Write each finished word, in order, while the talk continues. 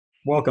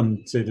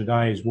Welcome to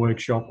today's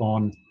workshop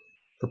on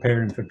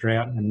preparing for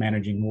drought and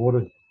managing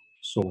water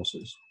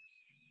sources.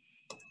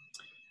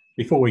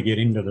 Before we get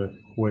into the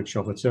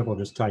workshop itself, I'll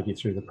just take you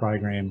through the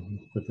program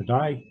for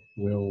today.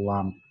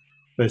 We'll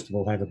first of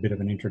all have a bit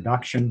of an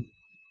introduction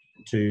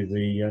to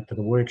the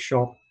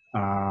workshop,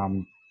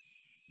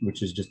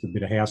 which is just a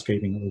bit of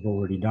housekeeping that we've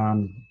already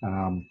done.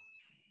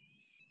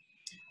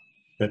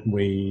 That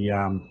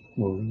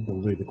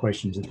we'll do the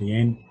questions at the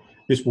end.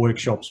 This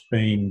workshop's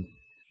been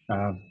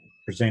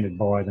presented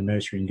by the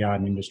Nursery and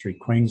Garden Industry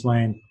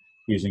Queensland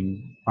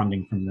using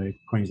funding from the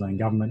Queensland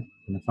Government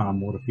and the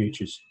Farm Water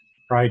Futures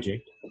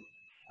project.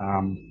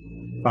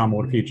 Farm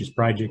Water Futures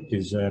project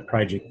is a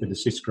project that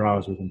assists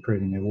growers with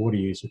improving their water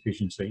use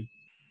efficiency.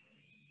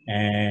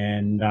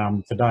 And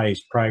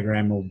today's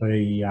program will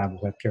be,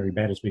 we'll have Kerry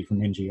Battersby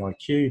from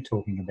NGIQ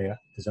talking about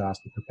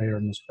disaster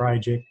preparedness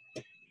project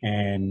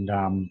and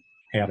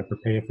how to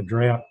prepare for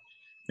drought.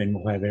 Then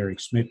we'll have Erik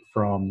Schmidt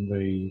from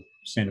the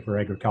Center for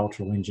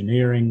Agricultural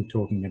Engineering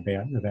talking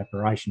about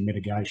evaporation,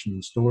 mitigation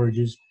and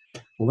storages.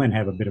 We'll then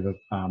have a bit of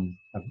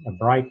a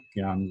break,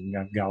 go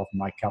off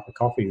and make a cup of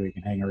coffee. We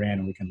can hang around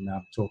and we can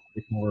talk a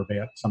bit more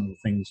about some of the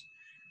things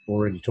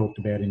already talked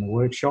about in the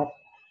workshop.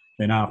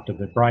 Then after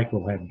the break,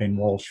 we'll have Ben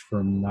Walsh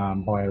from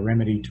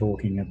BioRemedy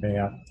talking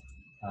about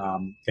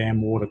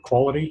dam water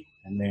quality.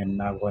 And then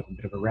we'll have a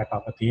bit of a wrap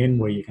up at the end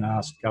where you can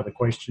ask other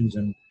questions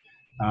and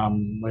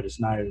let us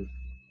know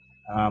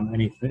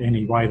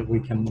any way that we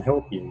can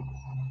help you.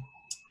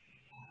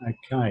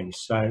 Okay,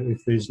 so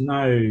if there's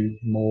no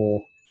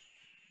more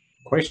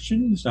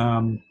questions,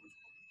 I'll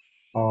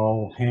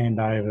hand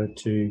over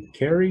to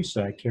Kerry,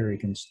 so Kerry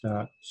can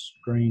start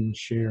screen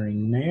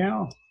sharing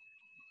now.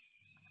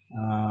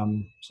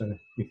 So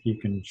if you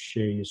can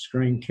share your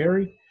screen,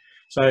 Kerry.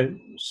 So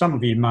some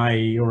of you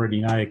may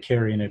already know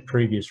Kerry in her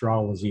previous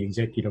role as the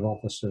Executive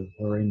Officer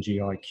for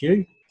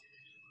NGIQ.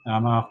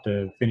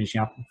 After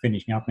finishing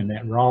up in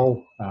that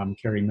role,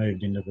 Kerry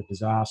moved into the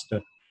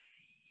disaster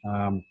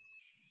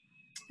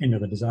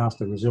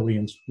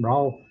resilience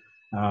role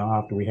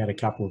after we had a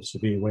couple of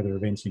severe weather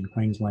events in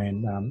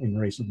Queensland in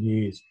recent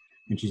years,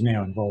 and she's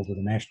now involved with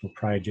a national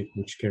project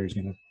which Kerry's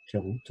going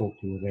to talk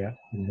to you about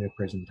in her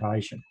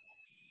presentation.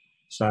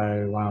 So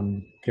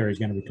Kerry's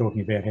going to be talking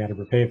about how to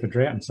prepare for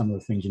drought and some of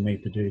the things you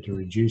need to do to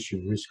reduce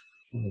your risk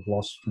of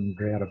loss from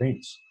drought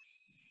events.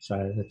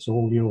 So that's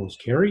all yours,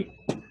 Kerry.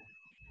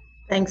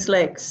 Thanks,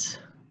 Lex.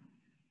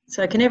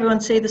 So can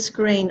everyone see the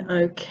screen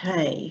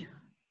okay?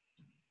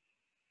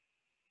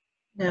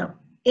 Now,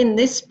 in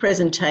this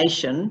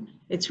presentation,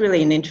 it's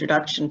really an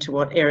introduction to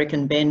what Erik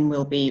and Ben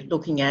will be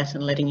looking at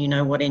and letting you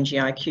know what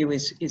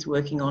NGIQ is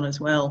working on as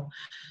well.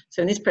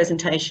 So in this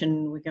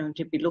presentation, we're going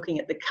to be looking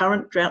at the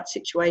current drought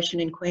situation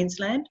in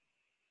Queensland,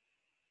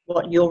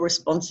 what your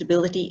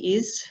responsibility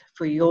is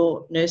for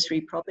your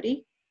nursery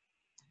property,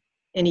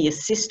 any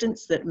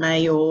assistance that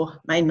may or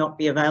may not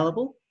be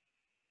available,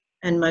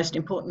 and most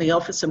importantly,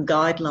 offer some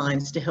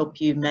guidelines to help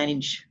you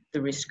manage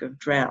the risk of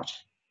drought.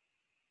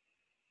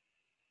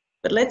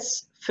 But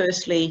let's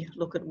firstly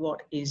look at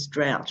what is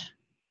drought.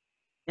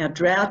 Now,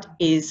 drought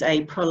is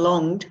a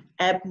prolonged,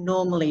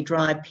 abnormally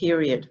dry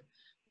period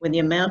when the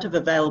amount of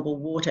available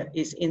water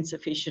is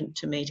insufficient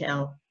to meet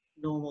our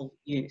normal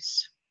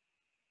use.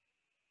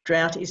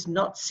 Drought is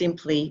not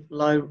simply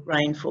low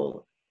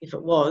rainfall. If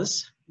it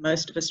was,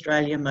 most of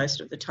Australia,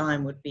 most of the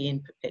time, would be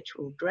in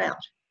perpetual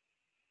drought.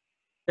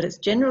 But it's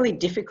generally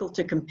difficult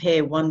to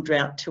compare one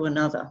drought to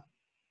another,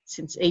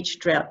 since each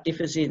drought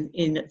differs in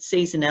its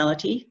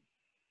seasonality,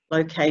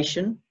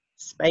 location,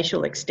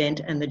 spatial extent,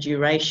 and the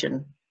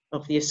duration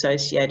of the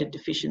associated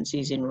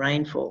deficiencies in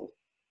rainfall.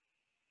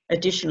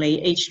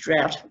 Additionally, each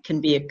drought can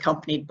be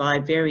accompanied by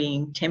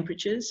varying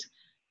temperatures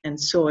and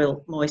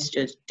soil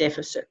moisture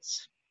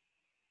deficits.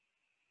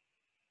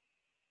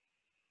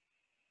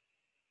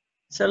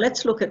 So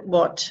let's look at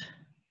what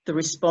the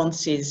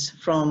response is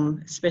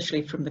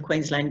especially from the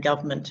Queensland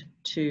Government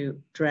to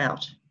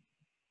drought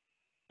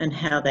and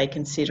how they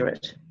consider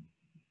it.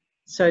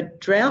 So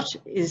drought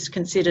is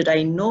considered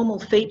a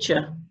normal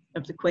feature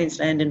of the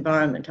Queensland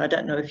environment. I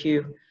don't know if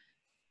you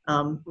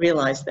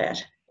realise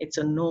that. It's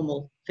a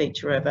normal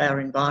feature of our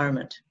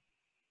environment.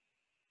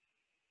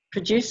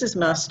 Producers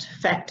must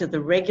factor the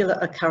regular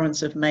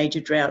occurrence of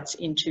major droughts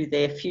into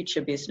their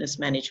future business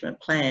management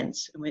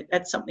plans. And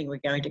that's something we're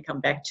going to come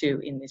back to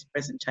in this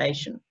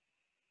presentation.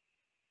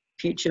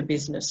 Future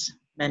business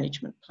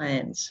management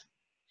plans.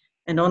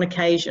 And on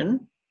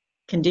occasion,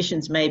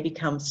 conditions may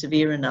become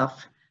severe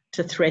enough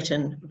to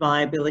threaten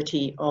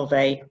viability of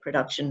a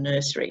production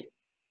nursery.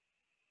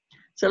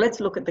 So let's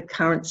look at the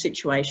current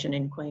situation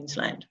in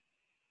Queensland.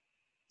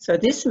 So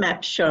this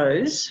map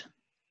shows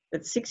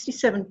that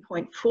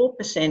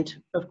 67.4%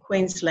 of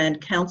Queensland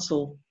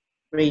council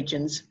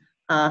regions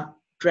are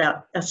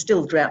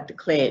still drought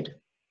declared.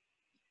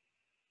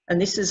 And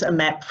this is a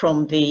map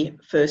from the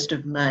 1st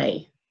of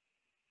May.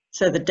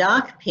 So the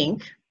dark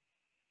pink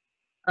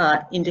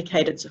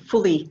indicate it's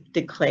fully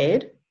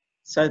declared.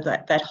 So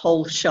that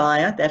whole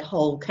shire, that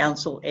whole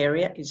council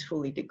area is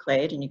fully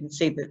declared, and you can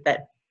see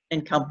that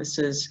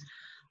encompasses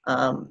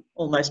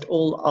almost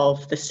all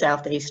of the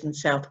southeast and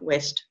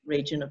southwest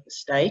region of the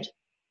state.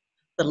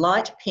 The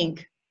light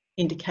pink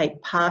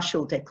indicate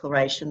partial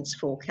declarations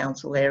for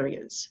council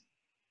areas,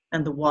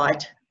 and the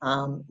white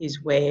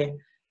is where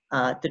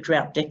the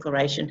drought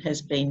declaration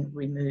has been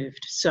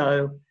removed.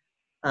 So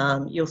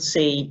you'll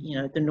see, you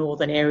know, the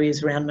northern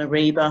areas around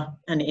Mareeba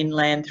and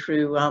inland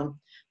through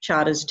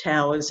Charters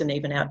Towers and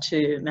even out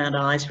to Mount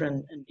Isa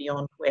and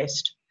beyond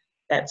west.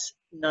 That's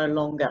no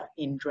longer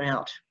in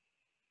drought.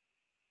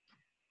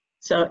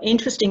 So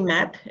interesting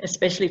map,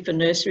 especially for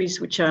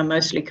nurseries which are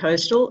mostly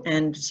coastal,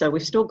 and so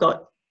we've still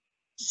got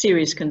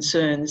serious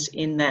concerns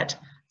in that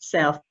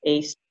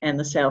southeast and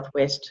the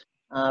southwest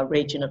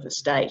region of the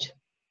state.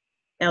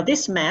 Now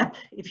this map,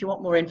 if you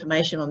want more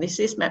information on this,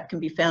 this map can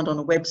be found on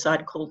a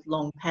website called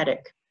Long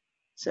Paddock.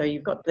 So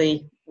you've got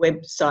the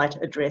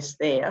website address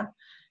there.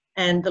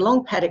 And the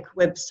Long Paddock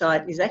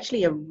website is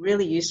actually a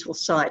really useful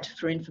site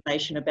for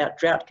information about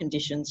drought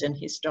conditions and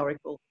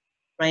historical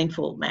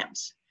rainfall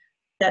maps.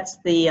 That's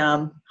the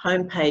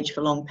homepage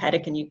for Long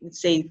Paddock, and you can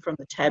see from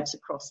the tabs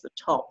across the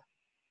top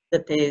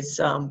that there's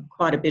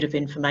quite a bit of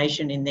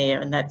information in there,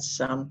 and that's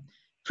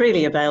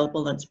freely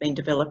available, and it's been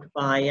developed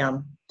by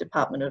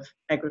Department of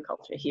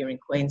Agriculture here in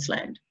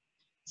Queensland.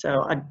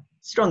 So I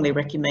strongly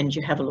recommend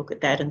you have a look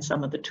at that and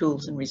some of the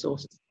tools and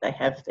resources they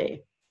have there.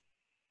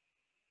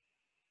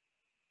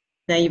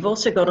 Now you've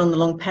also got on the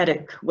Long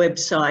Paddock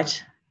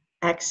website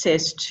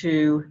access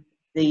to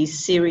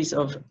these series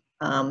of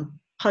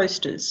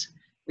posters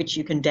which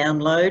you can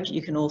download.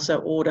 You can also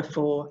order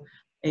for,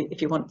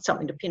 if you want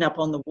something to pin up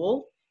on the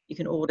wall, you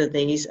can order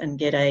these and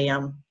get a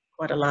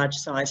quite a large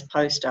size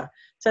poster.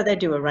 So they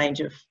do a range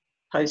of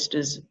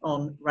posters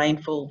on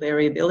rainfall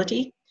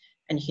variability,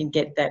 and you can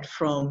get that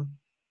from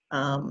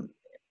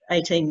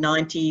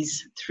 1890s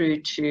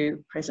through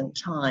to present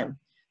time.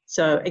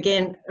 So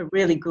again, a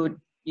really good,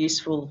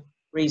 useful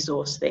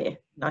resource there.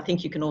 And I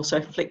think you can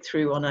also flick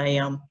through on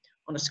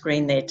a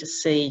screen there to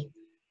see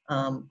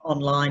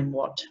online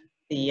what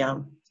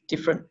the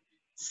different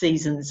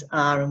seasons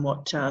are and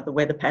what the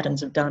weather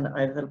patterns have done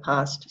over the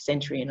past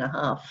century and a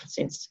half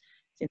since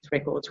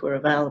records were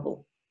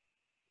available.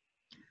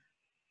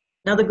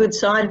 Another good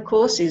side, of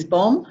course, is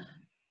BOM.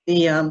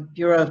 The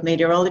Bureau of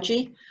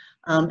Meteorology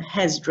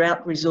has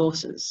drought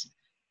resources.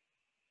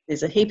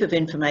 There's a heap of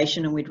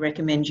information, and we'd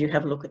recommend you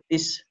have a look at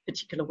this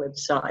particular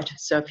website.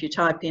 So if you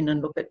type in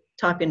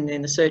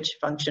the search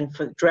function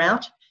for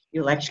drought,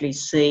 you'll actually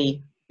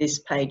see this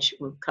page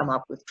will come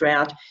up with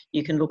drought.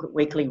 You can look at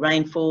weekly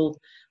rainfall,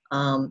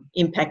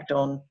 impact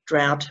on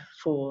drought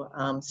for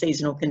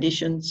seasonal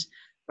conditions,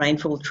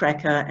 rainfall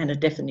tracker, and a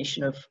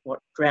definition of what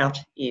drought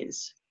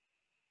is.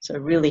 So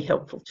really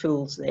helpful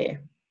tools there.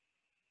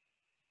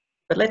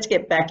 But let's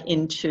get back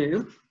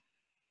into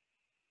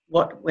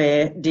what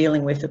we're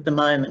dealing with at the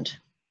moment.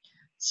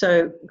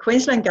 So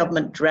Queensland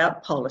Government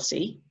drought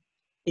policy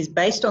is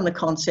based on the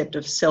concept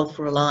of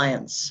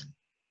self-reliance.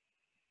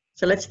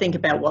 So let's think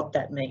about what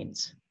that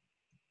means.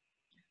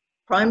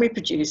 Primary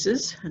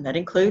producers, and that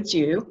includes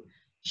you,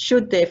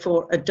 should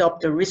therefore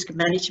adopt a risk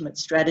management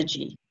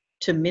strategy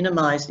to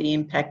minimise the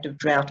impact of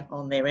drought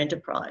on their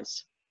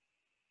enterprise.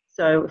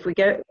 So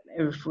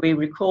if we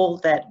recall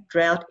that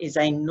drought is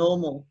a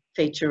normal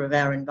feature of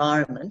our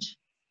environment,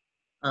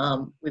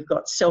 we've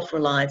got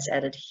self-reliance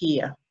added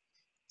here.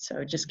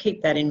 So just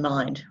keep that in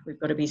mind. We've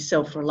got to be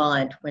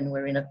self-reliant when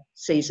we're in a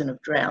season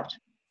of drought.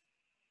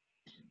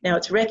 Now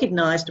it's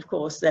recognised, of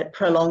course, that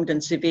prolonged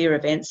and severe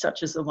events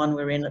such as the one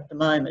we're in at the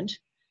moment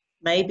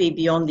may be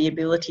beyond the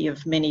ability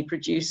of many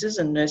producers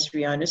and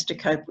nursery owners to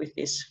cope with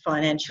this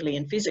financially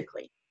and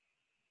physically.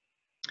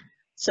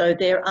 So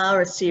there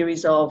are a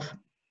series of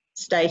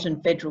state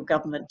and federal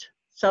government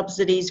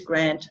subsidies,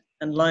 grant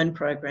and loan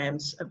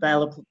programs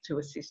available to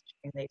assist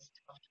in these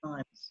tough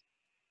times.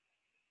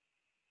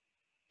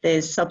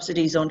 There's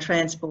subsidies on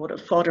transport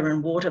of fodder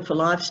and water for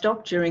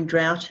livestock during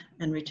drought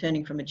and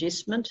returning from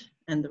agistment,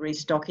 and the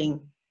restocking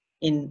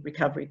in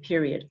recovery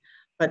period.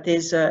 But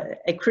there's a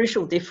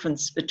crucial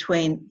difference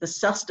between the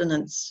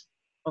sustenance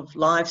of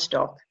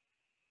livestock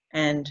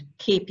and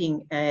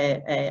keeping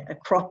a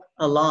crop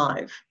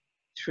alive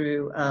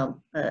through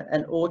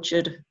an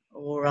orchard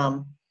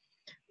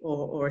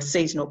or a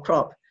seasonal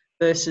crop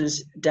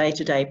versus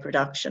day-to-day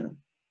production.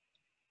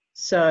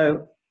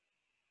 So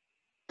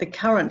the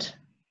current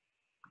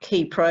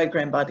key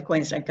program by the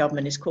Queensland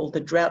Government is called the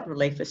Drought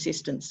Relief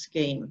Assistance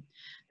Scheme.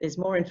 There's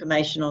more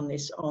information on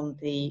this on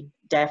the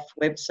DAF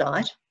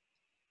website.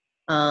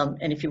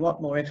 And if you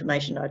want more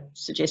information, I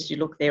suggest you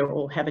look there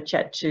or have a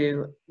chat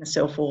to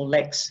myself or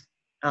Lex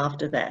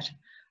after that.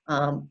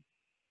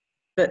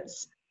 But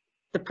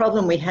the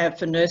problem we have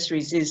for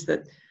nurseries is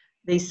that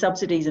these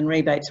subsidies and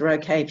rebates are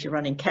okay if you're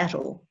running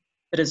cattle,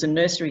 but as a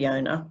nursery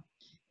owner,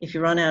 if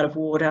you run out of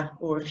water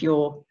or if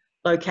you're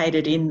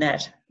located in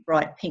that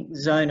bright pink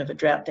zone of a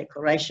drought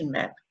declaration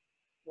map,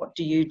 what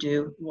do you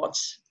do?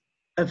 What's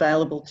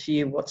available to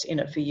you? What's in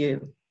it for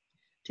you?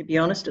 To be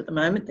honest, at the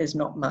moment, there's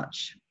not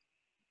much.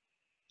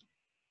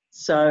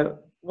 So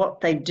what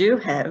they do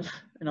have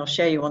and I'll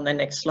show you on the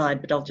next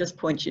slide, but I'll just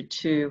point you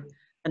to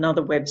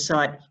another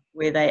website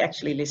where they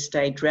actually list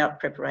a drought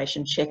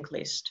preparation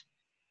checklist.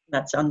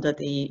 That's under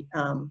the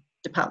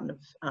Department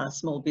of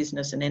Small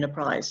Business and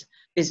Enterprise,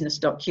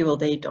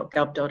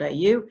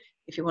 business.qld.gov.au.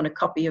 If you want a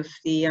copy of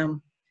the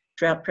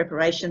drought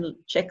preparation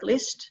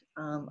checklist,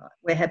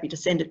 we're happy to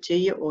send it to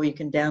you, or you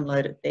can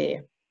download it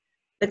there.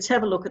 Let's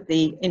have a look at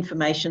the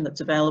information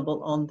that's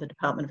available on the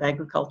Department of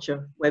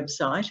Agriculture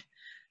website.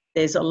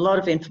 There's a lot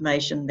of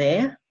information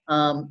there,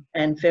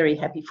 and very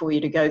happy for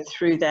you to go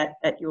through that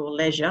at your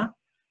leisure.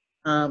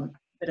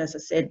 But as I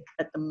said,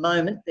 at the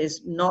moment,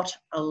 there's not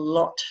a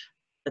lot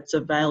that's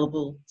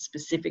available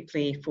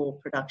specifically for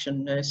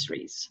production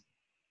nurseries.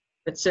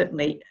 But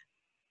certainly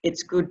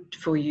it's good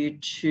for you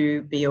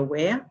to be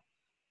aware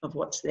of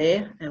what's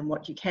there and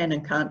what you can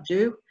and can't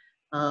do,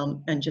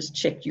 and just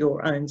check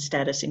your own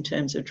status in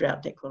terms of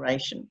drought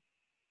declaration.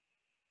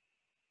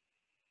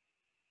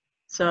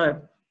 So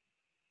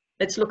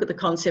let's look at the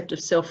concept of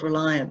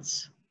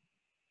self-reliance.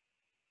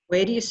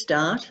 Where do you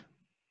start?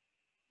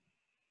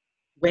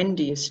 When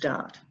do you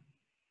start?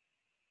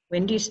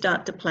 When do you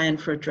start to plan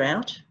for a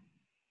drought?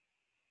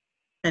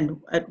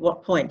 And at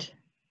what point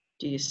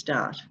do you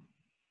start?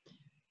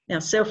 Now,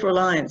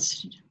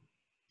 self-reliance.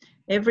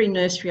 Every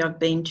nursery I've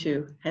been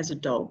to has a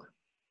dog.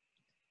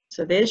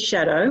 So there's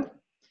Shadow.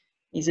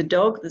 He's a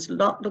dog that's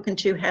not looking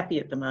too happy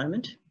at the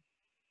moment.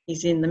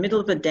 He's in the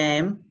middle of a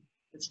dam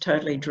that's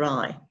totally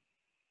dry.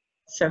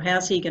 So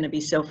how's he going to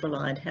be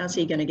self-reliant? How's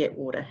he going to get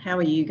water? How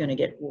are you going to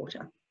get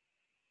water?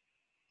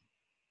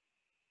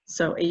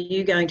 So are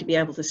you going to be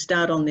able to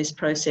start on this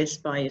process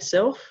by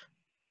yourself?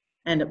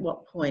 And at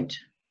what point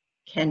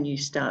can you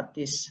start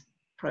this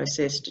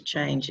process to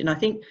change? And I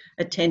think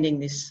attending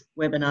this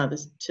webinar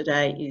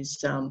today is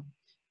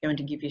going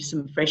to give you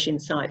some fresh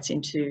insights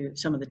into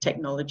some of the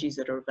technologies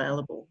that are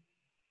available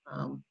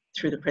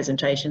through the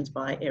presentations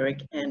by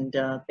Erik and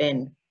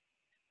Ben.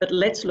 But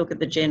let's look at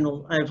the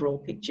general overall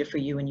picture for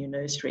you and your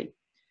nursery.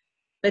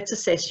 Let's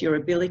assess your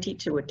ability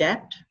to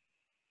adapt,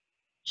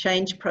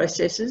 change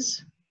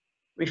processes,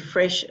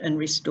 refresh and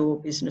restore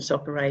business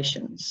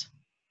operations.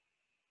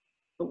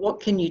 But what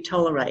can you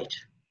tolerate?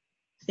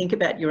 Think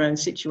about your own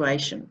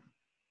situation.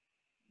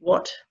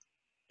 What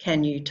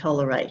can you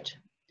tolerate?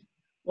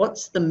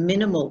 What's the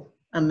minimal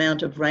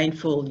amount of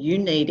rainfall you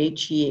need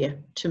each year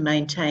to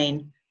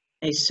maintain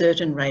a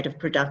certain rate of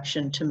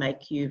production to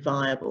make you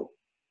viable?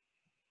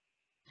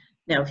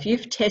 Now, if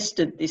you've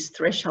tested this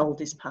threshold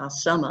this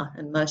past summer,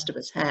 and most of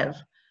us have,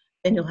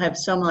 then you'll have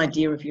some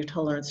idea of your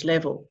tolerance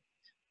level.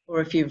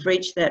 Or if you've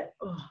reached that,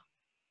 oh,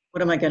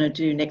 what am I going to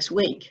do next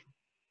week?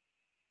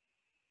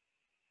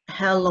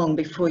 How long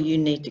before you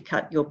need to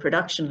cut your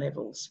production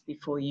levels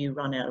before you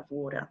run out of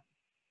water?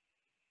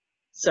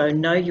 So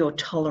know your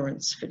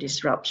tolerance for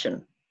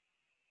disruption.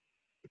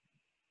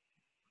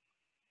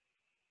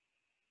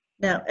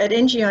 Now at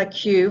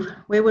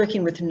NGIQ, we're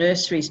working with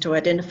nurseries to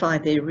identify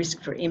their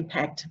risk for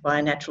impact by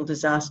a natural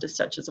disaster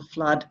such as a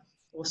flood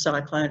or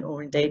cyclone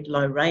or indeed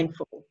low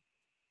rainfall.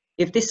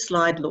 If this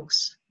slide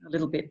looks a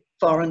little bit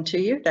foreign to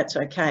you, that's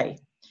okay.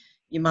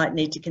 You might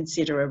need to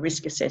consider a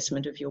risk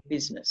assessment of your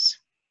business.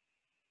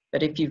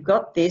 But if you've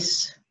got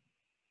this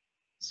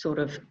sort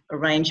of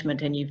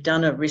arrangement and you've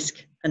done a risk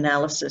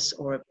analysis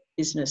or a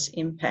business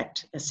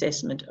impact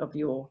assessment of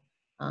your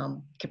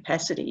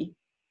capacity,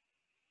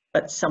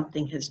 but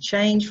something has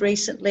changed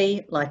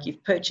recently, like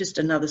you've purchased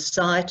another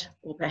site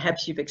or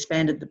perhaps you've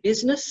expanded the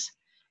business,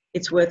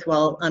 it's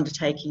worthwhile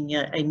undertaking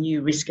a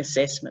new risk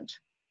assessment.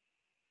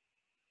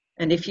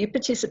 And if you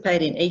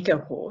participate in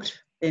EcoHort,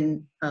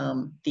 then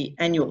the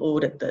annual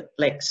audit that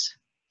Lex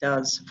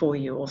does for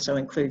you also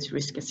includes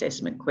risk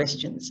assessment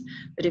questions.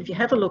 But if you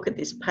have a look at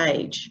this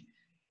page,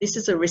 this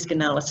is a risk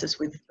analysis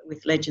with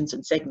legends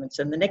and segments,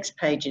 and the next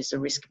page is a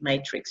risk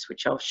matrix,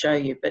 which I'll show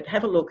you. But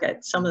have a look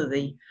at some of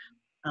the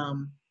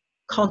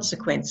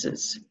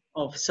consequences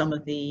of some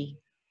of the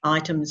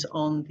items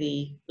on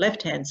the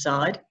left-hand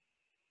side,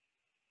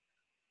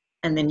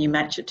 and then you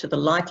match it to the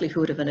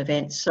likelihood of an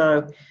event.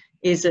 So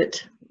is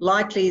it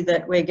likely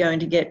that we're going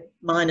to get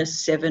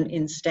 -7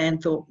 in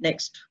Stanthorpe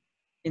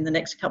in the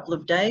next couple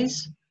of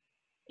days?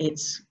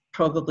 It's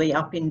probably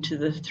up into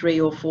the 3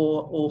 or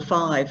 4 or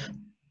 5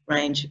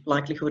 range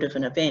likelihood of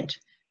an event.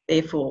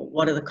 Therefore,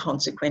 what are the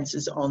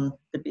consequences on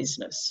the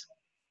business?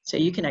 So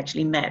you can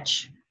actually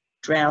match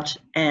drought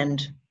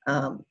and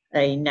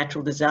a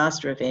natural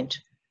disaster event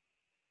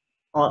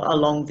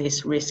along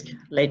this risk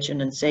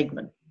legend and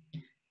segment.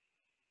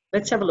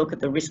 Let's have a look at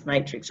the risk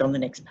matrix on the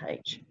next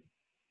page.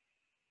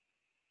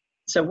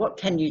 So what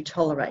can you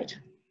tolerate?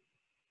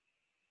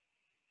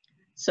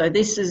 So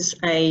this is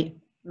a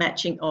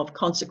matching of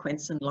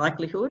consequence and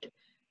likelihood.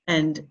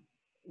 And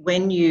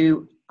when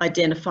you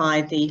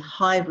identify the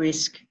high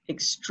risk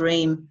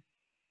extreme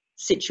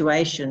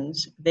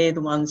situations, they're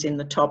the ones in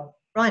the top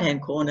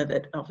right-hand corner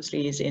that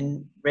obviously is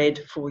in red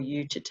for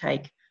you to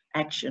take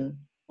action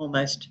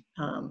almost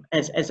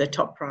as a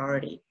top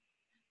priority.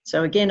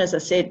 So again, as I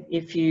said,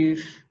 if you're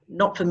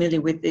not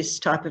familiar with this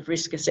type of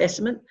risk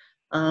assessment,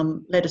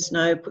 let us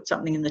know, put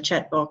something in the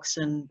chat box,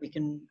 and we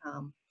can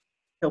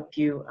help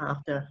you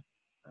after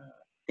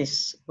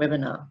this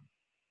webinar.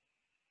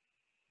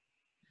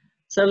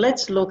 So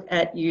let's look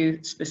at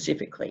you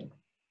specifically.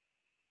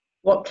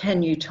 What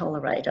can you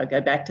tolerate? I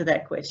go back to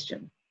that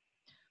question.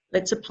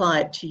 Let's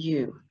apply it to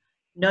you.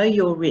 Know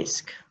your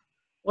risk.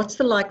 What's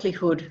the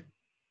likelihood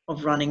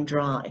of running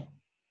dry?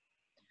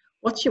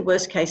 What's your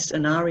worst case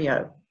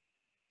scenario?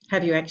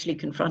 Have you actually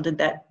confronted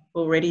that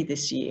already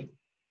this year?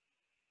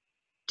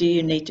 Do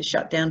you need to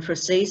shut down for a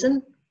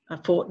season,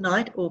 a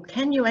fortnight, or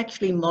can you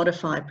actually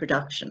modify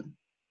production?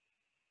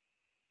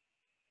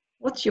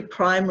 What's your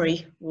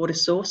primary water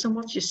source and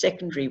what's your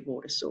secondary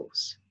water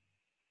source?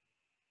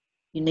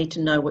 You need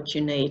to know what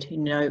you need. You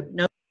know what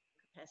your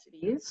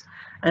capacity is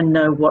and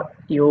know what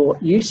your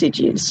usage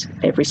is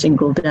every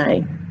single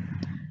day.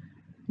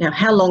 Now,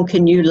 how long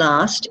can you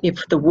last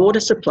if the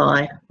water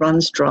supply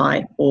runs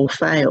dry or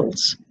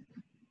fails?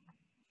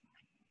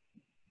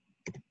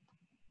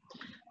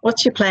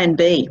 What's your plan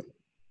B?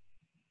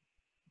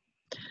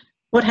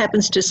 What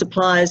happens to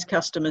suppliers,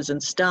 customers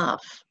and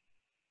staff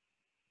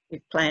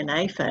if plan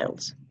A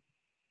fails?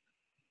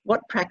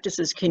 What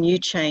practices can you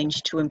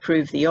change to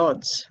improve the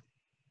odds?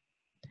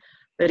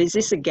 But is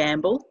this a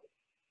gamble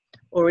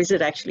or is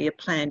it actually a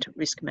planned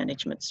risk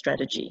management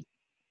strategy?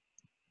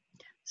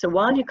 So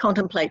while you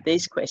contemplate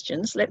these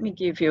questions, let me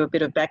give you a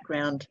bit of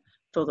background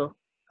for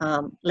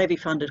the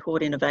levy-funded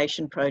Hort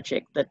Innovation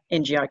project that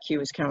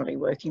NGIQ is currently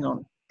working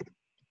on.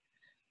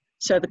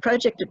 So the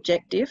project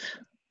objective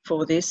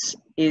for this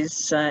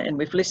is, and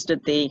we've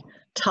listed the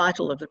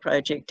title of the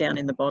project down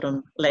in the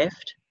bottom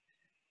left.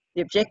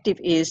 The objective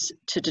is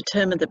to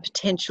determine the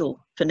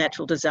potential for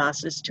natural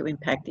disasters to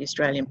impact the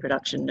Australian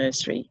production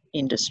nursery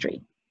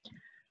industry.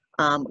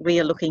 We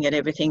are looking at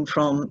everything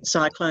from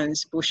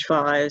cyclones,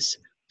 bushfires,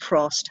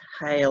 frost,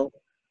 hail,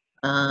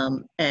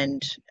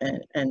 and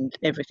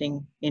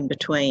everything in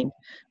between.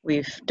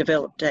 We've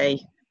developed a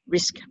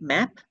risk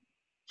map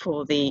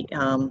for the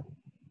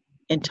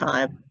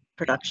entire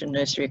production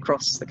nursery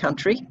across the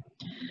country.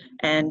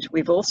 And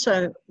we've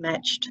also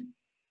matched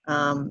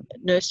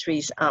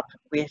nurseries up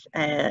with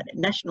a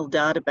national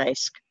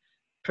database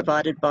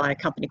provided by a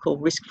company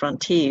called Risk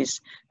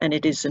Frontiers, and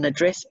it is an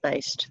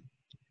address-based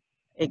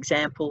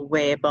example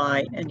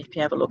whereby, and if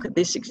you have a look at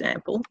this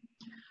example,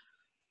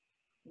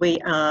 we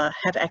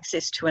have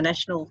access to a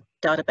national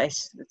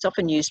database that's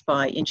often used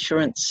by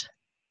insurance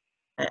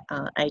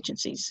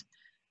agencies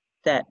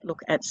that look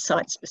at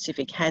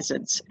site-specific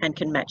hazards and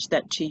can match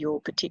that to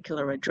your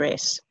particular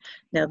address.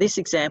 Now, this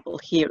example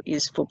here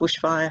is for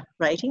bushfire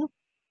rating.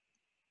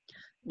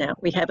 Now,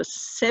 we have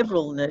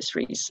several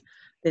nurseries.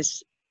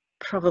 There's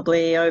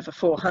probably over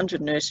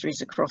 400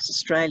 nurseries across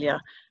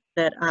Australia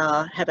that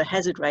have a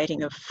hazard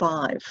rating of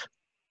 5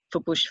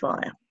 for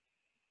bushfire.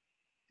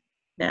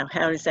 Now,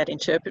 how is that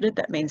interpreted?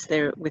 That means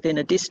they're within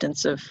a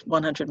distance of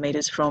 100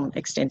 metres from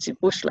extensive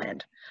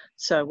bushland.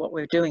 So what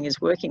we're doing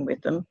is working with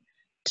them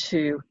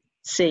to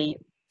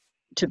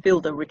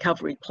build a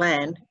recovery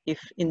plan if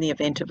in the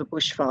event of a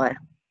bushfire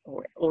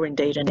or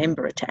indeed an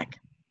ember attack.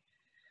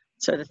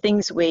 So the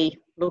things we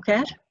look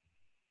at,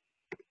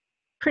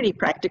 pretty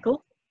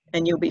practical,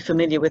 and you'll be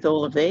familiar with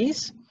all of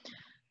these.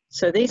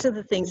 So these are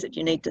the things that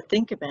you need to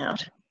think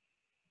about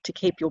to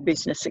keep your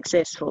business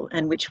successful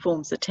and which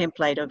forms the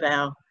template of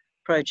our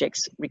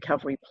project's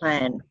recovery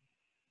plan.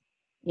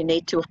 You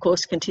need to, of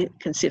course,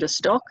 consider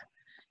stock,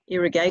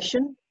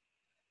 irrigation,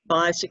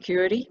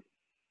 biosecurity,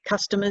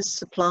 customers,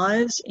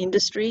 suppliers,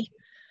 industry,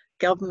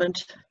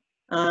 government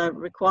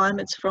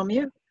requirements from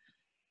you,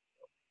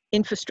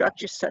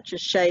 infrastructure such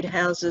as shade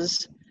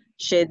houses,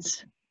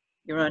 sheds,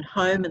 your own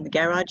home and the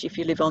garage if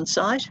you live on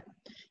site.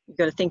 You've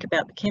got to think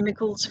about the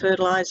chemicals,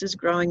 fertilisers,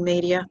 growing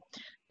media,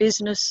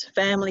 business,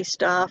 family,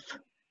 staff,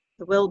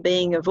 the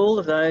well-being of all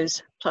of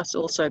those, plus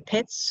also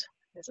pets.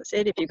 As I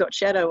said, if you've got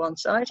Shadow on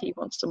site, he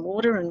wants some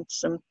water and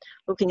some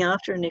looking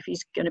after, and if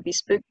he's going to be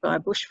spooked by a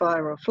bushfire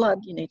or a flood,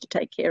 you need to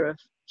take care of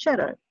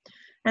Shadow.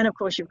 And of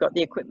course, you've got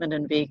the equipment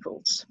and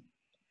vehicles.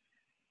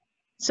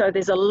 So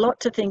there's a lot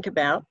to think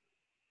about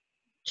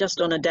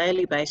just on a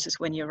daily basis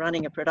when you're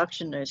running a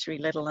production nursery,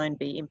 let alone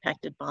be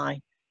impacted by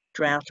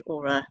drought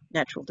or a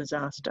natural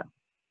disaster.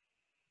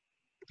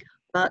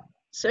 But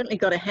certainly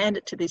got to hand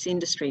it to this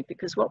industry,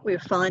 because what we're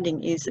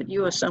finding is that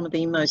you are some of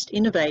the most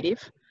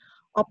innovative,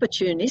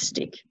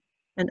 opportunistic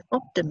and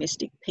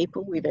optimistic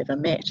people we've ever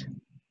met.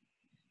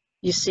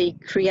 You see,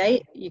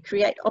 you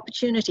create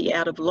opportunity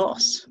out of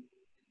loss,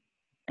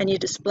 and you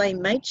display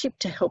mateship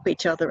to help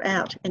each other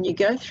out, and you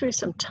go through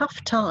some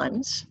tough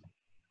times,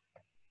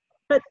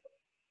 but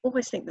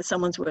always think that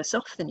someone's worse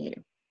off than you.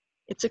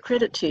 It's a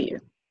credit to you.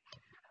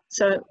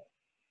 So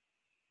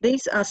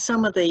these are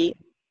some of the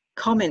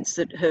comments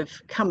that have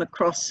come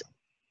across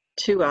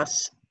to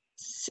us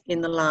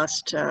in the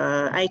last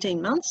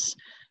 18 months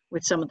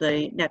with some of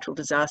the natural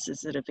disasters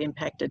that have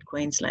impacted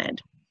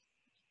Queensland.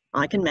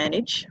 I can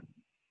manage.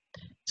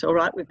 It's all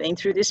right, we've been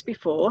through this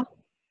before.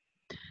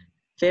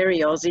 Very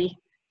Aussie,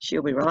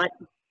 she'll be right.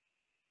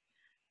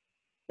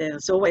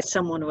 there's always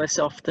someone worse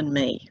off than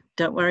me.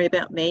 Don't worry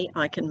about me,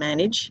 I can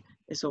manage.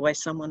 There's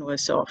always someone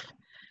worse off.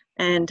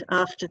 And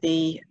after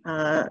the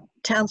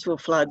Townsville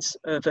floods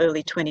of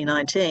early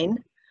 2019,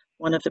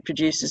 one of the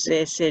producers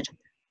there said,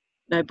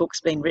 no book's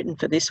been written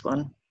for this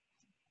one.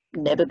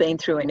 Never been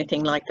through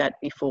anything like that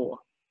before.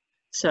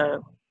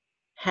 So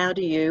how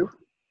do you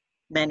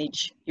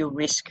manage your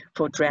risk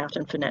for drought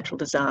and for natural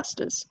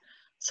disasters?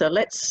 So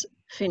let's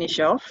finish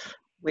off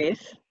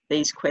with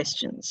these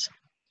questions.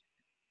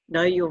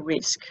 Know your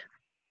risk.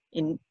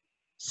 In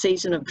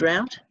season of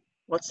drought,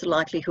 what's the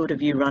likelihood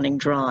of you running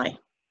dry?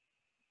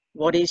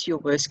 What is your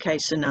worst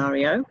case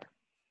scenario?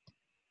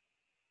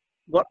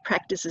 What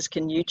practices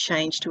can you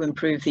change to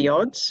improve the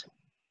odds?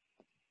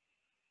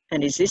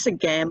 And is this a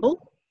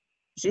gamble?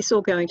 Is this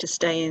all going to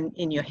stay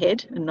in your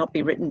head and not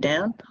be written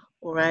down?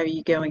 Or are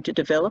you going to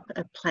develop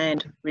a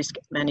planned risk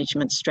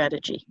management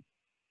strategy?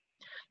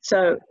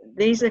 So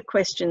these are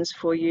questions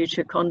for you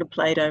to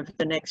contemplate over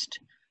the next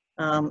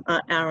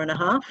hour and a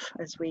half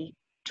as we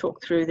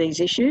talk through these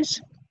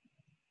issues.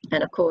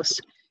 And of course,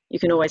 you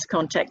can always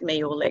contact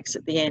me or Lex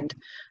at the end.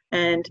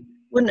 And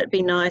wouldn't it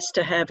be nice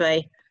to have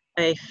a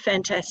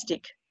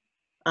fantastic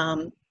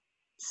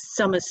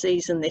summer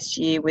season this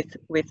year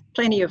with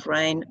plenty of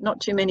rain, not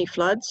too many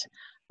floods,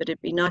 but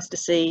it'd be nice to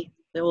see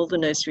all the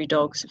nursery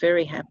dogs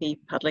very happy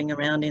puddling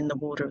around in the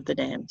water of the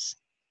dams.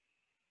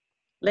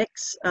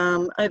 Lex,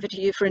 over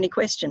to you for any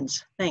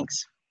questions.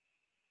 Thanks.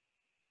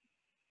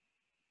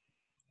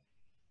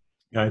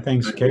 Okay,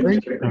 thanks, Kerry.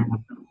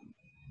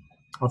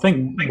 I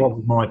think what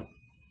we might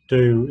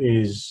do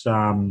is,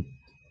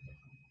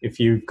 if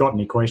you've got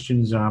any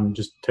questions,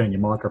 just turn your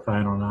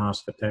microphone on and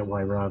ask it that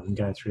way rather than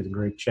go through the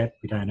group chat.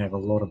 We don't have a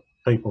lot of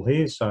people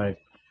here, so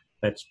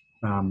that's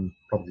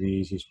probably the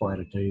easiest way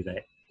to do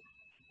that.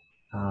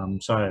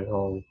 So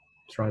I'll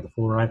throw the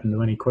floor open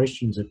to any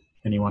questions that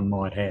anyone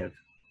might have.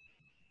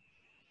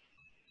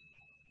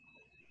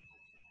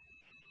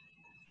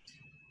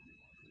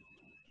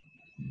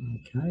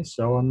 Okay,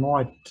 so I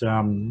might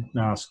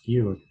ask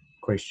you a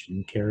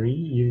question, Kerry.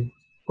 You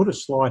put a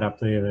slide up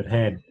there that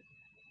had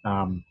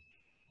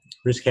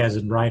risk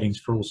hazard ratings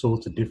for all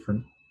sorts of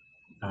different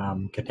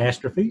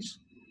catastrophes,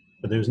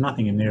 but there was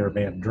nothing in there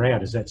about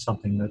drought. Is that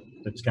something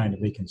that's going to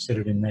be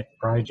considered in that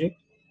project?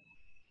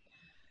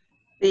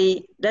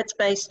 That's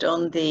based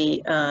on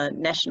the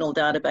national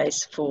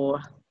database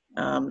for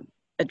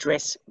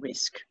address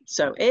risk.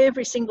 So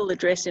every single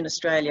address in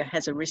Australia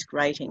has a risk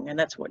rating, and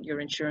that's what your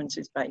insurance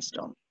is based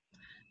on.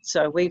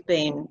 So we've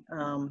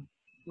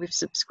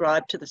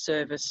subscribed to the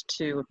service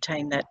to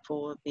obtain that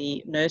for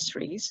the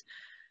nurseries.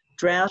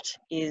 Drought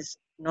is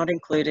not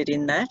included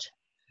in that,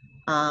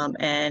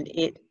 and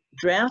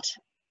drought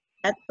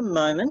at the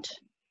moment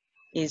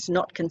is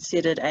not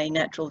considered a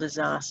natural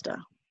disaster.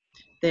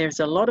 There's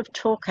a lot of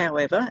talk,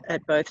 however,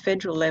 at both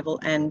federal level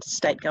and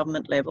state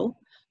government level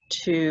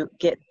to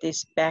get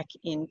this back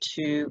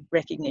into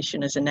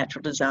recognition as a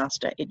natural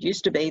disaster. It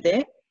used to be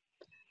there,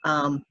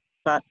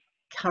 but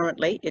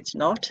currently it's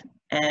not,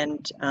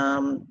 and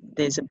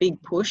there's a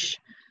big push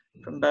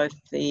from both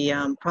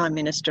the Prime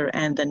Minister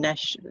and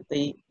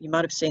you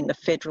might have seen the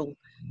federal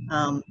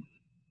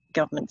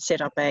government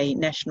set up a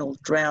national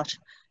drought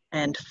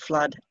and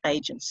flood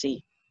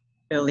agency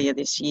earlier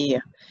this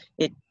year.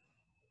 It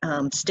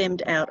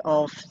stemmed out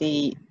of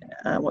the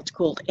what's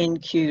called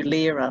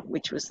NQ-LIRA,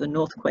 which was the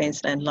North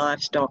Queensland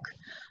Livestock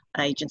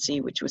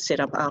Agency, which was set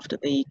up after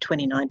the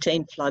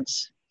 2019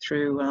 floods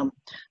through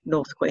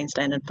North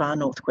Queensland and far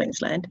North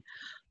Queensland.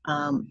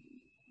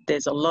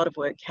 There's a lot of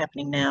work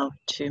happening now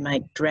to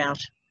make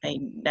drought a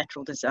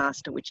natural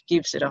disaster, which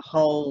gives it a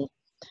whole,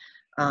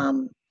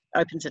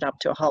 opens it up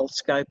to a whole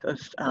scope of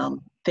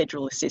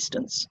federal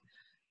assistance.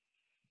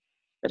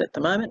 But at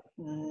the moment,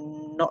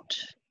 not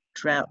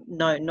drought,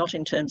 no, not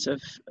in terms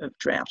of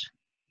drought.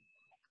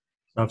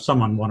 So if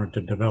someone wanted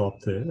to develop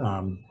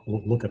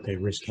look at their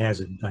risk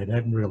hazard, they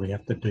don't really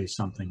have to do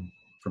something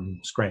from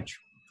scratch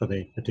for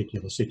their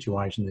particular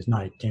situation. There's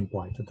no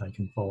template that they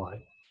can follow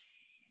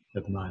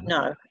at the moment.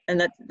 No,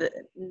 and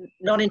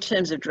not in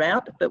terms of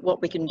drought, but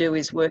what we can do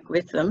is work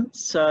with them.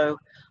 So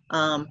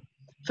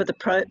for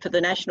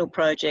the national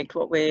project,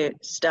 what we're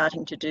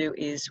starting to do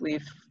is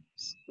we've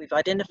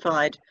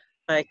identified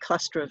a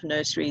cluster of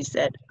nurseries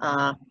that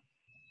are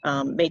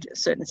meet a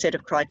certain set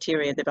of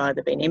criteria. They've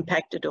either been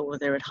impacted or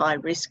they're at high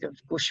risk of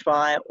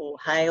bushfire or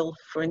hail,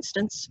 for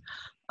instance.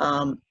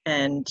 And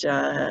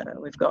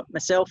we've got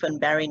myself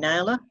and Barry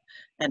Naylor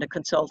and a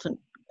consultant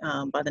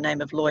by the name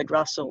of Lloyd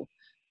Russell,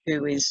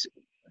 who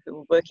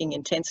are working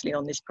intensely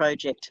on this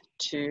project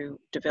to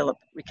develop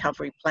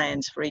recovery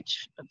plans for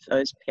each of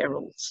those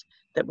perils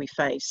that we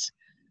face.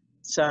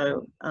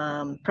 So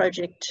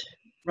project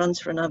runs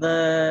for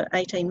another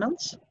 18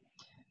 months.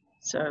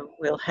 So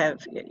we'll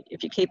have,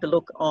 if you keep a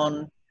look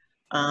on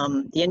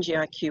the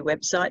NGIQ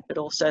website, but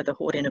also the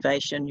Hort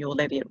Innovation Your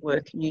Levy at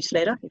Work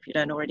newsletter, if you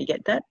don't already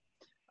get that,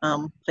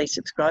 please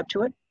subscribe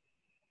to it.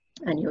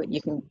 And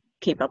you can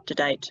keep up to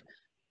date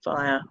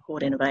via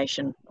Hort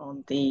Innovation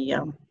on the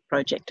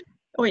project,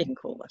 or you can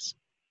call us.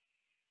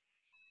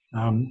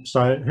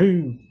 So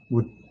who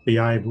would be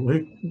able,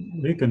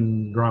 who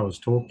can growers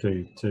talk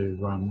to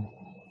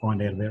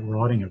find out about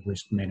writing a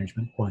risk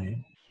management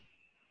plan?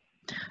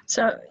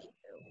 So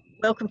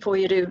welcome for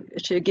you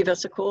to give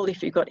us a call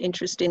if you've got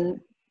interest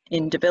in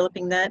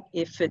developing that.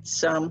 If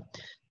it's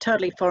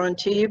totally foreign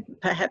to you,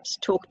 perhaps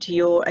talk to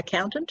your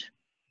accountant.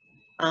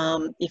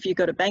 If you've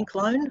got a bank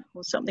loan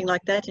or something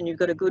like that and you've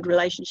got a good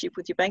relationship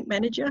with your bank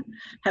manager,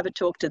 have a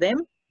talk to them.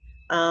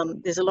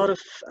 There's a lot of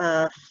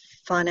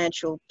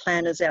financial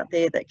planners out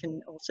there that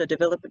can also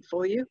develop it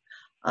for you.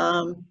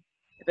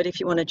 But if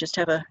you want to just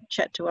have a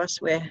chat to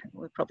us, we're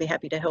probably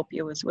happy to help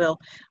you as well.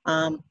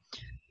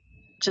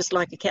 Just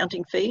like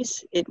accounting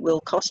fees, it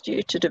will cost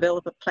you to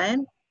develop a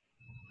plan,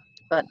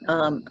 but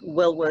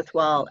well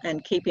worthwhile.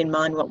 And keep in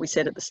mind what we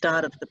said at the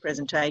start of the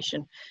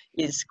presentation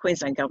is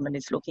Queensland Government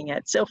is looking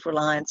at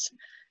self-reliance,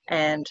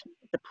 and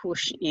the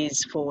push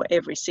is for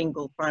every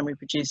single primary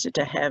producer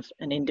to have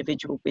an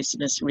individual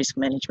business risk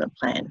management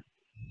plan.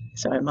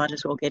 So might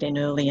as well get in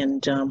early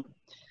and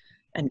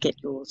get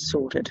yours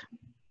sorted.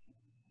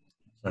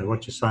 So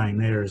what you're saying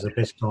there is the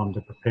best time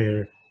to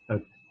prepare a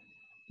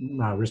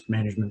risk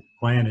management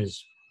plan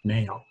is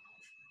now.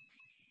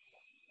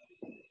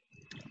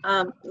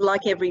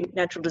 Like every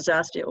natural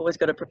disaster, you always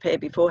got to prepare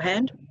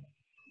beforehand.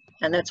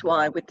 And that's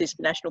why with this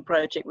national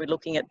project, we're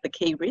looking at the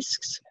key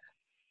risks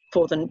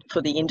for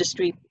the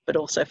industry, but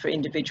also for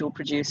individual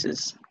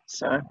producers.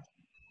 So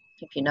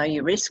if you know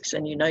your risks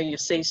and you know your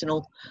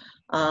seasonal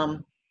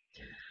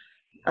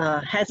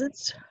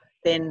hazards,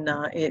 then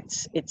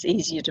it's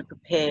easier to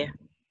prepare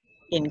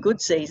in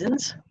good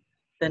seasons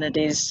than it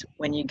is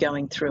when you're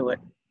going through it.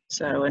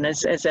 So, and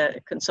as a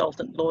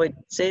consultant Lloyd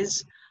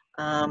says,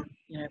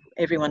 you know,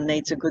 everyone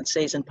needs a good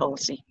season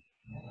policy.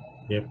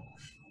 Yep.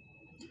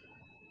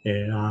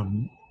 Yeah,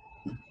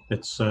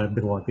 it's a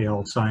bit like the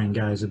old saying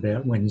goes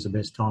about when's the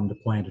best time to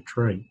plant a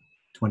tree.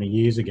 20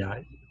 years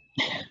ago.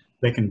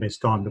 Second best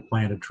time to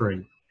plant a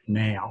tree,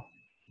 now.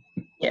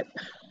 Yep.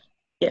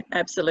 Yep,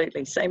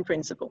 absolutely. Same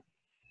principle.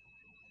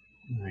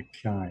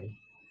 Okay.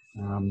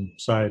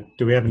 So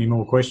do we have any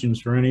more questions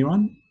for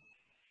anyone?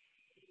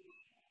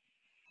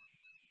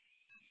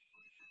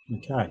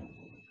 Okay.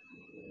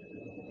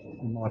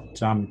 I might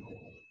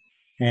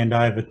hand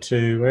over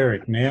to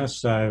Erik now.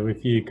 So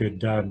if you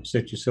could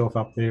set yourself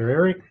up there,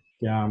 Erik,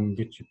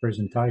 get your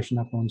presentation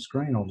up on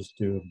screen. I'll just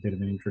do a bit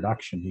of an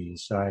introduction here.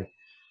 So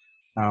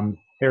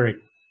Erik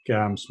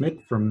Schmidt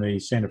from the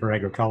Centre for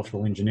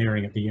Agricultural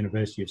Engineering at the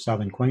University of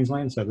Southern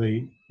Queensland. So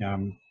the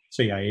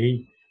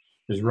CAE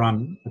has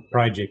run a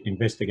project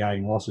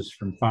investigating losses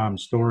from farm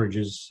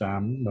storages,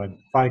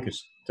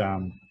 focused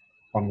on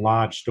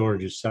large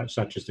storages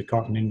such as the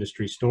cotton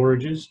industry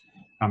storages,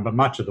 but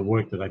much of the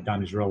work that they've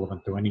done is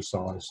relevant to any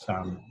size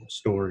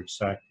storage.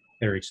 So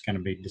Erik's going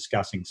to be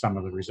discussing some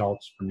of the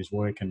results from his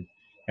work and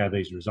how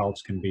these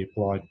results can be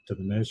applied to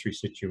the nursery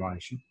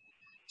situation.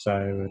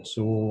 So it's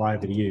all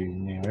over to you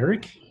now,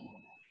 Erik.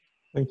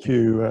 Thank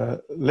you,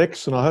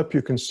 Lex, and I hope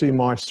you can see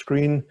my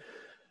screen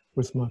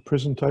with my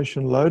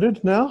presentation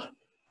loaded now.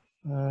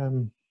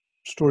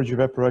 Storage,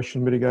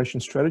 evaporation, mitigation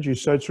strategy.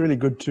 So it's really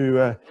good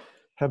to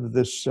have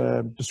this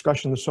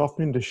discussion this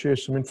afternoon to share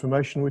some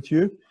information with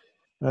you.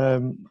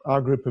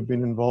 Our group have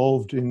been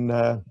involved in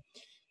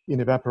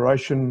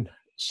evaporation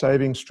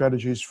saving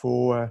strategies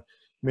for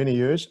many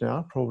years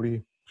now,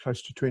 probably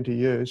close to 20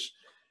 years.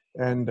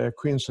 And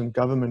Queensland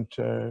Government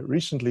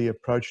recently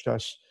approached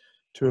us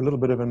to do a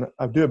bit of an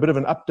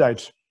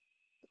update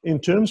in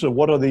terms of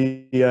what are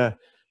the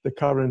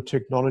current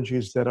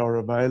technologies that are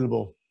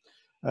available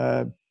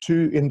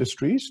to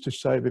industries to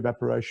save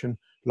evaporation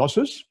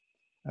losses.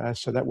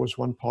 So that was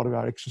one part of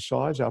our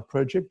exercise, our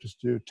project, is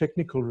to do a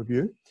technical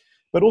review,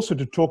 but also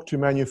to talk to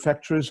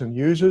manufacturers and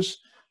users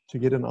to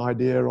get an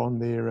idea on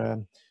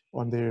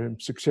their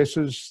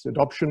successes,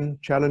 adoption,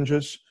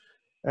 challenges,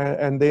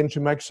 and then to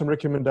make some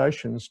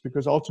recommendations,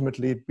 because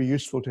ultimately it'd be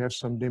useful to have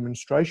some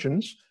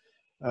demonstrations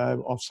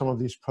of some of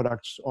these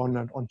products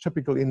on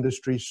typical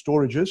industry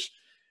storages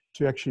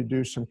to actually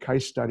do some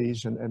case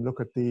studies and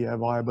look at the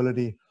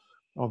viability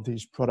of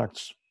these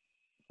products.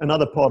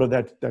 Another part of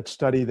that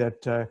study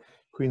that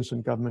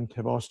Queensland Government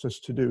have asked us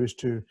to do is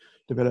to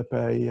develop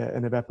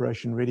an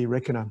evaporation ready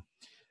reckoner.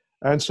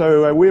 And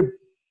so we're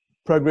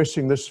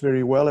progressing this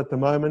very well at the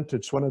moment.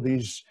 It's one of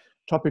these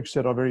topics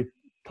that are very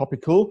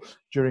topical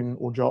during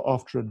or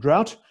after a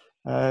drought.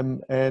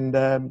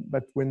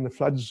 But when the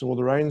floods or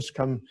the rains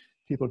come,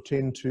 people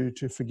tend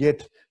to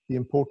forget the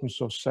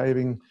importance of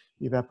saving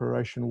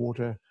evaporation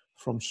water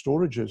from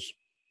storages.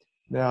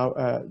 Now,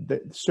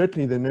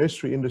 certainly the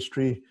nursery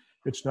industry,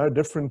 it's no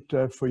different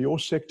for your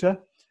sector.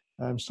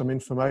 Some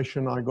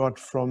information I got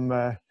from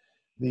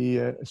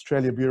the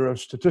Australia Bureau of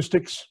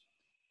Statistics,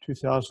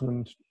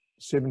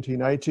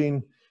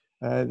 2017-18,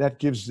 that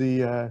gives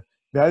the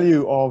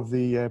value of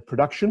the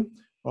production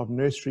of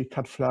nursery,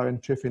 cut flower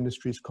and turf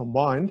industries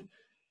combined,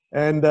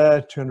 and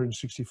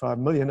 265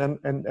 million,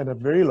 and a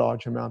very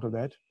large amount of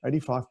that,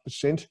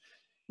 85%,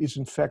 is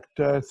in fact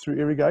through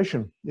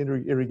irrigation,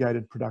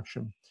 irrigated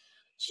production.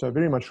 So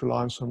very much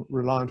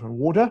reliant on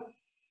water.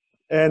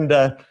 And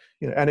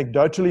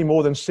anecdotally,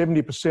 more than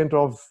 70%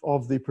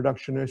 of the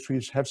production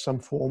nurseries have some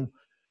form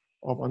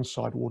of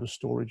on-site water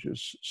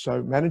storages.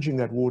 So managing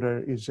that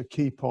water is a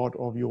key part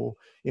of your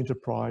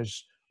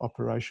enterprise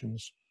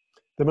operations.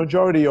 The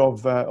majority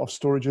of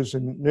storages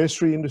in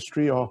nursery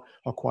industry are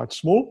quite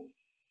small.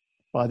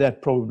 By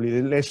that,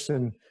 probably less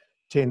than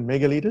 10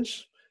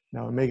 megalitres.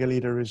 Now, a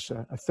megaliter is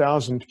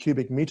 1,000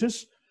 cubic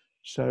meters.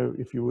 So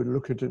if you would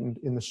look at it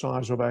in the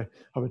size of a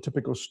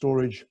typical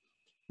storage,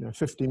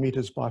 50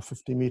 meters by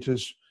 50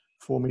 meters,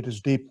 4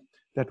 meters deep,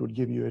 that would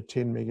give you a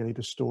 10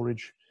 megaliter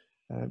storage,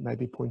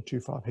 maybe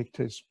 0.25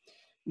 hectares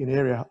in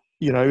area.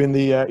 In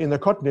the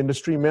cotton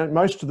industry,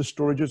 most of the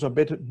storages are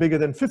bigger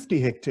than 50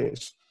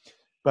 hectares.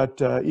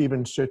 But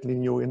even certainly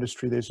in your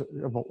industry, there's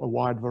a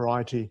wide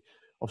variety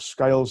of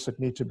scales that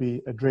need to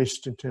be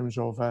addressed in terms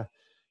of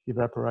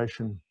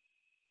evaporation.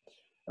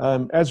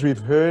 As we've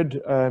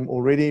heard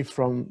already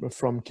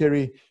from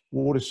Kerry,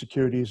 water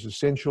security is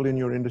essential in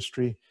your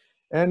industry,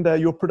 and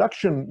your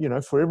production,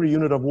 for every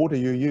unit of water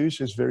you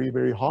use is very,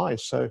 very high.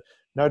 So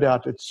no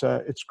doubt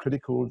it's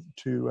critical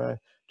to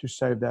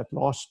save that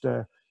last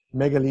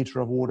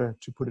megaliter of water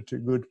to put it to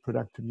good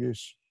productive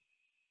use.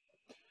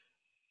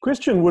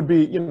 Question would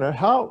be,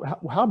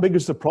 how big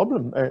is the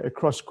problem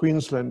across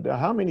Queensland?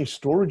 How many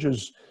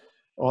storages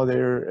are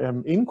there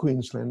in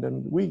Queensland?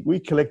 And we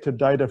collected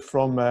data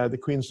from the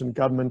Queensland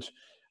government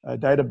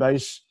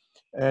database,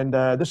 and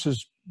this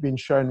has been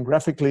shown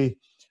graphically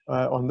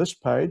on this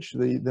page.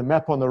 The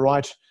map on the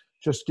right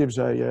just gives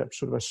a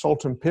sort of a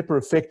salt and pepper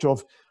effect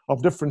of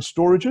different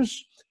storages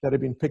that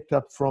have been picked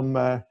up from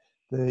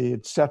the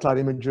satellite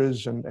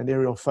images and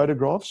aerial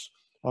photographs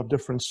of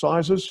different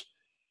sizes.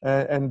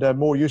 And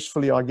more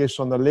usefully, I guess,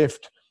 on the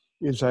left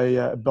is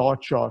a bar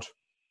chart,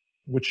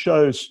 which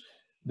shows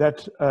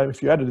that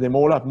if you added them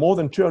all up, more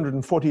than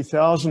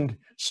 240,000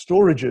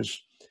 storages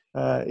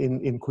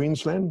in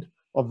Queensland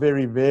of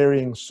very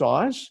varying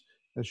size,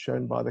 as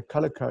shown by the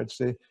color codes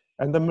there.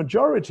 And the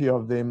majority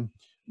of them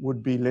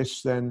would be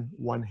less than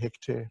 1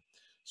 hectare.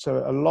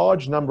 So a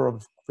large number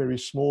of very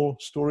small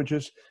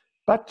storages,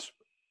 but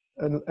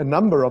a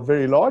number of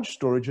very large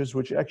storages,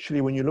 which actually,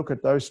 when you look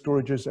at those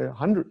storages,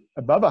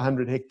 above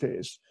 100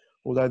 hectares,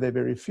 although there are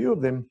very few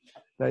of them,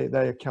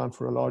 they account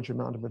for a large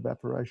amount of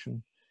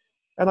evaporation.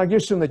 And I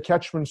guess in the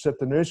catchments that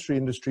the nursery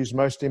industry is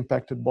most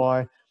impacted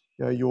by,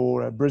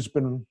 your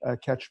Brisbane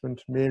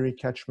catchment, Mary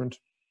catchment,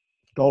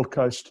 Gold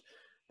Coast,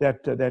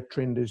 that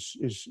trend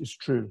is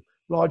true.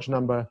 Large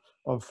number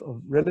of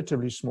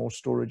relatively small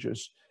storages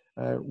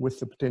with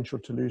the potential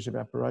to lose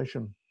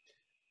evaporation.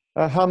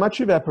 How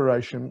much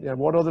evaporation?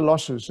 What are the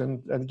losses?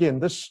 And again,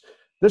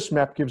 this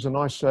map gives a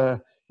nice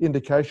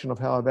indication of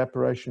how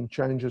evaporation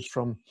changes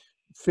from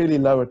fairly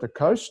low at the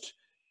coast,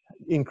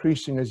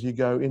 increasing as you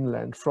go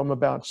inland, from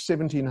about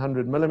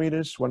 1,700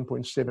 millimeters,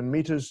 1.7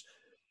 meters,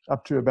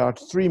 up to about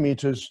 3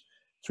 meters,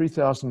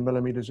 3,000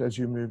 millimeters as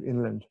you move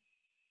inland,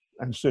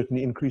 and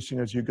certainly increasing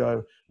as you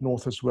go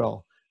north as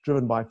well,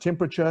 driven by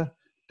temperature,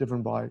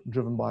 driven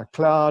by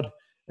cloud,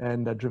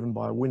 and driven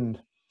by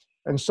wind.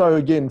 And so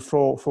again,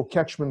 for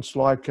catchments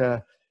like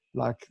the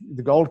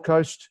Gold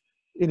Coast,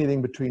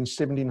 anything between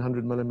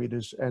 1,700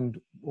 millimeters and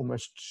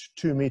almost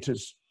 2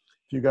 meters.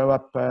 If you go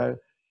up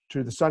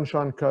to the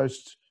Sunshine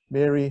Coast,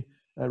 Mary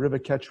River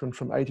catchment,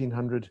 from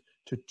 1,800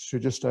 to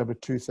just over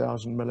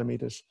 2,000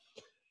 millimeters.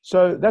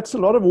 So that's a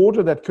lot of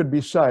water that could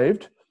be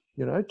saved.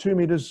 2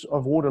 meters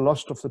of water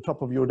lost off the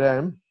top of your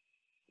dam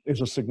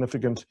is a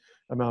significant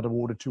amount of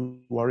water to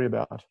worry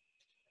about.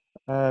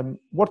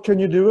 What can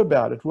you do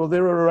about it? Well,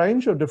 there are a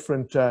range of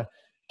different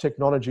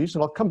technologies,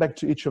 and I'll come back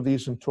to each of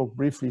these and talk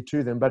briefly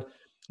to them. But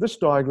this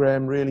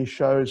diagram really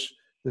shows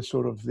the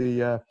sort of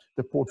the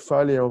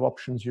portfolio of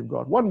options you've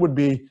got. One would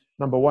be,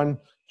 number one,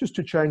 just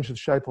to change the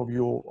shape of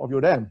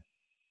your dam,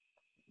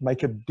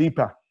 make it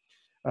deeper,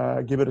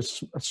 give it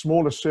a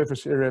smaller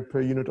surface area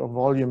per unit of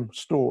volume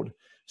stored,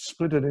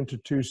 split it into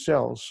 2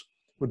 cells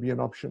would be an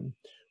option,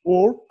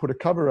 or put a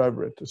cover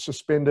over it, a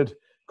suspended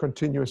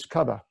continuous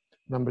cover.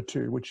 Number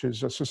 2, which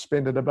is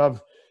suspended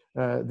above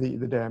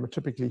the dam,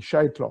 typically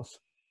shade cloth.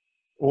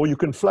 Or you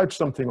can float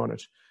something on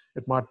it.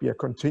 It might be a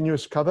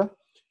continuous cover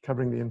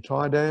covering the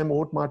entire dam,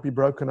 or it might be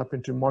broken up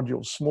into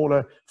modules,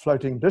 smaller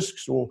floating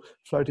discs or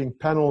floating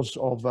panels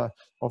of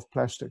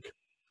plastic.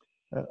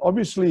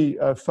 Obviously,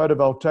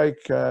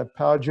 photovoltaic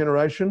power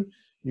generation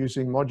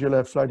using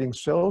modular floating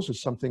cells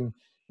is something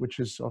which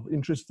is of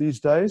interest these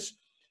days.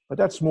 But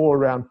that's more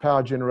around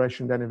power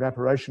generation than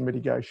evaporation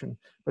mitigation.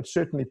 But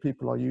certainly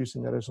people are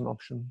using that as an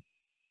option.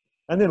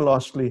 And then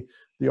lastly,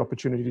 the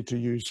opportunity to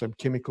use some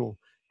chemical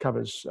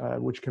covers,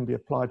 which can be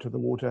applied to the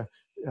water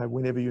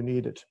whenever you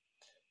need it.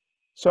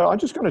 So I'm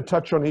just going to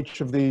touch on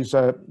each of these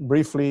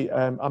briefly.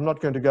 I'm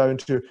not going to go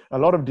into a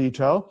lot of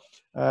detail.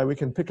 We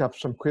can pick up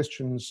some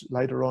questions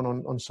later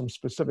on some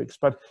specifics.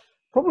 But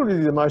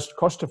probably the most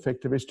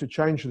cost-effective is to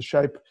change the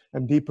shape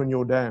and deepen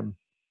your dam,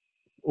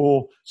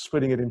 or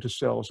splitting it into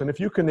cells. And if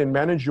you can then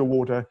manage your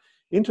water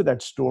into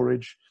that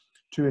storage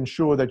to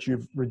ensure that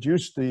you've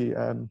reduced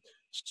the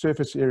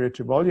surface area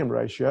to volume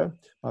ratio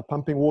by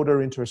pumping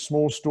water into a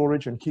small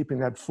storage and keeping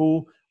that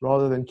full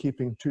rather than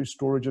keeping 2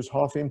 storages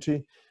half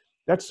empty.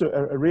 That's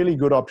a really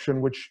good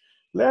option, which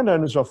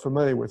landowners are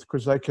familiar with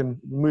because they can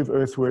move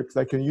earthworks,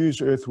 they can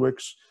use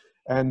earthworks,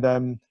 and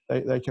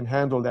they can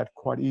handle that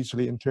quite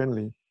easily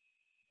internally.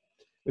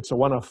 It's a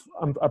one-off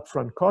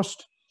upfront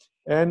cost,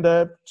 and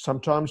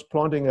sometimes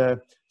planting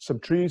some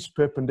trees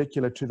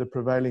perpendicular to the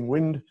prevailing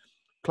wind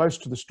close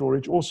to the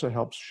storage also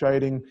helps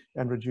shading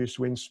and reduce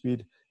wind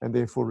speed, and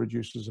therefore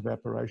reduces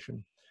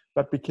evaporation.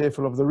 But be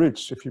careful of the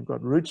roots. If you've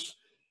got roots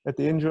at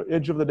the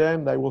edge of the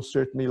dam, they will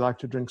certainly like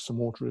to drink some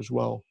water as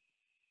well.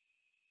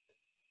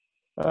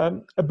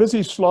 A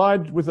busy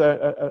slide with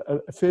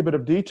a fair bit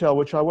of detail,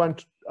 which I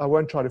won't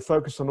try to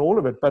focus on all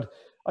of it, but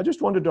I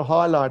just wanted to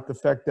highlight the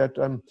fact that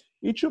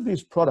each of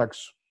these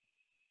products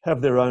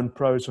have their own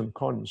pros and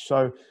cons.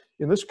 So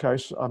in this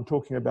case, I'm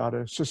talking about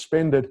a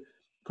suspended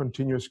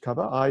continuous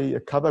cover, i.e. a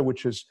cover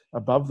which is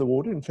above the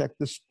water. In fact,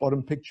 this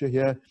bottom picture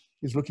here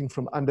is looking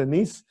from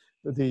underneath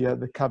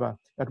the cover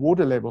at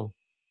water level,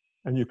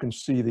 and you can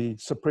see the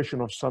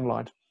suppression of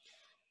sunlight.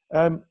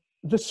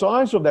 The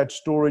size of that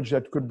storage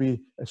that could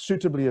be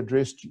suitably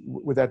addressed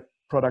with that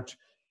product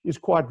is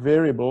quite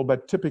variable,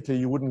 but typically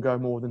you wouldn't go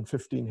more than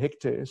 15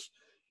 hectares,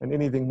 and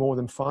anything more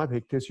than 5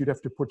 hectares, you'd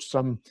have to put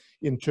some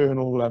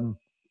internal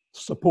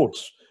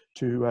supports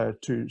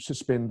to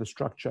suspend the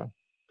structure.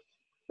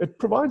 It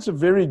provides a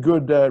very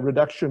good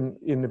reduction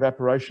in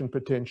evaporation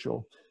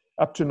potential,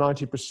 up to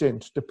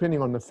 90%,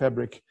 depending on the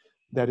fabric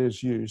that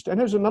is used, and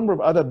has a number of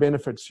other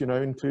benefits,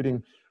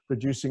 including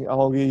reducing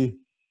algae,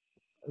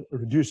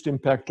 reduced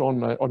impact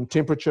on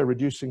temperature,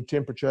 reducing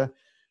temperature,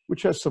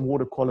 which has some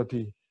water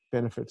quality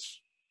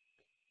benefits.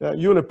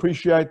 You'll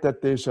appreciate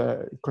that there's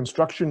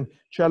construction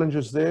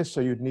challenges there,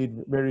 so you'd need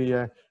very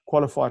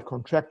qualified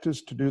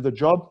contractors to do the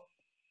job.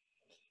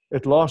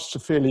 It lasts a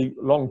fairly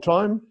long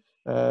time,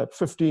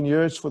 15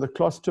 years for the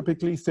cloth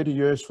typically, 30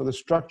 years for the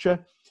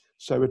structure,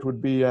 so it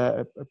would be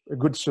a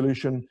good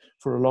solution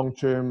for a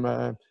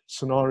long-term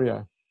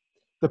scenario.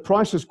 The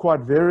price is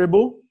quite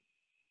variable,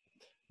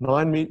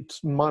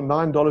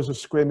 $9 a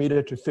square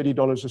meter to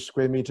 $30 a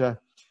square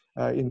meter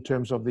in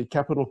terms of the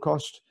capital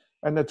cost,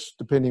 and that's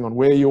depending on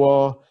where you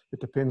are. It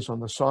depends on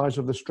the size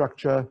of the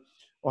structure,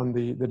 on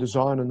the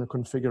design and the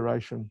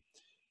configuration.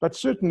 But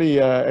certainly,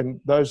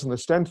 and those in the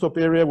Stanthorpe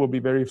area will be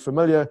very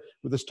familiar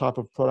with this type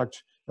of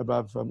product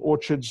above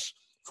orchards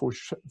for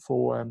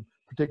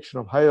protection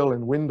of hail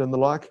and wind and the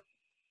like,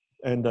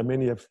 and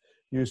many have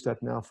used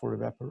that now for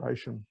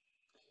evaporation.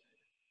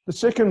 The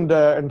second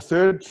and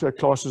third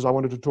classes I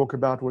wanted to talk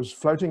about was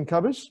floating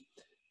covers,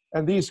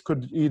 and these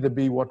could either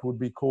be what would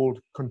be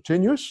called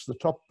continuous. The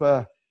top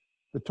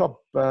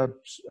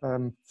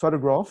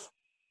photograph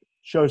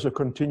shows a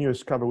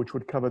continuous cover which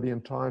would cover the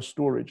entire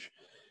storage,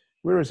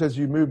 whereas as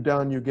you move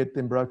down you get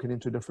them broken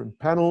into different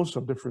panels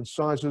of different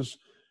sizes,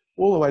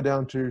 all the way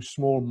down to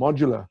small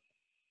modular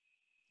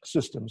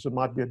systems. It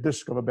might be a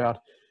disc of about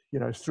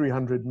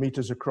 300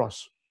 meters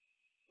across.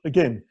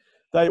 Again,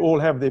 they all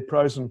have their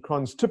pros and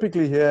cons.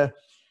 Typically here,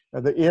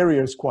 the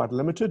area is quite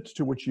limited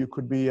to which you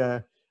could be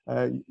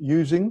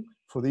using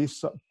for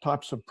these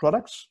types of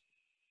products,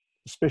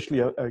 especially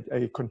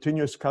a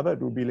continuous cover.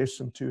 It will be less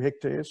than 2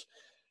 hectares.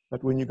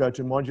 But when you go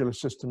to modular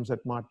systems,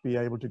 that might be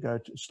able to go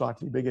to a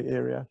slightly bigger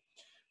area.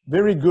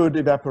 Very good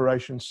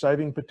evaporation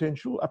saving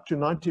potential, up to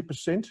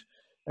 90%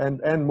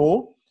 and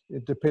more,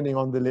 depending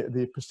on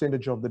the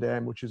percentage of the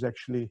dam which is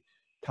actually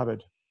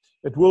covered.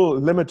 It will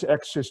limit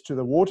access to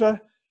the water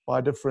by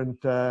different,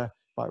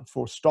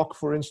 for stock,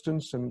 for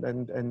instance,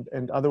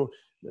 and other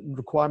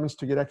requirements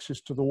to get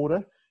access to the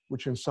water,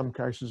 which in some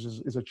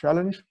cases is a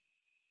challenge.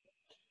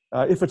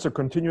 If it's a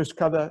continuous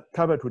cover,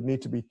 it would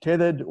need to be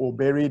tethered or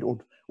buried or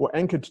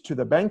anchored to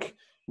the bank,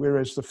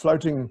 whereas the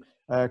floating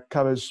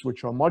covers,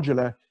 which are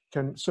modular,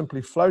 can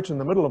simply float in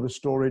the middle of the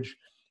storage,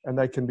 and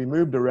they can be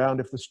moved around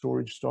if the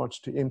storage starts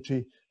to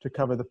empty to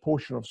cover the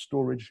portion of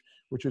storage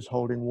which is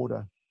holding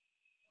water.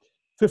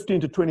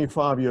 15 to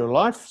 25-year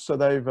life, so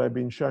they've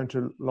been shown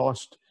to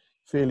last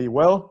fairly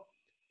well.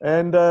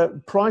 And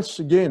price,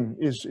 again,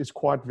 is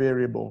quite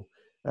variable,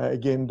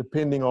 again,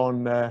 depending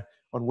on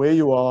where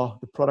you are,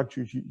 the product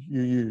you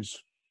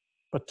use.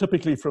 But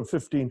typically from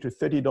 $15 to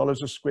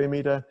 $30 a square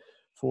meter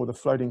for the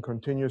floating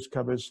continuous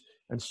covers,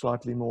 and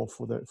slightly more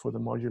for the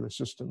modular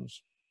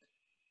systems.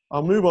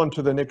 I'll move on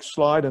to the next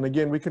slide, and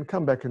again, we can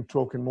come back and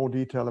talk in more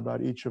detail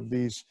about each of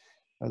these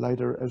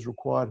later as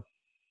required.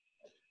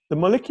 The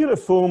molecular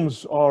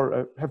films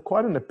have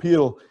quite an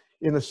appeal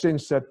in the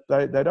sense that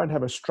they don't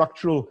have a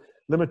structural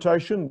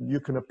limitation. You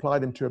can apply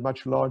them to a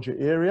much larger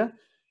area,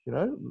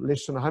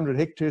 less than 100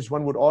 hectares,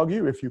 one would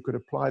argue, if you could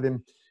apply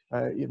them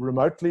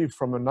remotely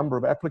from a number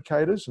of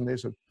applicators. And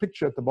there's a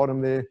picture at the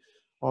bottom there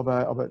of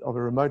a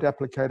remote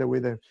applicator where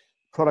the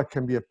product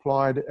can be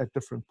applied at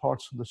different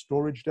parts of the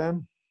storage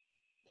dam,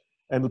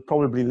 and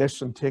probably less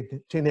than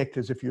 10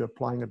 hectares if you're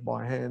applying it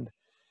by hand.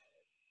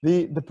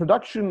 The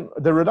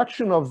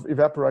reduction of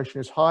evaporation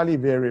is highly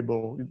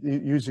variable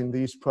using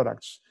these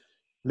products.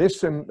 Less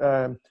than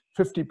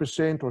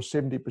 50% or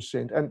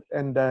 70%,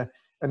 and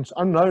it's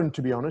unknown,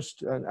 to be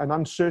honest, and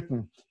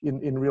uncertain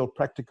in real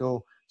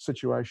practical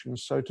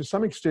situations. So to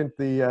some extent,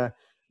 the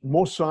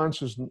more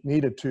science is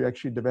needed to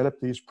actually develop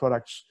these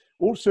products,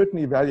 or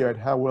certainly evaluate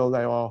how well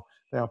they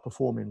are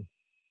performing.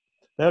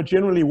 They are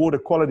generally water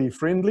quality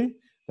friendly.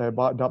 They're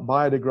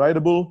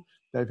biodegradable.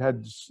 They've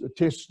had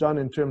tests done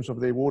in terms of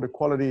their water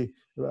quality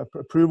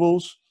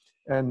approvals,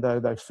 and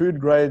they're food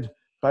grade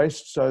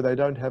based, so they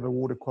don't have a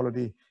water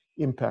quality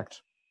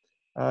impact.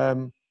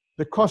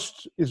 The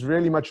cost is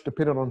really much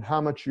dependent on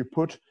how much you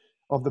put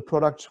of the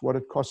product, what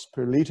it costs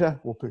per litre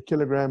or per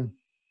kilogram,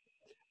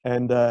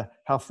 and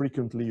how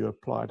frequently you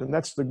apply it. And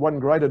that's the one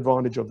great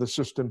advantage of the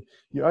system.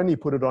 You only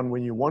put it on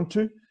when you want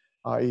to,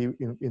 i.e.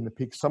 in the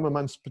peak summer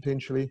months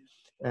potentially,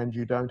 and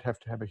you don't have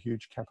to have a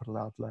huge capital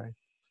outlay.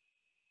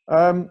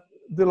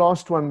 The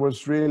last one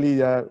was really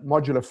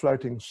modular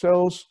floating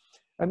cells,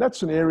 and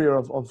that's an area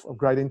of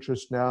great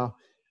interest now.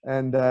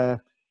 And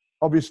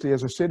obviously,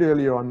 as I said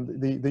earlier on,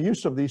 the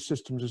use of these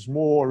systems is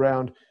more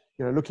around,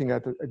 looking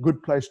at a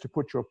good place to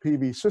put your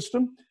PV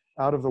system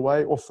out of the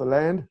way, off the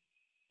land,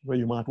 where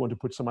you might want to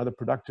put some other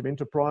productive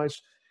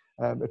enterprise.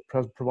 It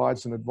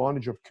provides an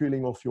advantage of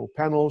cooling off your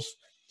panels,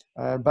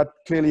 but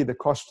clearly the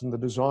cost and the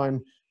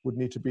design would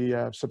need to be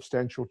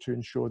substantial to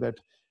ensure that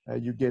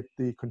you get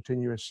the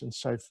continuous and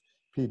safe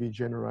PV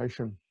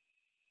generation.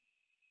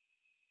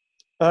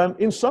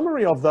 In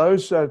summary of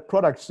those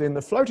products, then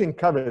the floating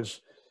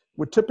covers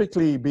would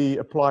typically be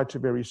applied to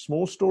very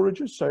small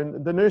storages. So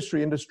in the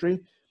nursery industry,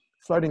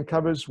 floating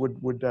covers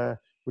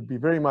would be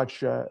very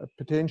much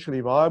potentially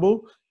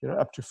viable,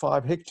 up to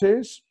 5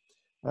 hectares.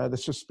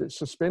 The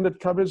suspended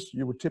covers,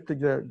 you would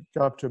typically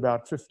go up to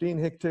about 15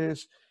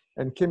 hectares,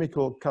 and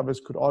chemical covers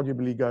could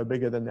arguably go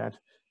bigger than that,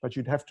 but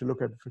you'd have to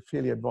look at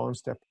fairly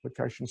advanced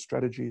application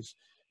strategies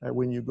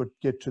when you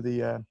get to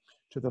the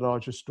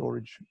larger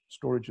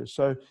storages.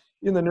 So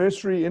in the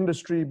nursery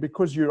industry,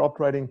 because you're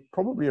operating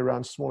probably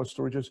around smaller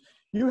storages,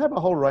 you have a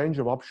whole range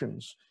of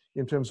options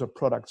in terms of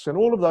products. And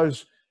all of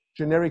those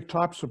generic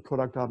types of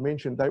product I've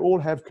mentioned, they all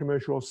have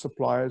commercial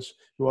suppliers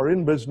who are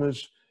in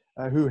business,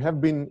 who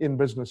have been in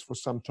business for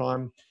some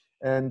time,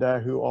 and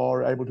who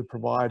are able to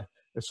provide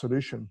a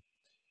solution.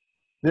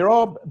 There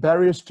are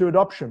barriers to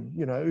adoption.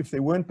 If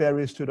there weren't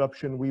barriers to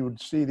adoption, we would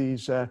see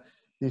these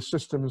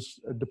systems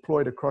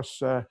deployed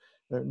across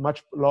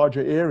much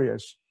larger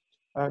areas.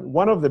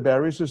 One of the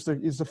barriers is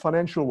the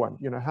financial one.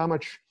 How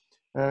much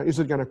is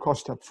it going to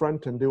cost up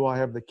front, and do I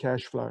have the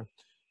cash flow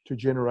to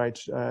generate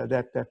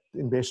that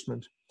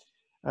investment?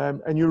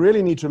 And you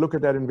really need to look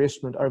at that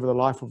investment over the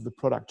life of the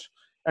product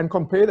and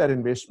compare that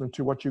investment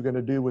to what you're going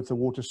to do with the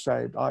water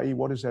saved, i.e.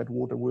 what is that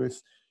water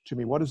worth to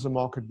me? What is the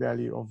market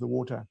value of the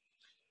water?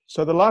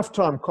 So the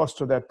lifetime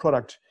cost of that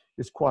product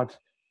is quite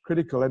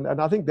critical.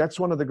 And I think that's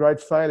one of the great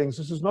failings.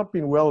 This has not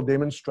been well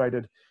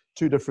demonstrated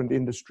to different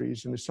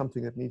industries, and is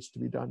something that needs to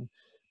be done.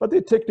 But there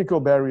are technical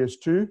barriers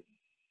too,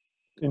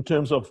 in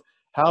terms of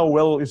how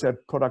well is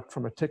that product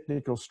from a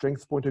technical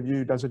strength point of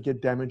view? Does it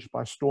get damaged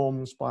by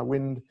storms, by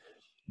wind,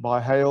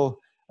 by hail?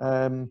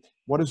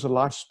 What is the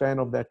lifespan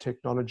of that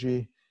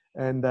technology?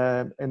 And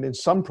in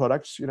some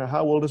products,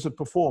 how well does it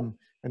perform?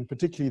 And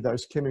particularly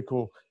those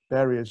chemical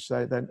barriers,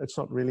 it's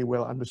not really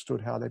well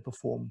understood how they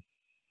perform.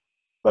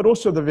 But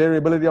also the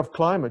variability of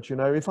climate.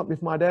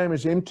 If my dam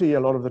is empty a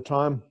lot of the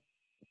time,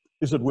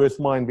 is it worth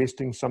my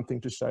investing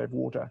something to save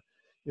water?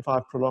 If I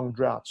have prolonged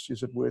droughts,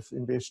 is it worth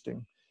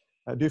investing?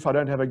 If I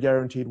don't have a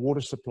guaranteed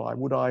water supply,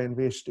 would I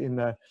invest in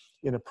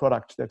a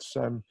product that's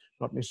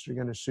not necessarily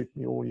going to suit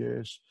me all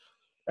years?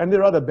 And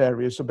there are other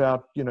barriers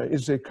about,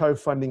 is there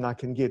co-funding I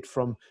can get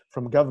from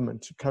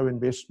government,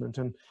 co-investment,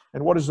 and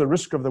what is the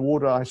risk of the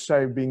water I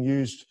save being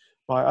used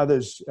by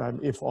others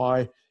if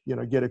I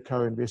get a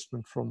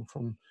co-investment from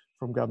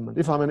government?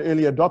 If I'm an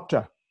early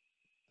adopter,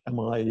 am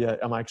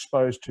I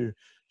exposed to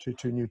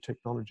new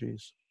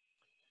technologies?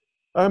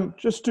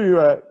 Just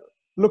to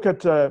look at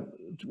the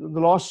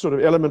last sort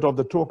of element of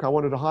the talk I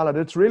wanted to highlight,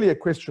 it's really a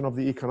question of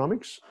the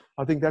economics.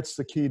 I think that's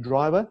the key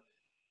driver.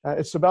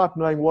 It's about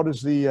knowing what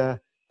is the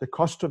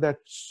cost of that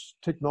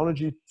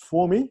technology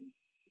for me.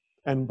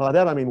 And by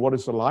that, I mean, what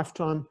is the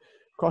lifetime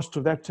cost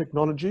of that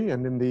technology?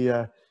 And in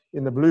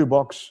the blue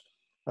box,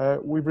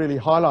 we've really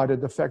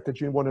highlighted the fact that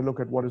you want to look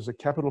at what is the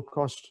capital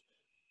cost,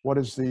 what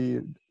is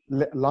the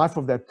life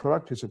of that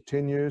product, is it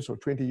 10 years or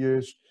 20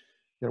 years?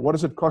 What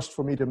does it cost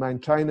for me to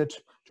maintain it,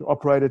 to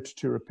operate it,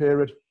 to repair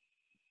it?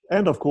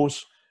 And of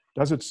course,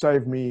 does it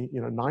save me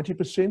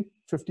 90%,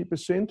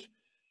 50%?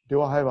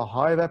 Do I have a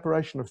high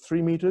evaporation of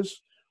 3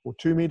 meters or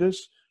 2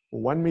 meters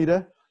or 1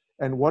 meter?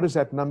 And what is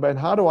that number? And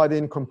how do I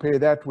then compare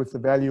that with the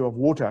value of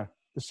water?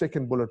 The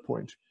second bullet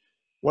point.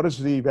 What is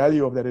the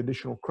value of that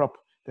additional crop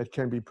that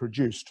can be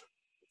produced?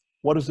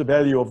 What is the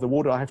value of the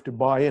water I have to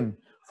buy in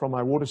from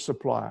my water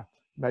supplier?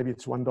 Maybe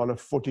it's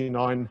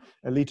 $1.49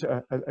 a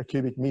liter, a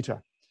cubic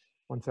meter,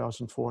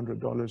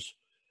 $1,400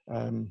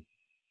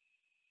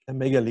 a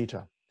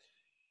megaliter.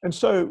 And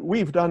so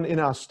we've done in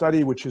our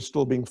study, which is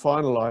still being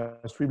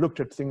finalized, we've looked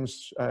at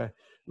things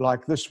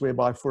like this,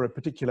 whereby for a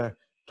particular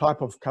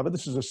type of cover.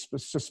 This is a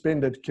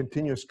suspended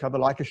continuous cover,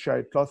 like a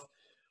shade cloth,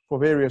 for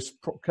various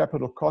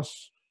capital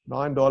costs,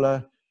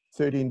 $9,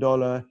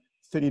 $13,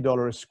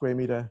 $30 a square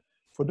meter,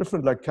 for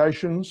different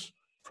locations,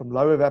 from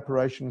low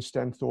evaporation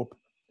Stanthorpe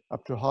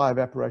up to high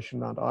evaporation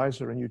Mount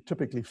Isa, and you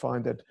typically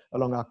find that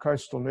along our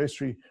coastal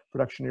nursery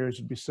production areas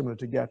would be similar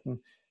to Gatton.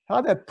 How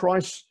that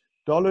price,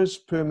 dollars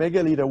per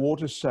megalitre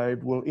water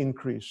saved, will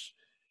increase.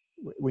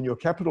 When your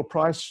capital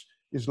price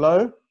is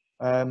low,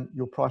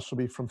 your price will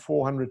be from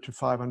 $400 to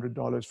 $500,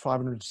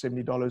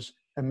 $570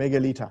 a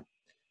megalitre.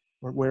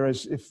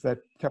 Whereas if that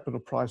capital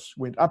price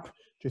went up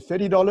to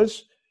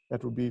 $30,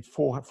 that would be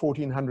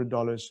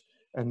 $1,400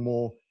 and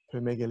more per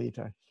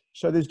megalitre.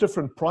 So there's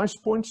different price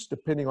points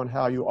depending on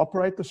how you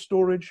operate the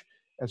storage,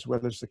 as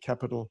well as the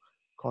capital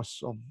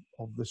costs of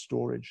the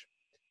storage.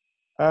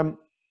 And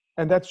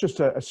that's just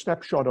a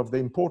snapshot of the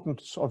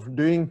importance of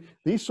doing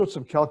these sorts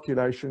of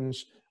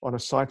calculations on a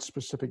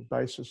site-specific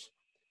basis.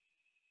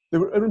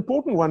 An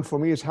important one for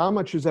me is, how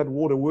much is that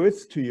water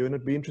worth to you? And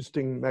it'd be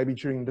interesting maybe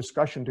during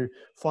discussion to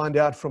find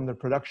out from the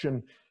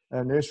production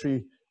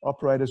nursery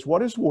operators,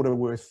 what is water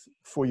worth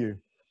for you?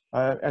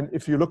 And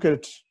if you look at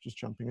it, just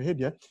jumping ahead,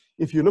 yeah,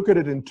 if you look at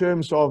it in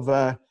terms of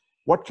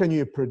what can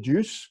you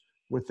produce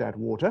with that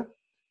water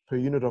per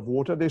unit of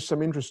water, there's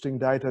some interesting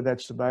data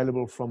that's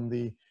available from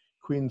the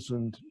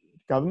Queensland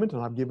government,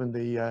 and I've given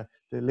the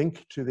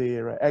link to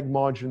their Ag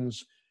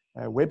Margins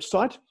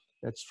website.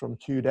 That's from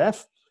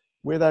QDAF,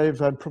 where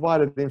they've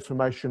provided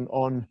information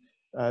on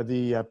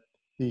the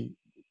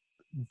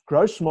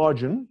gross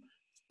margin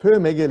per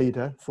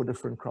megalitre for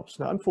different crops.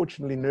 Now,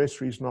 unfortunately,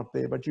 nursery is not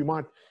there, but you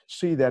might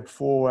see that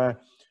for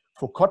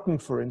cotton,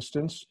 for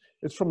instance,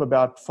 it's from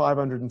about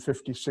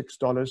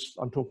 $556.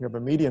 I'm talking of a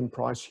median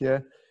price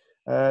here,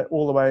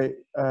 all the way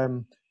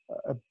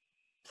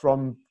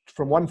from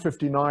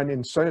 $159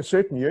 in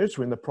certain years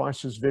when the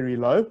price is very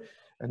low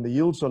and the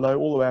yields are low,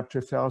 all the way up to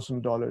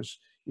 $1,000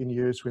 in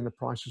years when the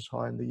price is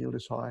high and the yield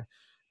is high.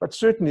 But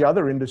certainly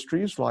other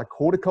industries like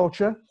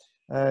horticulture,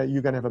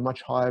 you're going to have a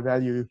much higher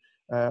value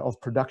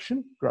of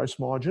production, gross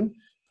margin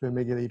per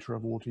megalitre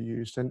of water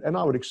used. And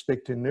I would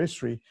expect in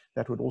nursery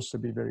that would also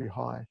be very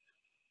high.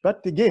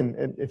 But again,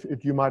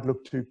 if you might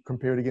look to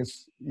compare it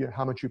against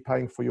how much you're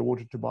paying for your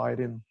water to buy it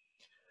in.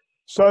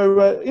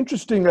 So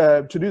interesting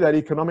to do that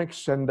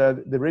economics, and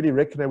the Ready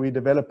Reckoner we're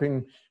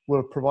developing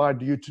will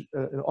provide you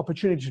an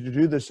opportunity to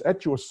do this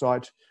at your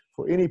site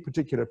for any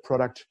particular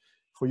product,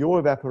 for your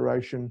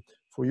evaporation,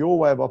 for your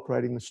way of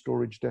operating the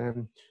storage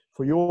dam,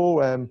 for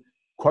your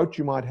quote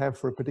you might have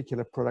for a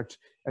particular product,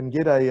 and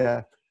get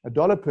a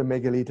dollar per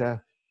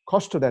megalitre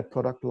cost of that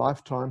product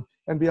lifetime,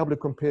 and be able to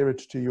compare it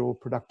to your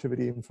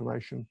productivity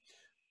information.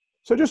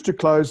 So just to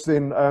close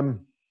then,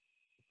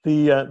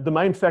 the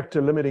main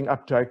factor limiting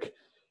uptake,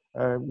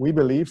 we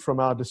believe from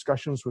our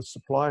discussions with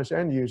suppliers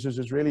and users,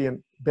 is really a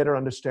better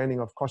understanding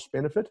of cost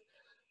benefit.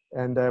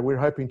 And we're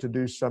hoping to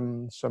do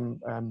some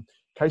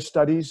case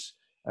studies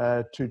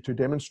to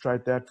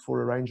demonstrate that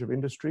for a range of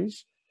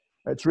industries.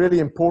 It's really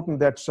important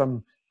that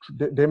some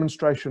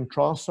demonstration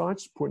trial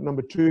sites, point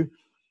number 2,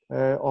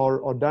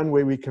 are done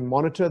where we can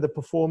monitor the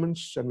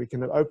performance, and we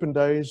can have open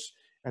days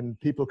and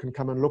people can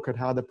come and look at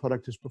how the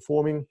product is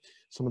performing,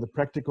 some of the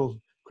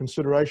practical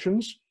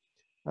considerations.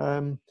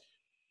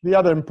 The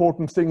other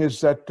important thing is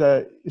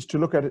that is to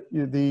look at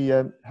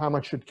how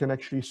much it can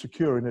actually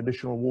secure in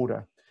additional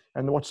water,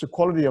 and what's the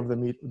quality of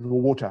the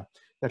water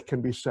that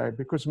can be saved,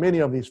 because many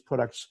of these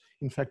products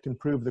in fact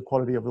improve the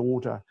quality of the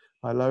water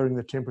by lowering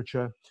the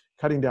temperature,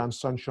 cutting down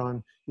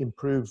sunshine,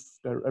 improve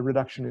a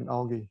reduction in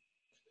algae.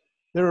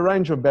 There are a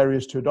range of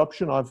barriers to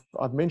adoption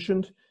I've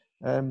mentioned,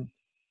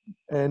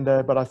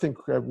 but I think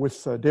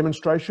with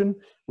demonstration,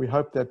 we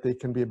hope that there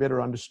can be a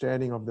better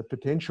understanding of the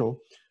potential,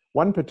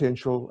 one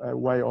potential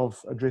way of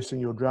addressing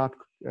your drought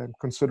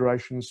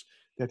considerations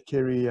that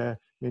Kerry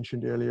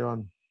mentioned earlier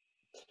on.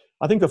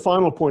 I think the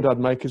final point I'd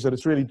make is that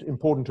it's really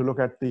important to look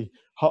at the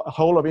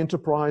whole of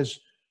enterprise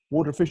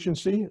water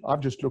efficiency. I've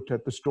just looked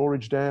at the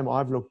storage dam.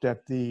 I've looked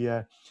at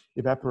the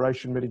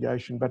evaporation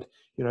mitigation, but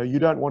you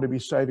don't want to be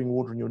saving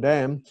water in your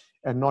dam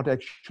and not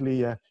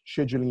actually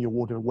scheduling your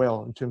water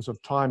well in terms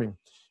of timing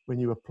when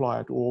you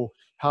apply it, or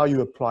how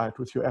you apply it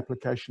with your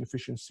application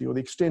efficiency, or the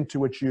extent to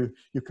which you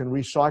can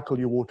recycle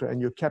your water and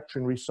you're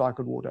capturing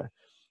recycled water,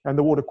 and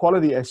the water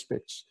quality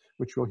aspects,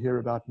 which we'll hear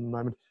about in a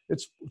moment.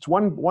 It's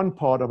one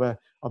part of an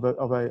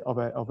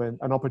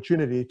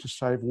opportunity to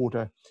save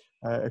water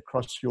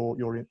across your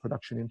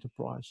production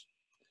enterprise.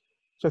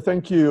 So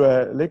thank you,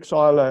 Lex.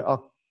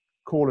 I'll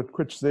call it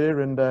quits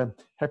there, and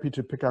happy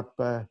to pick up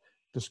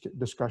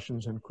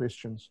discussions and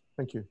questions.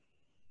 Thank you.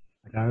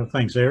 Okay, well,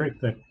 thanks, Erik.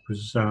 That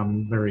was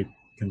very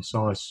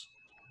concise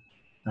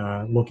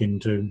look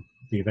into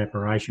the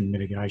evaporation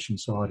mitigation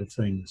side of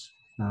things.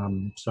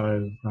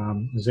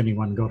 Has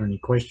anyone got any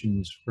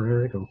questions for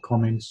Erik, or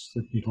comments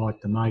that you'd like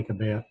to make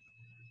about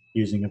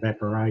using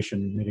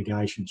evaporation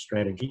mitigation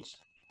strategies?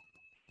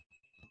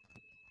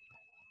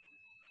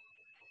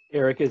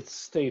 Erik, it's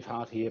Steve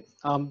Hart here.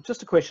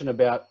 Just a question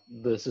about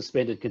the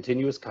suspended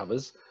continuous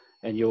covers.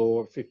 and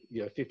your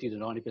 50 to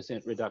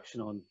 90%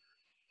 reduction on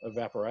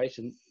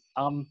evaporation.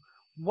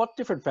 What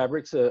different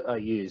fabrics are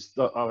used?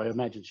 I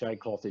imagine shade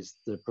cloth is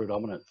the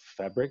predominant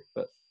fabric,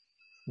 but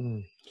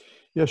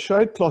yeah,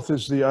 shade cloth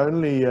is the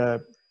only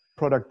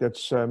product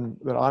that's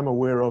that I'm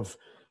aware of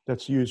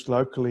that's used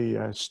locally,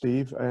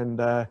 Steve, and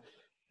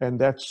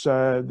that's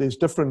there's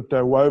different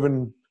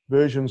woven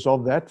versions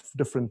of that,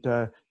 different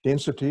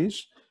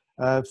densities.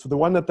 For the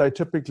one that they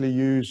typically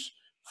use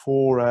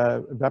for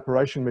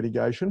evaporation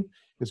mitigation,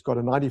 it's got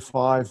a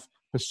 95%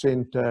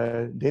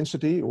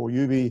 density or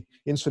UV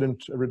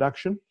incident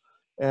reduction.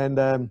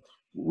 And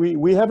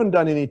we haven't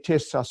done any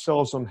tests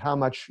ourselves on how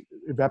much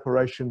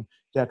evaporation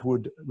that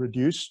would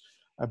reduce.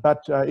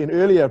 But in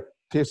earlier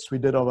tests we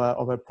did of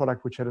a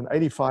product which had an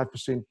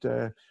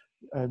 85%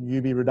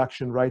 UV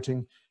reduction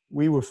rating,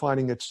 we were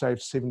finding it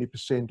saved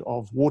 70%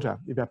 of water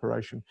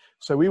evaporation.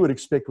 So we would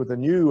expect with the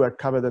new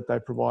cover that they're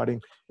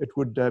providing, it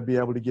would be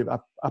able to give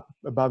up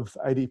above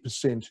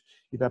 80%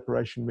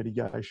 evaporation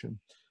mitigation.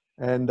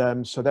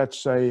 And so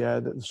that's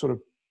the sort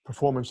of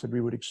performance that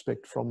we would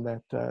expect from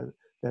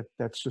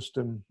that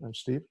system,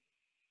 Steve.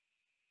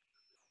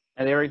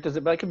 And Erik, does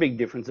it make a big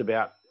difference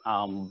about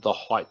the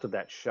height of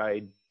that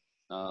shade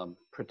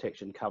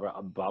protection cover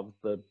above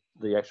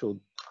the actual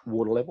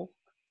water level?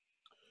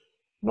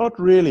 Not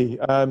really.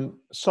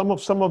 Some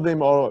of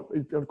them are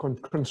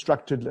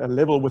constructed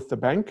level with the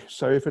bank.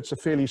 So if it's a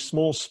fairly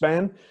small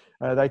span,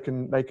 they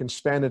can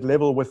span it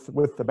level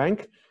with the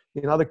bank.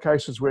 In other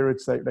cases where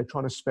they're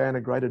trying to span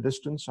a greater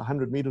distance,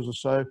 100 meters or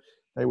so,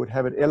 they would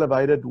have it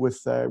elevated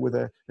with a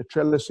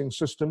trellising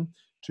system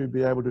to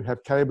be able to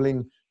have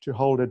cabling to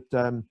hold it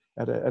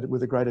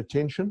with a greater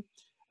tension.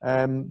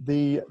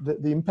 The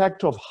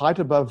impact of height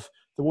above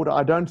the water,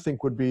 I don't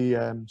think would be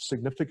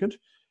significant.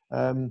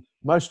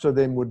 Most of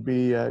them would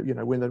be,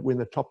 when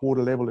the top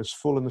water level is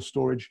full in the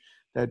storage,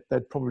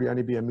 that'd probably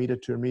only be 1 meter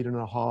to 1.5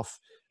 meters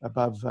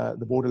above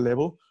the water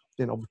level.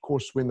 Then, of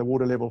course, when the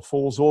water level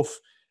falls off,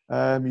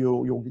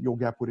 your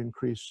gap would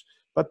increase.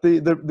 But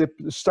the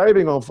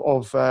staving of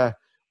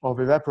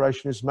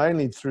evaporation is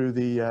mainly through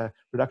the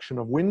reduction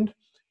of wind,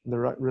 and the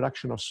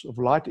reduction of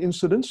light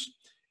incidence,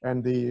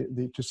 and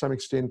to some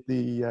extent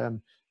the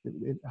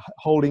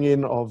holding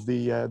in of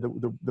the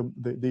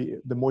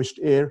moist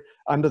air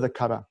under the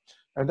cover,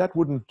 and that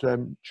wouldn't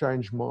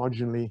change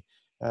marginally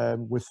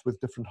with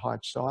different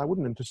heights. So I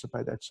wouldn't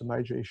anticipate that's a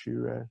major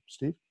issue,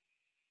 Steve.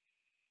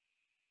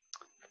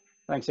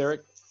 Thanks,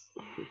 Erik.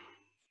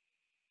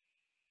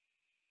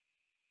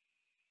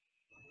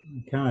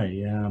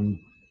 Okay.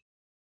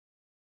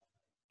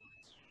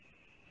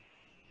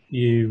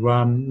 You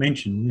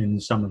mentioned in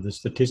some of the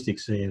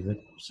statistics there that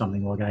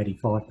something like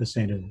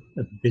 85%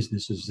 of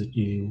businesses that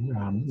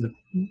that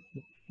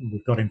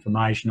we've got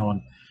information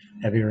on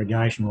have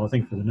irrigation. Well, I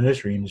think for the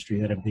nursery industry,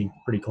 that'd be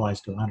pretty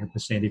close to 100%,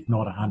 if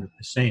not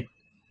 100%.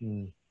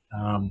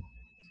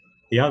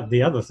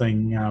 The other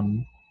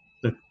thing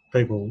that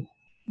people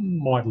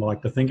might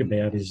like to think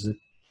about is that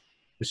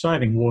we're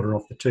saving water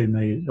off the 2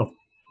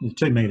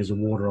 meters of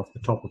water off the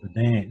top of the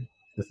dam.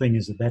 The thing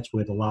is that's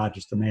where the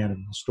largest amount of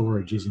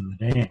storage is in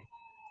the dam.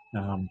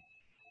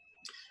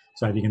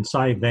 So if you can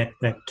save that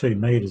 2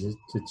 meters,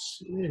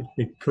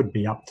 it could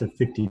be up to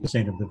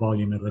 50% of the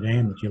volume of the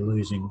dam that you're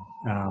losing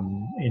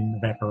in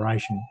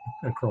evaporation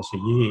across a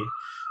year.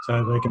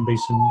 So there can be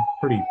some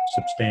pretty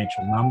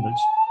substantial numbers.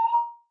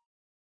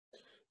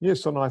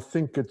 Yes, and I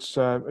think it's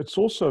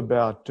also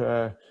about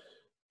the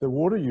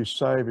water you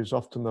save is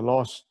often the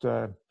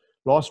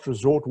last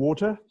resort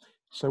water.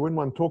 So when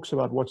one talks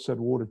about what's that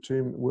water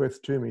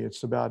worth to me,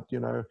 it's about,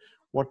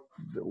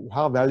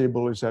 how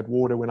valuable is that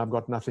water when I've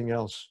got nothing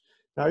else.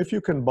 Now, if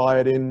you can buy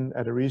it in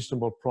at a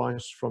reasonable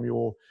price from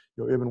your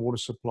urban water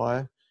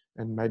supplier,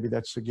 and maybe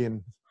that's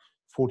again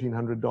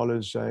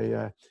 $1,400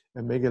 a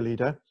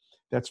megalitre,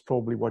 that's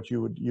probably what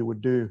you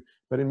would do.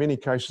 But in many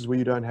cases where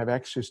you don't have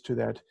access to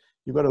that,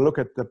 you've got to look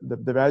at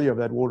the value of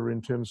that water in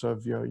terms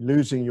of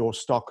losing your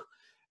stock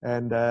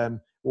and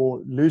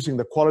or losing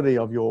the quality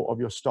of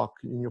your stock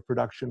in your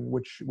production,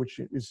 which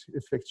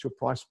affects your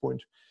price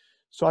point.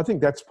 So I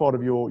think that's part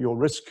of your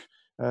risk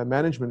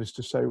management, is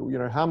to say,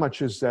 how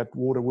much is that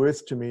water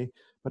worth to me,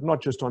 but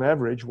not just on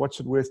average, what's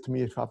it worth to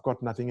me if I've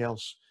got nothing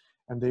else?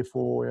 And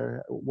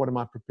therefore, what am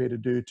I prepared to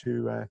do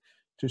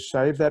to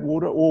save that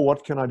water, or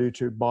what can I do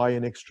to buy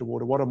in extra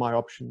water? What are my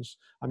options?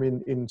 I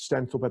mean, in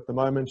Stanthorpe at the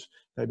moment,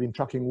 they've been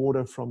trucking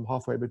water from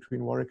halfway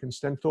between Warwick and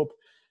Stanthorpe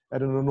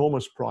at an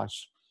enormous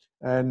price.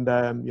 And,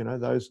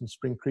 those in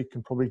Spring Creek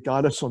can probably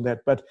guide us on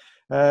that. But,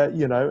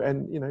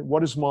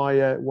 what is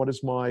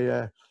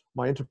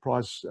my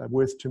enterprise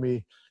worth to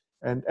me?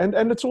 And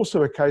it's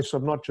also a case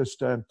of not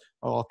just,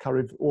 I'll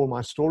cover all my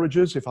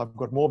storages. If I've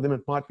got more of them,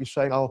 it might be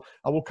saying I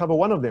will cover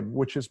one of them,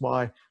 which is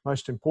my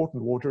most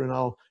important water, and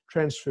I'll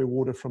transfer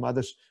water from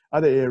other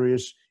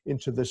areas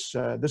into this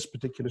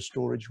particular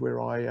storage where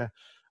I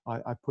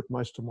put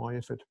most of my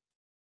effort.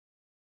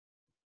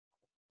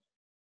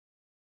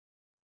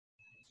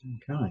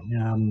 Okay,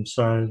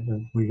 so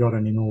have we got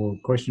any more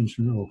questions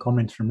or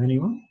comments from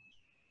anyone?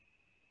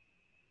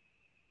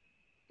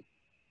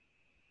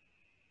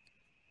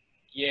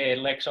 Yeah,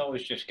 Lex, I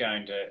was just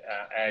going to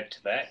add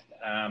to that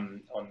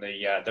on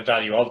the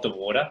value of the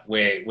water.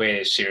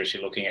 We're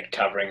seriously looking at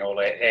covering all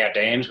our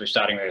dams. We're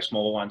starting with our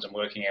small ones and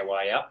working our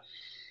way up.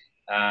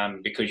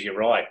 Because you're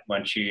right,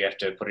 once you have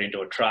to put it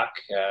into a truck,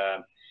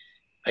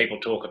 people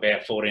talk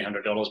about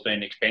 $1,400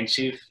 being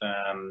expensive.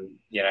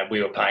 You know,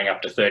 we were paying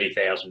up to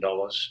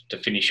 $30,000 to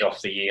finish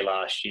off the year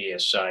last year.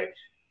 So,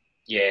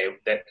 yeah,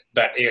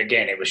 but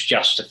again, it was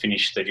just to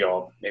finish the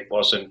job. It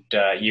wasn't,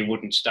 you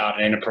wouldn't start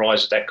an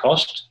enterprise at that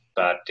cost,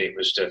 but it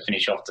was to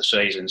finish off the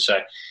season. So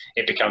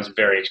it becomes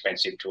very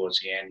expensive towards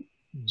the end.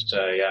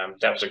 So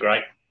that was a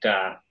great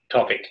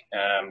topic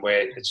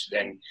where it's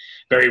and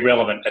very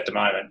relevant at the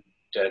moment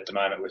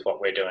with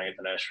what we're doing at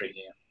the nursery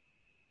here.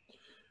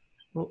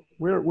 Well,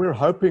 we're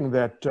hoping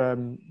that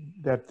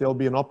that there'll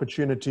be an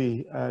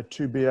opportunity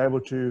to be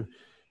able to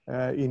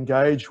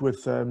engage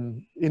with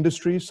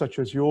industries such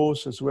as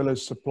yours, as well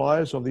as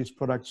suppliers of these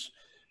products,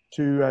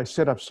 to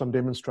set up some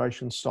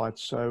demonstration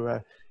sites.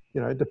 So, you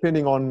know,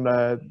 depending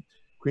on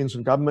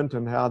Queensland government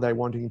and how they're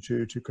wanting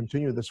to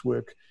continue this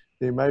work,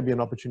 there may be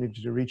an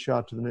opportunity to reach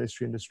out to the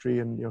nursery industry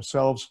and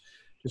yourselves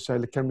to say,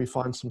 can we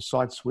find some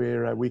sites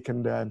where we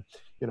can,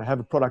 you know, have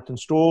a product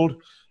installed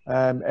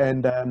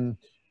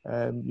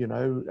you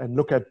know, and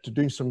look at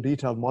doing some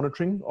detailed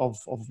monitoring of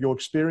your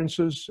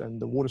experiences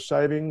and the water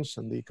savings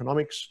and the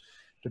economics,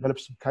 develop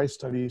some case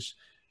studies.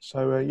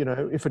 So, you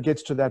know, if it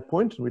gets to that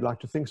point, and we'd like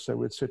to think so,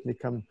 we'd certainly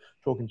come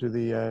talking to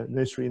the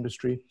nursery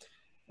industry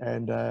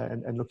and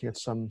looking at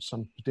some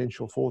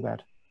potential for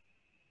that.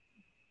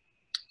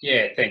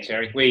 Yeah, thanks,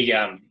 Eric.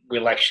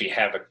 We'll actually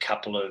have a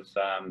couple of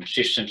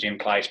systems in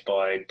place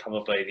by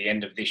probably the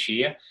end of this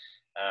year.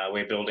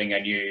 We're building a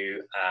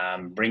new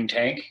ring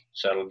tank,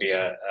 so it'll be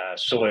a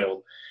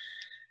soil.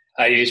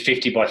 It is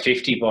 50 by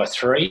 50 by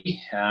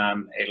 3.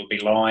 It'll be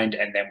lined,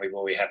 and then we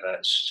will have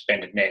a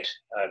suspended net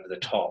over the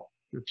top.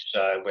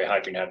 So we're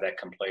hoping to have that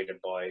completed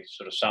by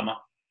sort of summer.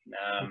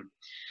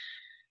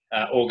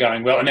 All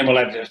going well, and then we'll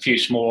have a few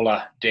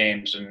smaller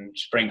dams and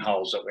spring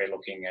holes that we're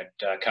looking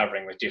at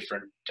covering with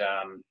different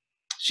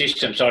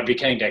systems. So I'd be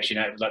keen to actually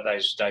know, like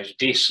those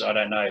discs. I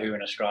don't know who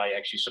in Australia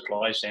actually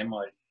supplies them.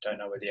 I don't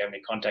know whether you have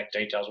any contact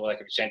details or they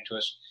can be sent to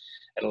us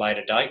at a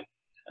later date.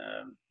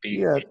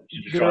 Yeah,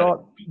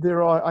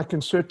 there are. I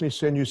can certainly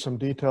send you some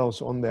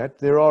details on that.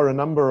 There are a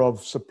number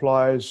of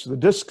suppliers. The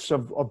discs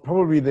are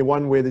probably the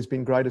one where there's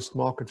been greatest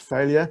market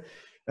failure.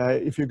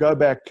 If you go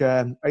back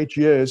 8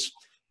 years,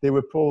 there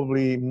were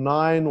probably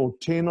 9 or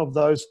 10 of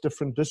those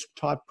different disc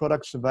type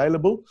products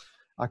available.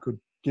 I could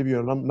give you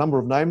a number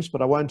of names,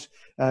 but I won't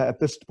at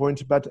this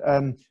point. But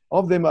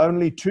of them,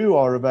 only 2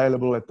 are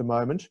available at the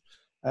moment.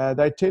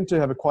 They tend to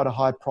have quite a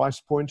high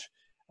price point.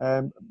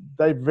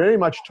 They very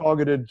much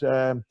targeted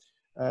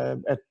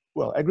at,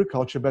 well,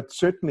 agriculture, but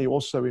certainly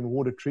also in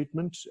water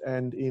treatment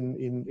and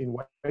in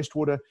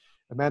wastewater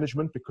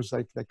management, because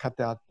they cut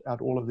out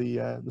all of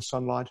the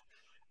sunlight,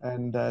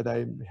 and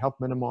they help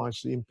minimize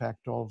the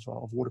impact of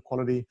water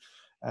quality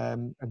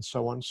and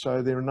so on.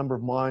 So there are a number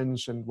of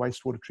mines and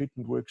wastewater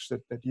treatment works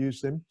that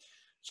use them.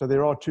 So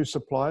there are 2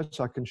 suppliers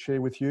I can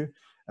share with you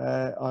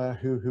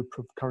who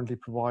currently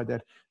provide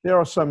that. There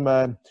are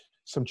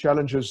some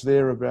challenges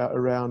there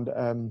around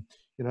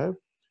you know,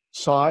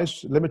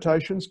 size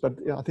limitations, but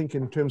I think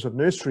in terms of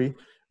nursery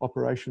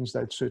operations,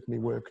 they'd certainly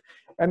work.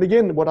 And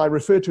again, what I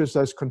refer to as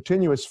those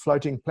continuous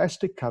floating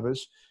plastic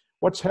covers,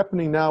 what's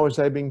happening now is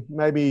they've been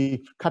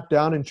maybe cut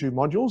down into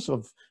modules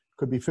of,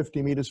 could be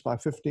 50 meters by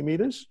 50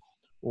 meters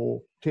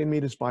or 10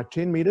 meters by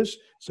 10 meters.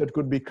 So it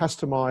could be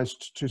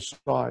customized to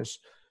size.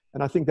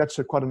 And I think that's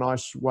quite a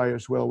nice way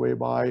as well,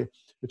 whereby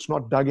it's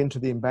not dug into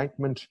the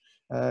embankment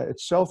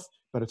itself,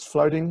 but it's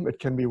floating. It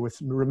can be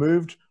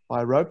removed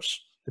by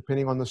ropes,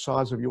 depending on the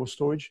size of your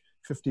storage.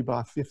 50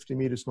 by 50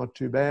 meters, not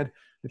too bad.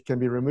 It can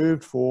be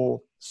removed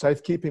for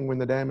safekeeping when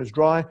the dam is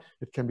dry.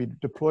 It can be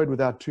deployed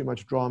without too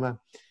much drama.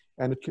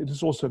 And it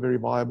is also a very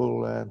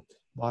viable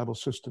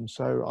system.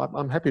 So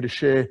I'm happy to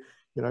share,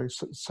 you know,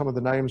 some of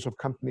the names of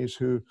companies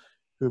who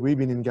we've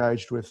been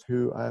engaged with,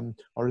 who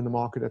are in the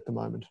market at the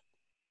moment.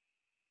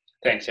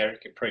 Thanks,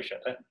 Eric.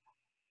 Appreciate that.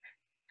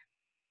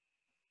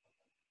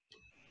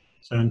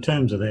 So in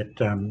terms of that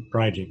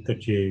project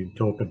that you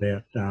talked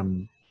about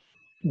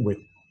with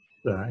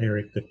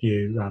Eric, that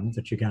you're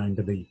going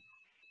to be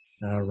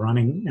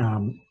running,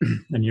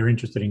 and you're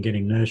interested in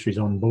getting nurseries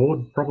on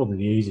board, probably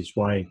the easiest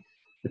way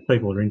if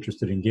people are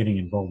interested in getting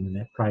involved in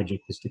that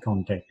project is to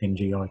contact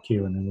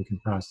NGIQ, and then we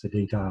can pass the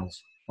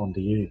details on to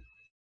you.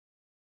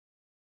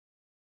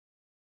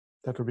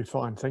 That would be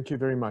fine. Thank you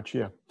very much.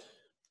 Yeah.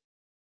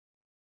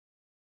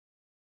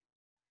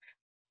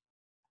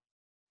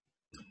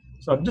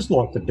 So I'd just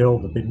like to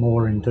delve a bit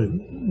more into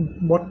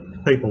what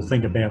people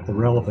think about the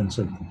relevance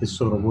of this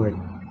sort of work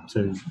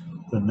to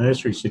the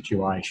nursery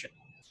situation.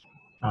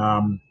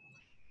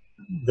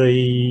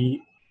 The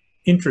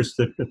interest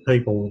that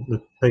people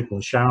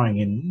are showing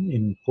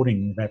in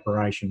putting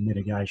evaporation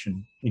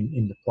mitigation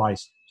into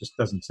place just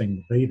doesn't seem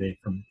to be there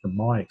from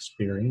my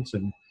experience,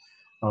 and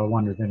I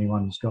wonder if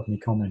anyone's got any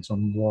comments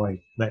on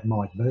why that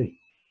might be.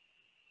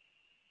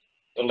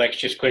 Lex,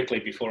 just quickly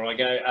before I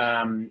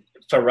go,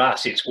 for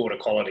us, it's water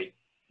quality.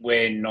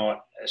 We're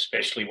not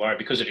especially worried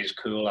because it is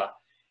cooler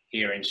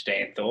here in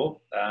Stanthorpe.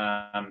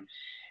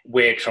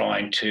 We're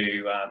trying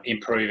to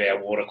improve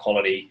our water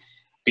quality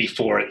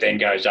before it then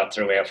goes up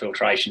through our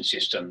filtration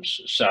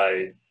systems.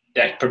 So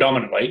that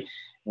predominantly,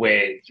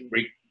 where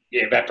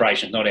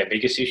evaporation is not our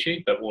biggest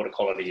issue, but water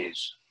quality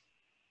is.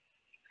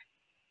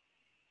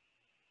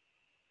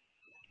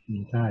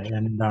 Okay,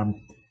 and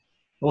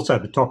also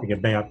the topic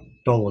about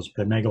dollars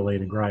per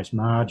megalitre gross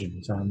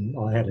margins.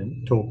 I had a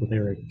talk with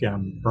Erik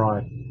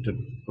prior to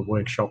the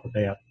workshop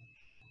about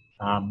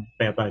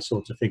those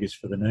sorts of figures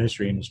for the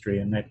nursery industry,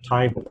 and that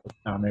table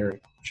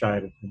Erik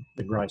showed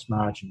the gross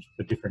margins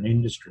for different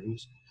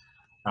industries.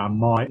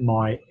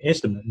 My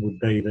estimate would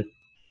be that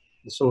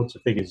the sorts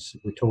of figures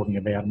we're talking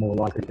about more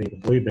likely to be the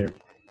blueberry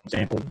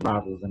example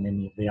rather than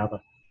any of the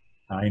other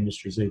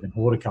industries, even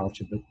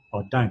horticulture, but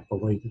I don't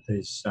believe that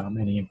there's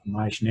any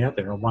information out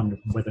there. I wonder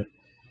whether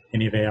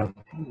any of our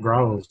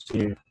growers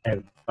here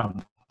have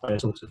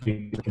those sorts of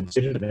figures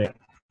considered about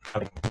how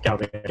to go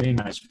about getting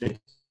those figures.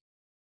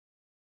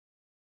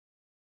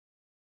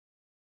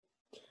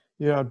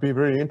 Yeah, I'd be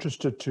very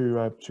interested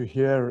to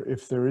hear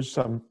if there is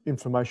some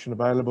information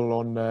available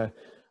on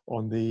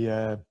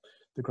the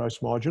gross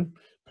margin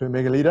per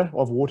megalitre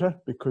of water,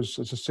 because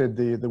as I said,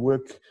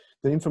 the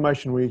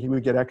information we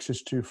get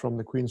access to from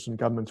the Queensland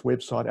Government's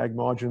website, Ag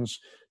Margins,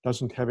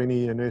 doesn't have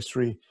any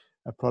nursery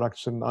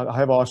products, and I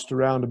have asked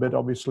around a bit,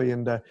 obviously,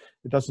 and it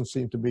doesn't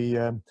seem to be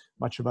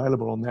much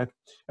available on that.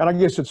 And I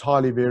guess it's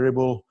highly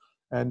variable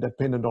and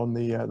dependent on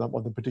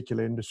the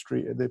particular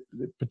industry, the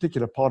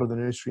particular part of the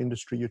nursery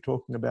industry you're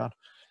talking about.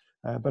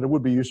 But it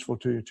would be useful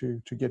to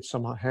get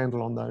some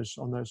handle on those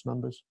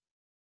numbers.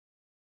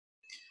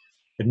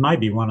 It may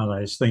be one of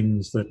those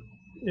things that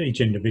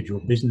each individual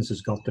business has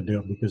got to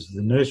do, because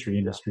the nursery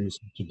industry is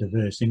such a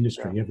diverse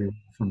industry, everything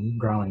from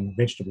growing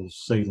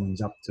vegetables,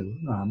 seedlings, up to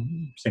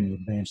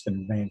semi-advanced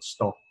and advanced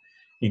stock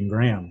in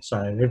ground.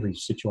 So every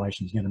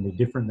situation is going to be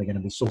different. They're going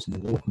to be sourcing the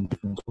water from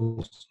different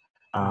sources.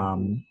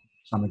 Some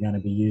are going to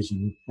be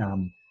using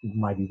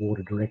maybe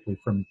water directly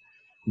from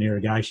an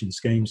irrigation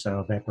scheme, so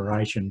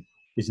evaporation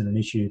isn't an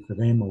issue for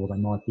them, or they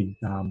might be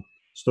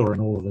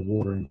storing all of the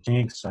water in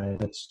tanks, so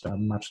that's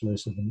much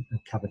less of a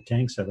covered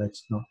tank, so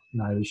that's no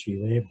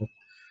issue there. But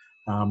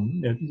I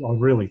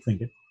really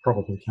think it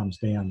probably comes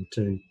down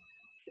to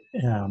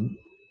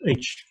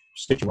each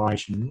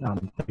situation.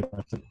 People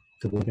have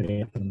to work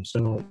it out for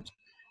themselves.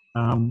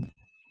 Are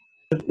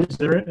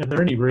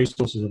there any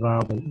resources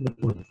available that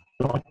would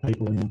guide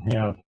people in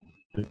how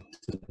to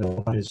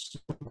develop those?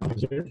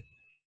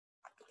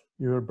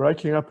 You're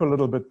breaking up a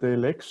little bit there,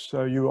 Lex.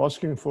 So you're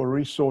asking for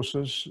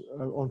resources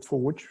for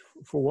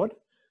what?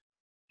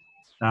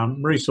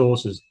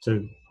 Resources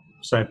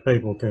so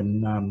people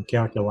can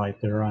calculate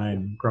their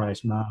own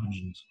gross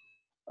margins.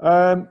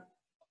 That's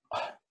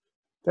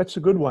a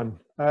good one.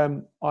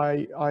 I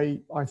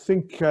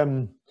think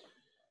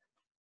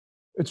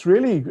it's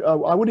really,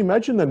 I would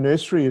imagine the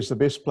nursery is the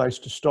best place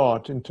to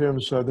start in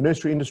terms of the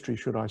nursery industry,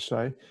 should I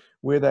say,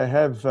 where they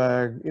have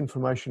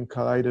information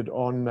collated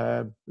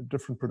on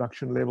different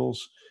production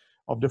levels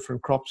of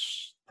different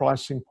crops,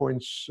 pricing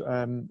points,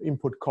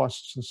 input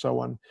costs, and so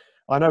on.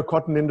 I know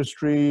cotton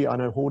industry, I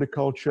know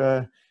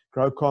horticulture,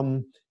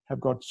 Growcom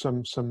have got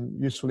some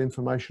useful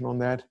information on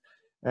that,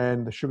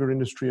 and the sugar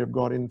industry have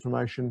got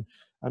information.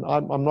 And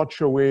I'm not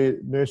sure where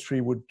nursery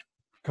would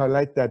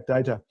collate that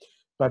data,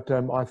 but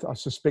I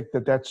suspect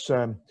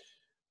that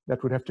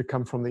would have to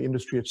come from the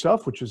industry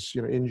itself, which is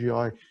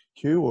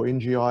NGIQ or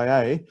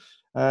NGIA.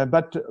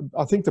 But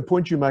I think the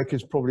point you make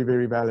is probably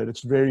very valid.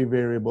 It's very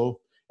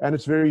variable, and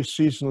it's very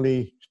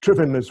seasonally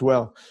driven as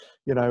well.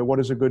 What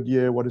is a good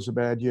year, what is a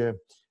bad year,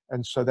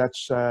 and so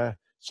that's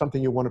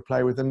something you want to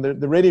play with. And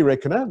the Ready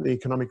Reckoner, the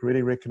economic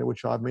Ready Reckoner,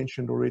 which I've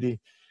mentioned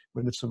already,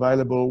 when it's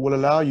available, will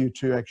allow you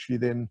to actually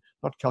then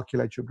not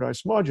calculate your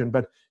gross margin,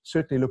 but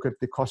certainly look at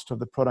the cost of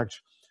the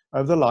product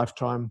over the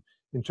lifetime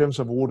in terms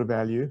of water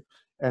value.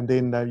 And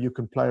then you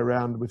can play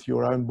around with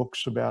your own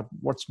books about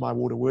what's my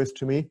water worth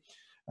to me,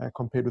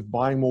 compared with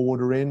buying more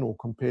water in, or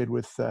compared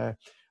with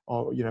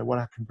what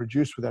I can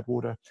produce with that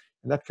water.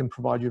 And that can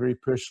provide you a very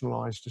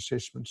personalized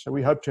assessment. So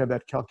we hope to have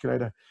that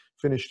calculator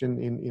finished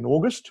in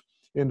August,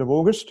 end of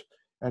August,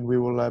 and we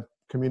will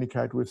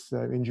communicate with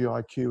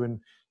NGIQ,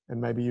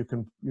 and maybe you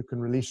can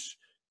release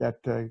that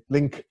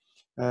link,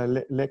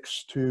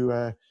 Lex,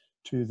 to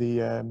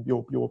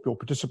your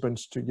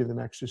participants, to give them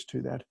access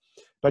to that.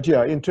 But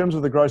yeah, in terms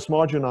of the gross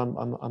margin,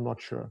 I'm not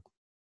sure.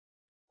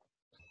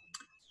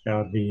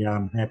 I'd be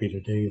happy to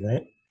do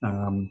that.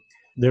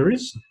 There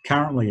is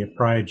currently a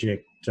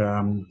project that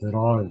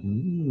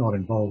I'm not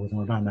involved with,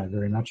 and I don't know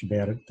very much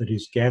about it, that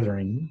is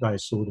gathering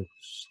those sort of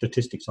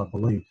statistics, I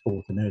believe,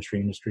 for the nursery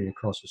industry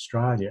across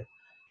Australia.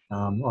 I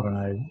don't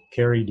know,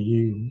 Kerry, do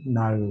you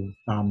know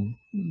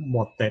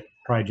what that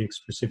project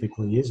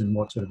specifically is and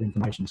what sort of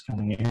information is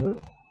coming out of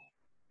it?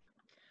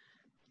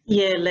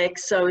 Yeah,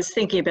 Lex, I was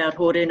thinking about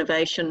hort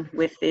innovation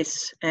with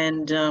this,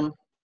 and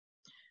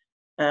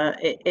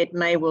it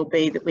may well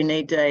be that we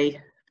need a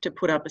to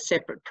put up a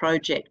separate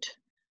project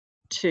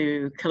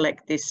to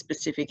collect this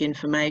specific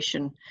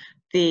information.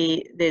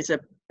 There's a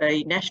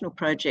national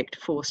project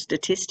for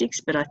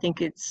statistics, but I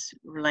think it's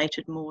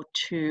related more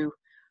to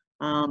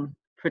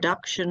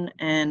production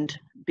and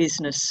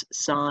business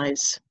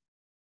size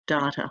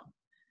data.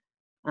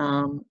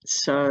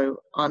 So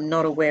I'm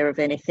not aware of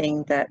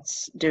anything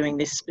that's doing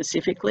this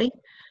specifically,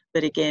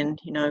 but again,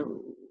 you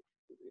know,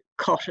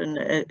 cotton,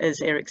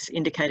 as Erik's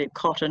indicated,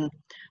 cotton,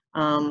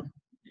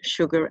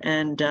 sugar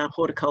and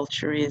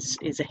horticulture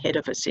is ahead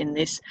of us in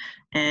this,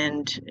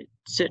 and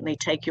certainly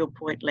take your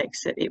point,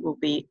 Lex, that it will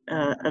be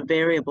a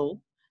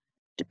variable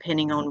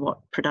depending on what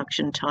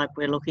production type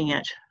we're looking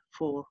at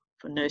for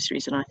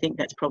nurseries, and I think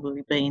that's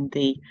probably been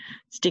the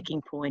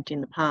sticking point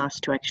in the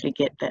past to actually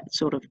get that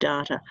sort of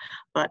data.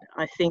 But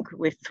I think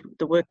with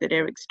the work that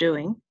Erik's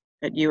doing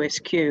at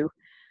USQ,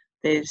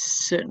 there's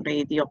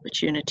certainly the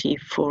opportunity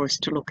for us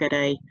to look at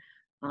a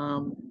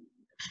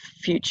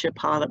future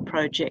pilot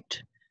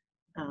project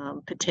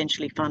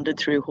potentially funded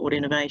through Hort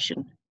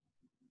Innovation.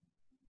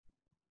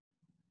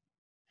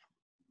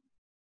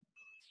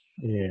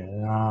 Yeah,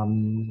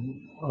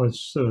 I was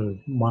sort of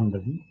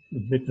wondered, a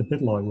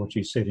bit like what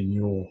you said in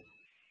your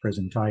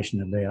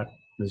presentation about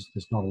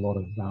there's not a lot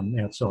of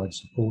outside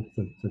support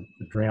for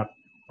drought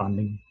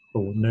funding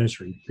for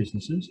nursery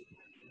businesses.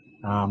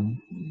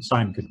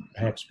 Same could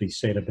perhaps be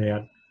said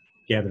about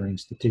gathering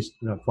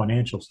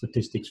financial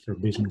statistics for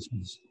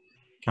businesses,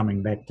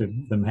 coming back to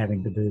them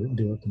having to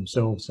do it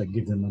themselves, so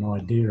give them an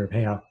idea of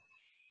how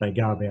they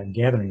go about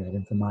gathering that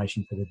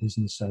information for the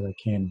business so they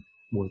can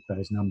work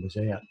those numbers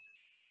out.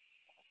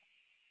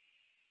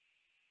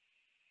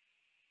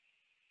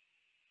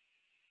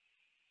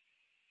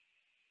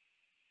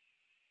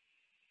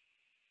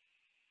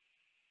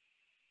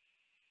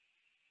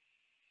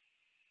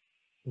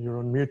 You're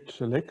on mute,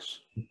 Lex.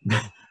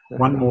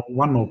 One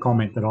more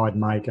comment that I'd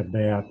make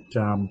about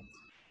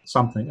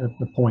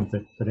the point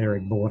that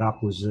Erik brought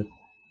up was that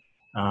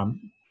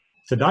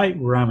today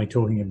we're only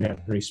talking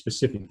about very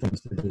specific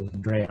things to do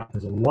with drought.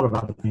 There's a lot of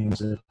other things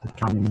that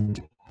come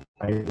into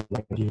play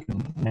that you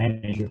can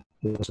manage your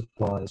water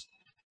supplies.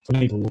 So you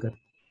need to look at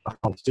the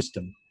whole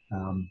system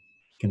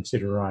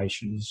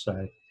considerations.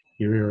 So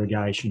your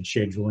irrigation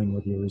scheduling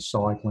with your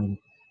recycling,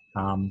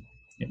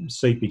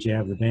 seepage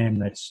out of the dam,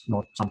 that's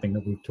not something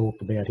that we've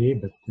talked about here,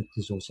 but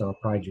there's also a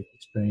project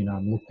that's been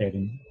looked at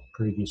in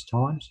previous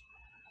times,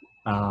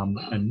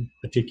 and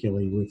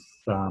particularly with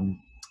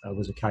there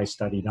was a case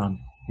study done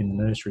in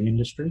the nursery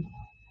industry.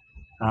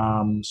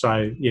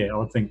 So yeah,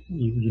 I think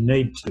you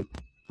need to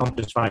not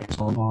just focus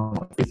on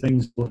a few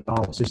things, look at the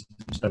whole system.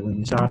 So when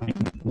you're starting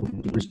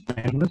with risk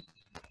management,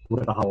 look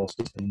at the whole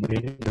system.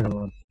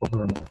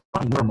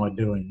 Where am I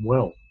doing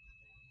well?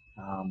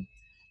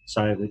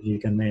 So that you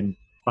can then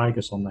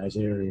focus on those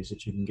areas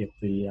that you can get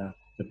the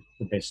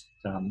best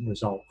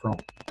result from.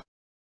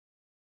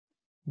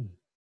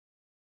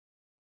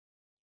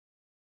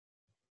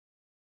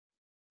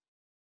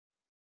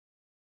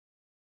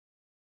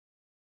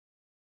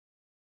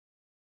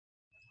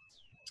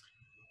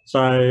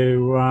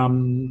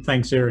 So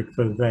thanks, Erik,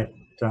 for that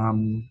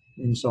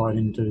insight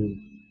into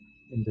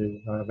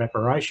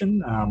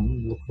evaporation.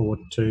 Look forward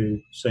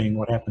to seeing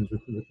what happens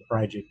with the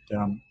project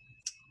down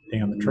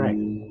the track.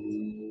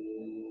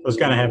 I was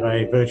going to have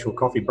a virtual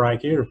coffee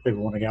break here. If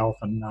people want to go off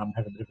and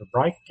have a bit of a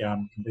break, you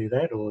can do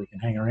that, or we can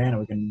hang around and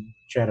we can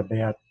chat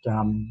about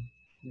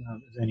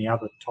any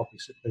other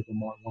topics that people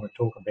might want to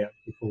talk about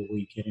before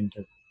we get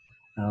into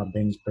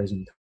Ben's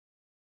presentation.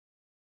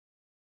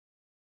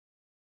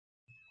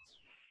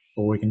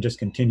 Or we can just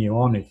continue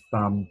on if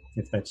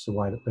that's the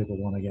way that people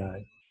want to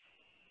go.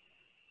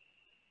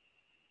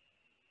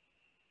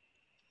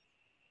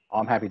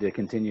 I'm happy to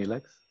continue,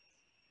 Lex.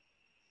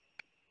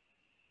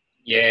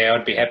 Yeah,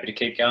 I'd be happy to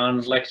keep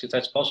going, Lex, if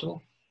that's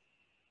possible.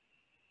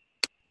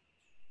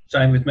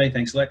 Same with me,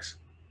 thanks, Lex.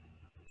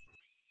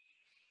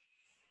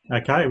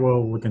 Okay,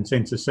 well, the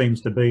consensus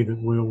seems to be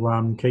that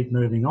we'll keep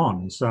moving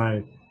on.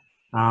 So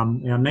our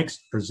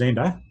next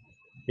presenter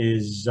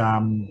is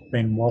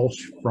Ben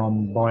Walsh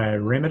from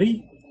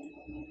BioRemedy.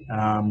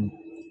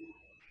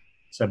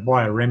 So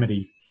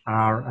BioRemedy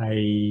are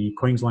a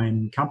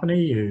Queensland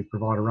company who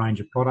provide a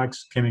range of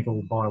products,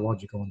 chemical,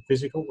 biological and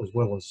physical, as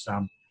well as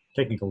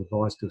technical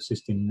advice to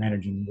assist in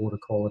managing water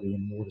quality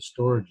and water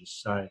storages.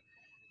 So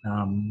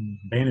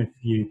Ben, if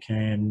you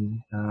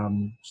can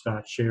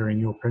start sharing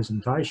your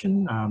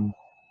presentation,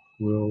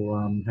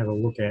 we'll have a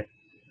look at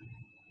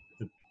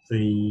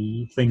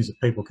the things that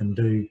people can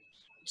do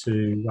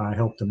to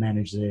help to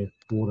manage their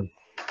water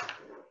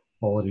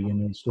quality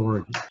and their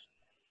storage.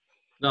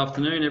 Good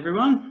afternoon,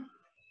 everyone.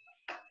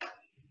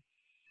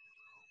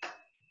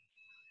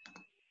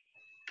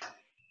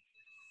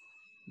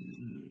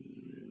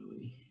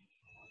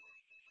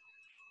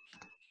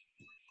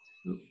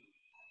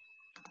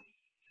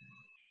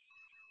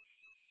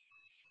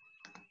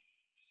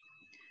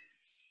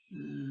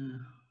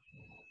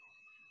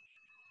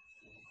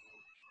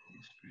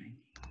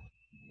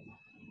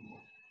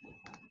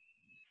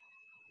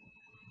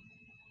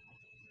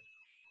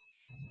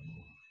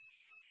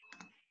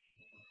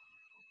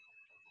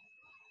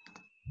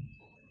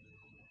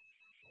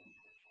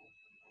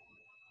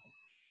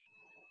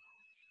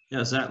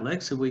 How's that,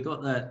 Lex? Have we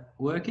got that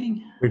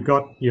working? We've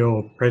got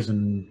your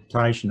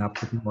presentation up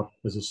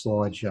as a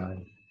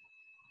slideshow.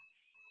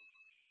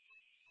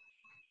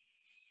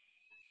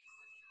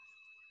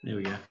 There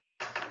we go.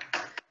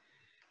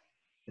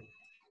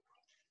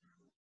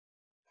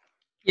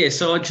 Yeah,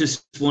 so I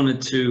just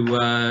wanted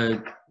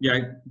to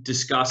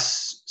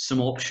discuss some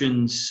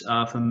options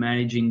for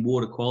managing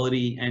water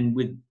quality, and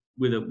with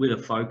a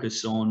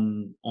focus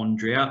on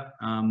drought,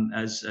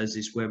 as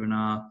this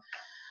webinar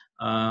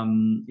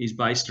is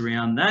based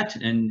around that,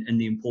 and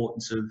the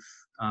importance of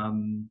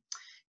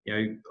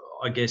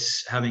I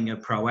guess having a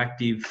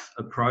proactive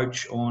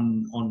approach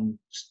on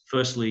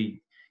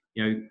firstly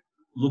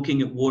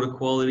looking at water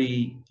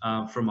quality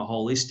from a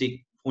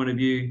holistic point of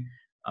view,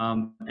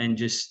 and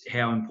just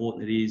how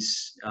important it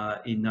is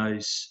in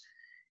those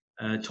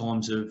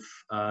times of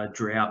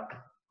drought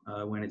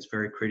when it's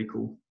very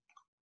critical.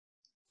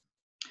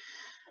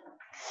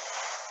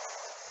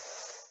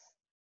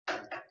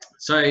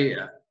 So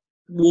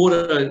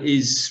water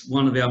is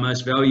one of our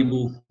most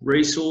valuable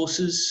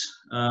resources,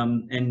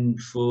 and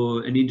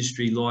for an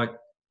industry like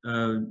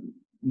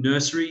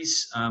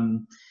nurseries,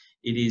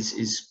 it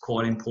is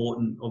quite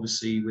important.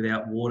 Obviously,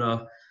 without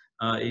water,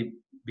 it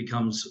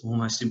becomes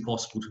almost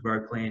impossible to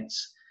grow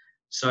plants.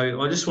 So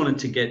I just wanted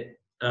to get,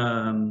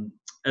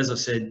 as I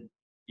said,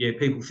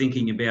 people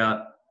thinking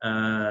about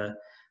a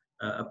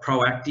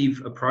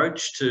proactive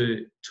approach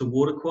to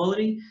water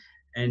quality,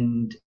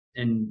 and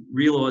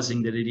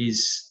realising that it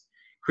is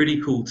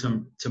critical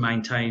to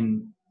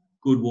maintain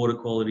good water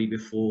quality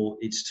before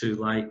it's too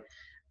late.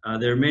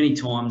 There are many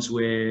times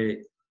where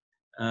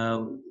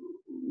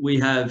we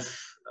have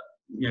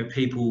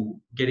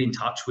people get in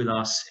touch with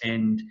us,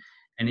 and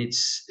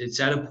it's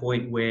at a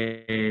point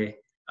where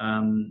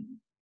the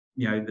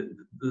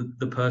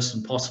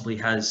person possibly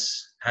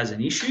has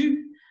an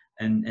issue,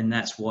 and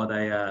that's why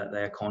they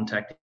are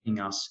contacting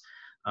us.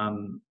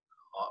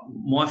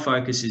 My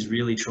focus is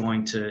really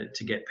trying to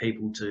get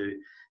people to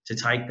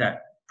take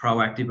that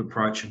proactive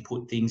approach and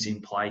put things in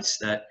place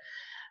that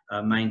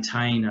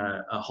maintain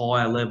a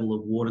higher level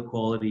of water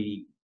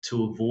quality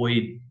to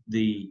avoid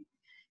the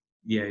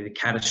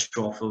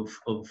catastrophe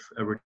of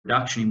a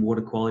reduction in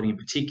water quality, in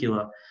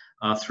particular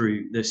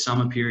through the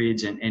summer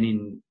periods and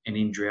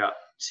in drought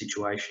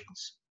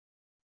situations.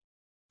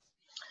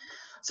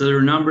 So there are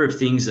a number of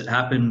things that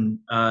happen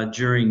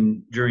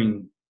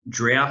during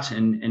drought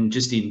and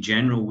just in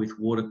general with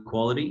water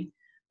quality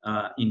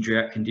in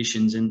drought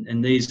conditions,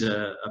 and these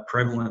are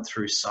prevalent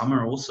through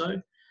summer also.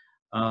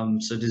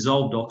 So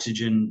dissolved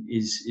oxygen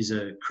is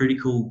a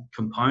critical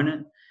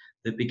component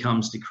that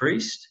becomes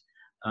decreased.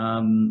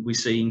 We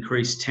see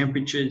increased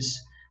temperatures,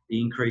 the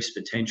increased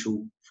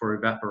potential for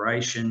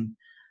evaporation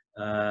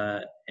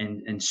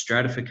and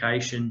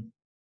stratification.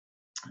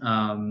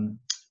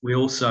 We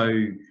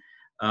also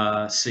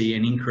see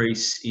an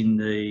increase in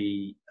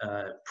the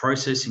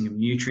processing of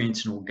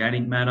nutrients and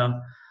organic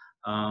matter,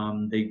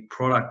 the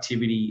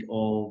productivity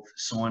of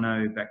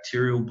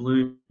cyanobacterial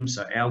blooms,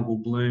 so algal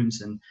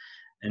blooms, and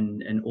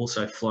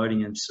also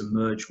floating and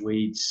submerged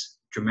weeds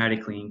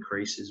dramatically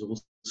increases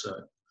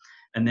also.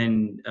 And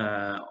then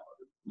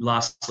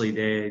lastly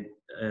there,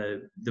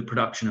 the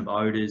production of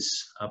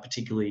odours,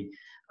 particularly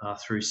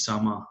through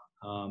summer,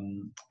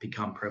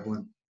 become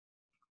prevalent.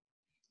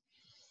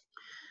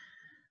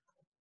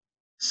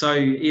 So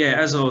yeah,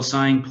 as I was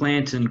saying,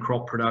 plant and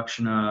crop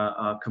production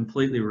are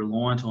completely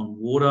reliant on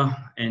water,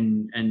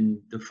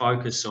 and the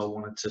focus I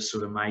wanted to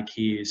sort of make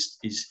here is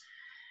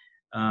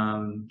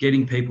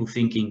getting people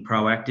thinking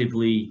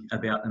proactively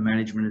about the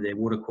management of their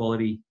water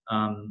quality,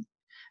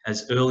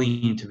 as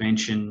early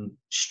intervention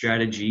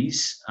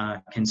strategies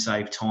can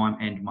save time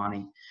and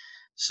money.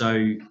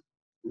 So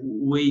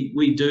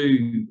we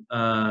do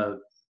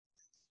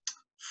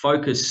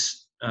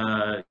focus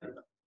a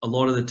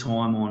lot of the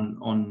time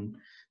on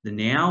the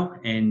now,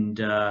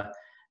 and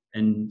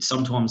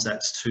sometimes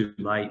that's too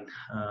late.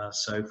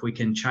 So if we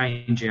can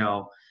change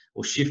or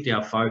shift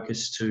our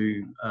focus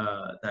to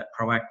that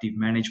proactive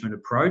management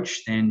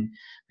approach, then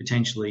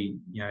potentially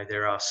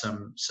there are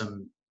some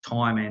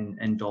time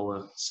and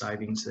dollar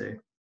savings there.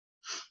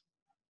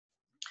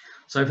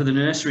 So for the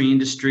nursery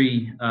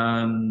industry,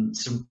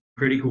 some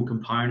critical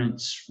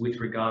components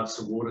with regards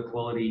to water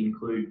quality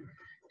include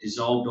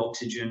dissolved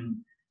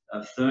oxygen,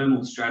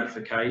 thermal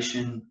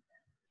stratification,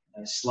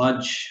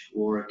 sludge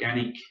or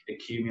organic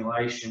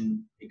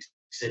accumulation,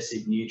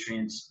 excessive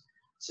nutrients,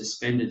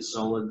 suspended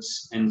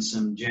solids, and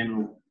some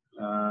general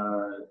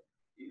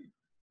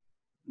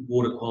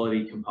water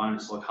quality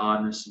components like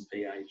hardness and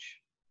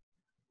pH.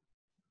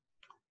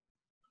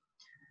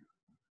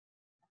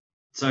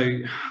 So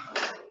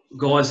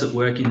guys that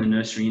work in the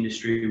nursery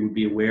industry would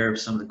be aware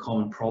of some of the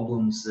common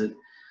problems that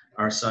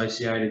are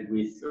associated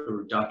with a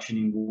reduction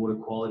in water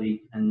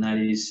quality, and that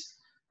is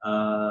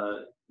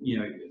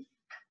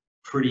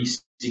pretty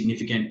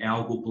significant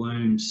algal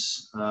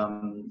blooms,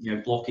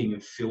 blocking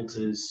of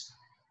filters,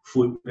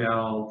 foot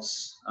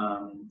valves,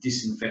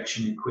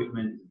 disinfection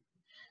equipment,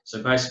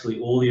 So basically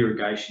all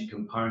irrigation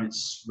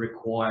components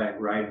require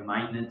greater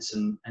maintenance,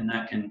 and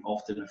that can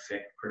often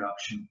affect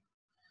production.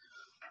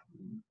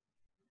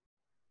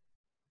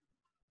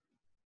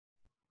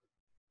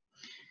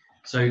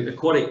 So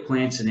aquatic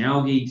plants and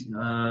algae,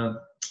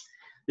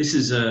 this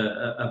is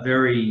a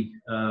very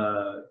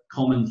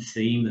common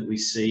theme that we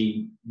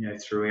see,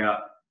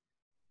 throughout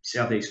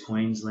southeast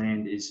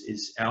Queensland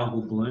is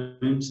algal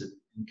blooms that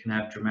can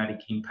have dramatic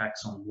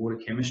impacts on water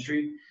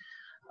chemistry.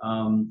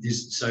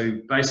 So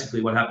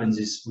basically what happens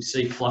is we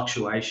see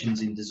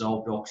fluctuations in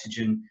dissolved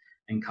oxygen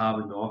and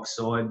carbon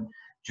dioxide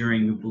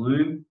during the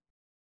bloom.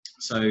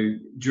 So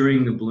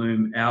during the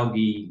bloom,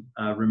 algae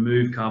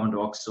remove carbon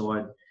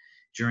dioxide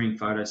during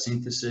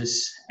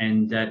photosynthesis,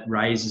 and that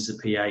raises the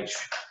pH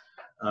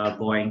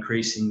by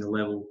increasing the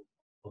level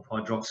of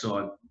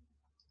hydroxide.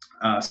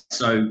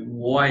 So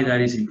why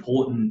that is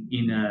important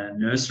in a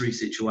nursery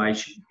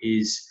situation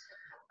is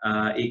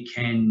it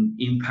can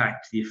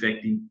impact the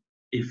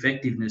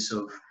effectiveness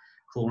of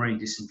chlorine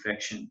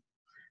disinfection.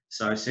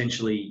 So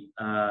essentially,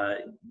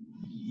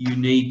 you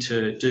need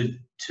to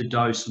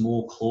dose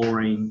more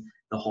chlorine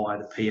the higher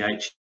the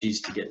pH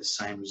is to get the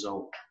same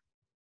result.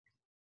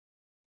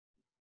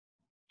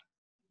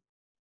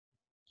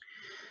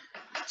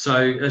 So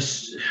a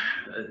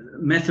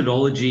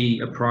methodology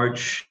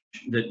approach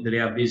that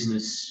our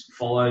business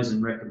follows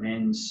and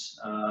recommends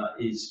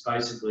is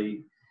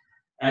basically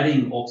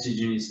adding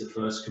oxygen is the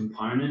first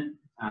component,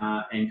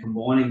 and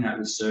combining that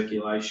with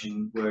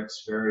circulation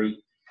works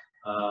very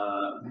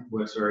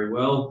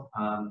well.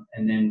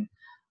 And then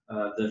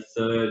the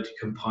third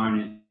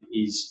component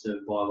is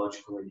the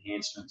biological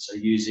enhancement. So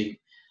using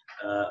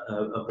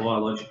a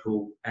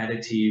biological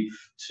additive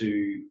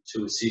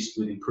to assist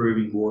with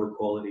improving water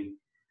quality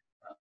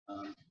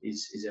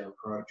is our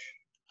approach.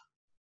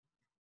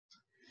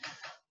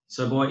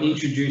 So by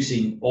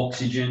introducing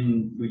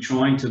oxygen, we're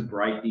trying to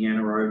break the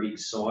anaerobic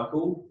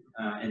cycle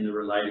and the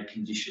related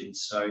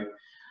conditions. So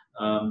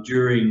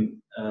during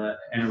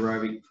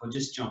anaerobic, if I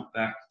just jump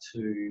back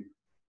to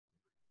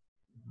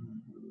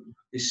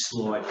this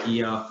slide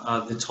here,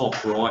 the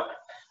top right,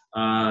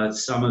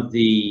 some of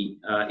the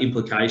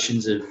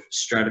implications of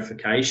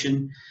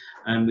stratification.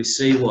 And we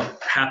see what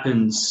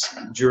happens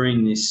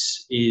during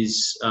this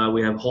is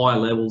we have higher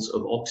levels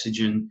of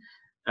oxygen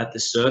at the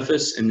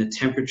surface, and the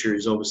temperature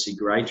is obviously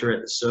greater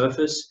at the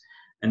surface.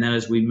 And then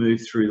as we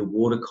move through the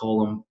water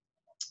column,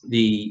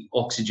 the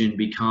oxygen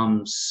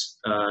becomes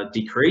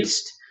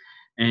decreased.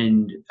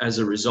 And as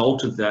a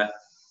result of that,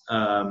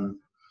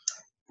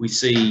 we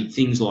see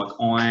things like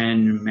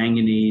iron,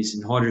 manganese,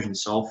 and hydrogen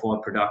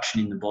sulfide production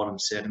in the bottom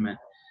sediment.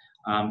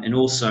 And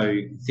also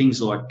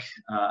things like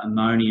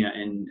ammonia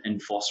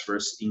and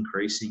phosphorus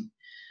increasing.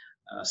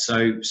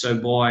 So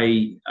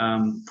by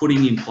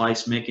putting in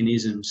place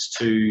mechanisms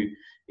to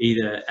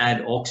either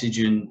add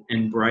oxygen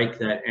and break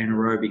that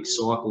anaerobic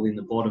cycle in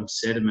the bottom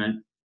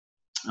sediment,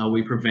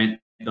 we prevent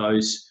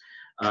those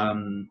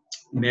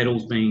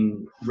metals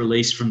being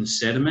released from the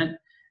sediment,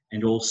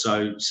 and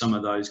also some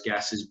of those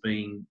gases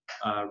being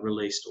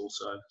released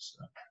also.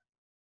 So.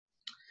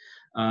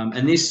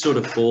 And this sort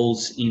of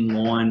falls in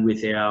line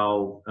with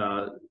our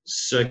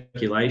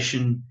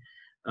circulation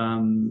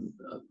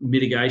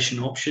mitigation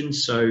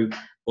options. So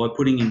by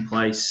putting in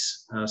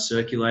place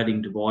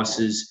circulating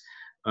devices,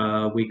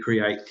 we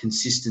create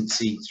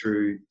consistency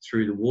through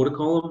the water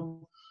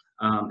column,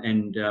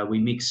 and we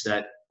mix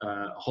that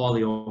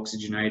highly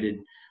oxygenated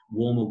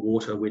warmer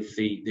water with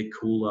the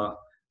cooler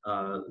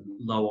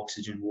low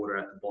oxygen water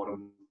at the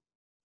bottom.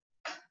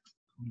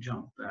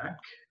 Jump back.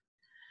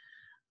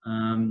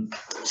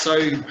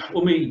 So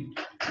when we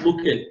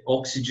look at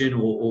oxygen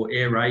or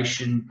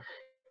aeration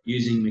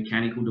using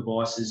mechanical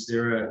devices,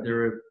 there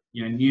are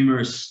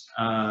numerous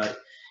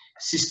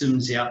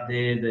systems out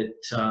there that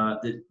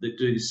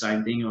do the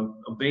same thing.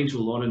 I've been to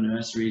a lot of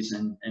nurseries,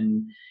 and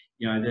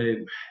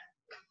they're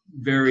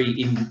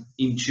very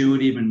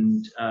intuitive,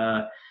 and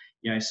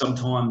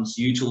sometimes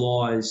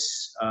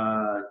utilise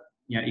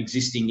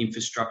existing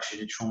infrastructure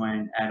to try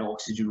and add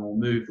oxygen or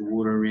move the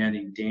water around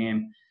in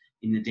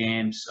the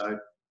dam. So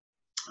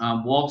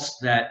whilst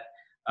that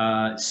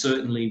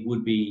certainly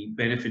would be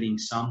benefiting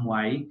some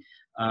way,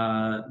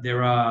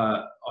 there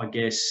are, I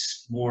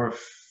guess, more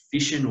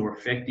efficient or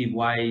effective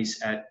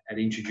ways at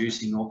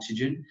introducing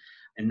oxygen,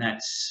 and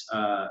that's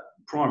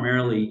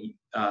primarily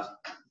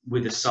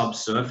with a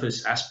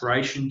subsurface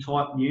aspiration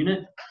type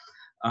unit,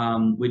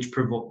 which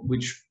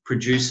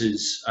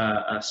produces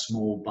a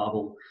small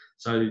bubble.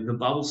 So the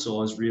bubble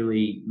size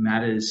really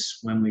matters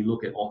when we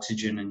look at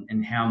oxygen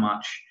and how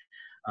much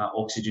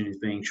oxygen is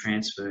being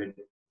transferred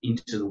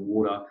into the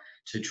water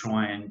to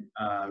try and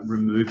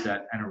remove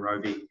that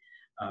anaerobic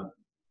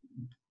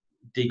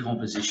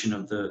decomposition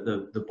of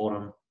the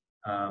bottom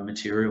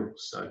material.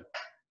 So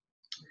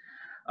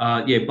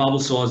yeah, bubble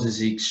size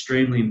is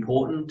extremely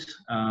important.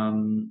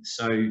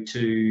 So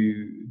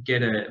to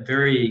get a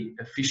very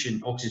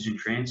efficient oxygen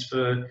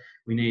transfer,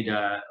 we need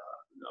a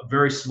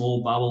very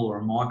small bubble or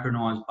a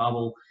micronized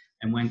bubble,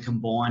 and when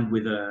combined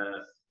with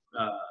a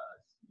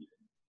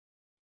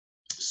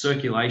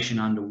circulation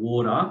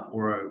underwater,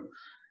 or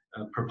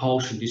a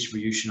propulsion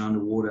distribution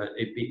underwater,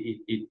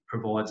 it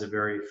provides a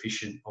very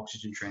efficient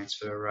oxygen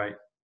transfer rate.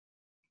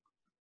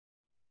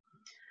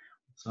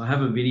 So I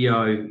have a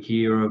video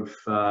here of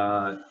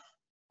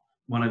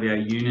one of our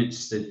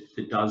units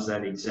that does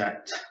that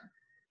exact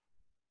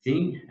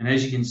thing. And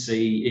as you can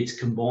see, it's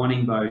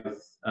combining both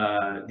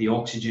the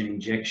oxygen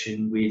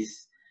injection with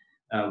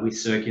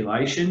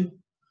circulation.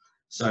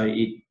 So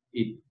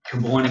it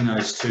combining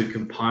those two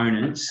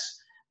components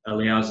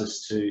allows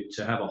us to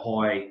have a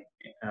high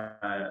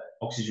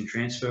oxygen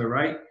transfer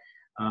rate.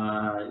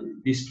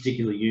 This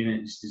particular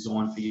unit is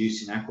designed for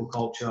use in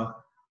aquaculture,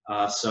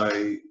 so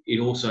it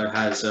also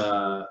has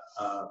a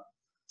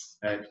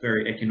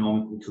very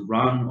economical to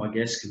run, I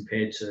guess,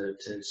 compared to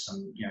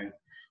some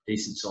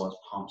decent sized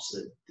pumps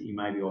that you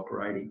may be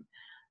operating.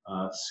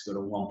 It's got a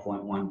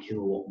 1.1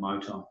 kilowatt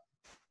motor.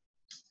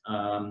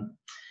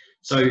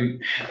 So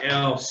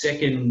our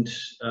second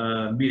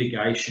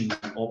mitigation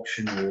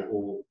option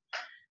or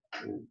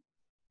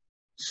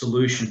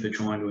solution for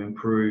trying to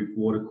improve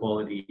water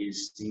quality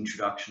is the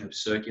introduction of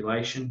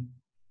circulation.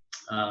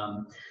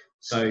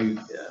 So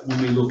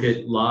when we look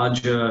at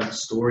larger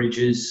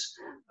storages,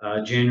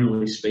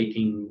 generally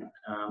speaking,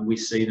 we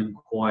see them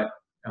quite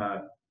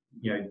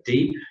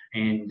deep,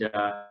 and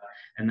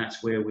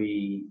that's where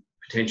we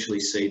potentially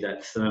see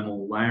that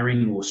thermal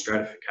layering or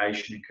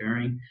stratification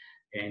occurring,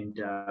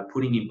 and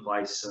putting in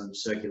place some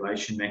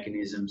circulation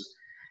mechanisms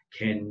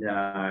can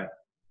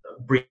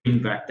bring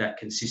back that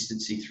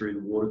consistency through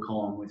the water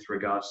column with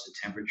regards to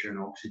temperature and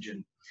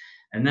oxygen,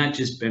 and that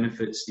just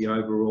benefits the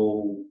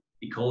overall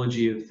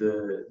ecology of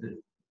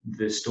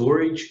the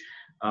storage,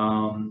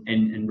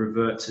 and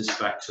reverts us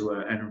back to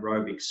an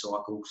aerobic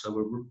cycle. So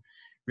we're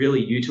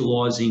really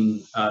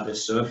utilising the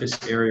surface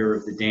area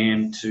of the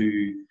dam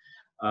to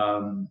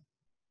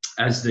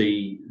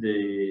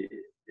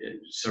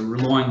so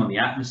relying on the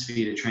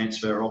atmosphere to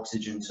transfer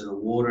oxygen to the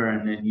water,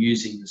 and then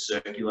using the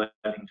circulating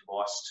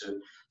device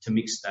to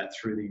mix that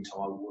through the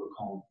entire water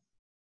column.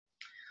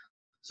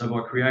 So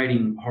by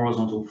creating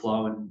horizontal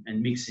flow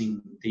and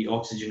mixing the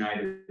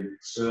oxygenated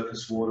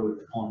surface water with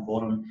the pond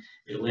bottom,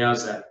 it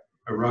allows that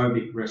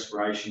aerobic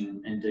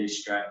respiration and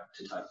de-strat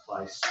to take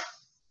place.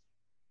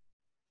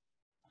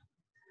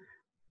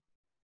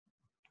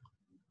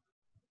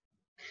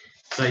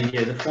 So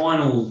yeah, the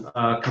final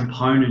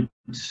component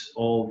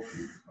of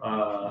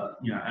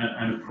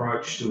an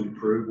approach to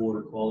improve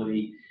water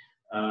quality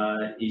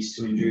is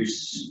to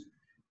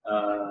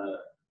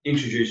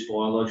introduce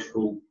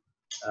biological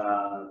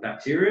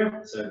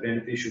bacteria, so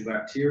beneficial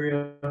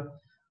bacteria.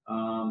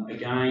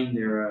 Again,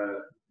 there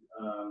are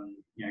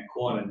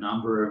quite a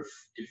number of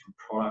different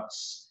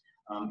products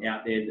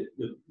out there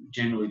that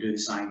generally do the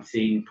same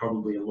thing.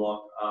 Probably a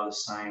lot are the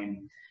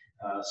same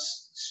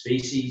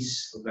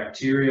species of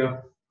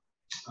bacteria,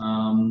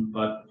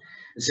 but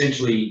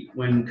essentially,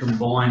 when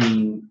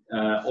combining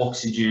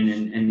oxygen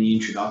and the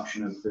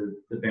introduction of the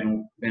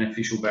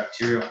beneficial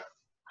bacteria,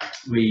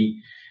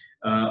 we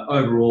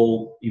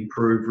overall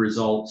improve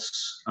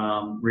results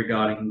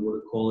regarding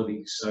water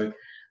quality. So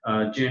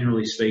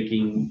generally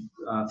speaking,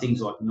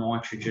 things like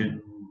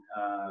nitrogen,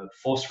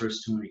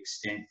 phosphorus to an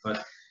extent,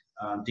 but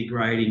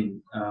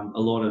degrading a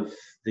lot of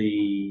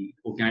the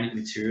organic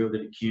material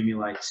that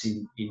accumulates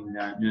in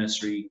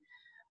nursery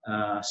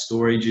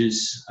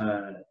storages,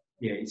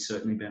 yeah, it's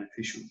certainly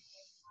beneficial.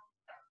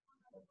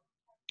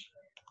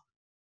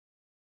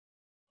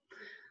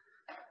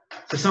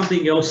 So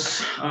something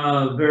else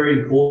very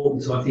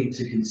important, I think,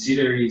 to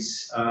consider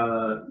is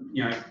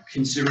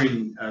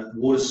considering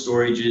water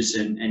storages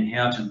and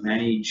how to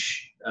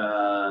manage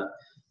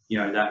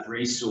that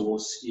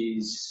resource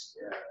is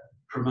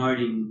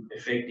promoting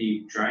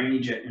effective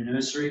drainage at your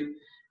nursery,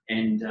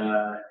 and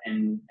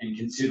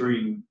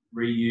considering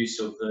reuse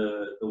of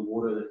the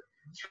water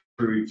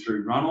through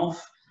runoff.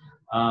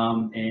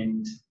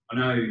 And I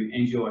know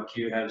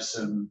NGIQ have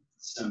some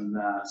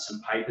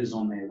papers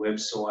on their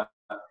website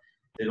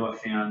that I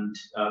found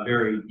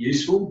very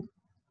useful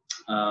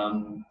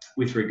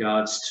with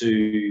regards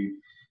to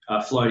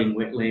floating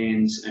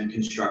wetlands and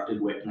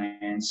constructed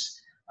wetlands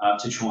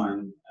to try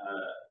and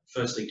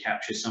firstly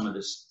capture some of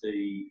the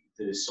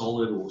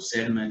solid or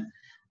sediment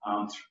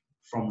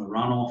from the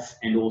runoff,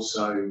 and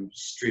also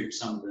strip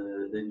some of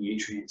the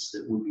nutrients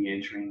that would be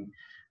entering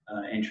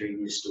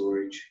your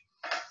storage.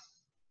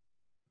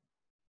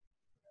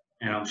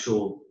 And I'm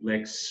sure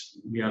Lex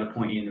will be able to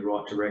point you in the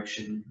right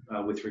direction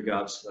with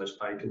regards to those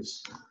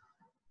papers.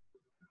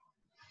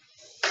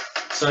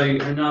 So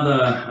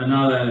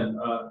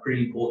another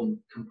pretty important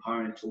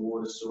component to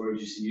water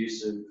storage is the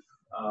use of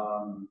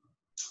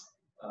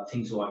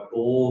things like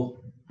bore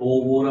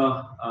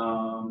water.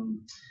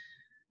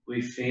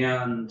 We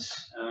found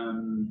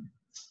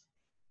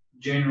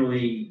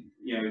generally,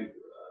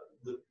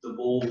 the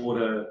bore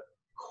water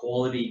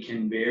quality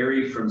can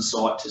vary from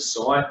site to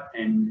site,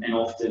 and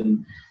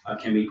often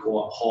can be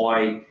quite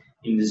high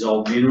in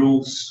dissolved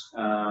minerals,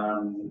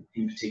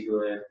 in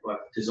particular like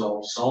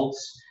dissolved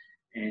salts,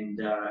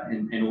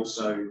 and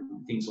also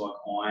things like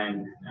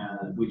iron,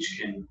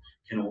 which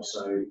can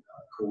also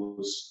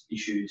cause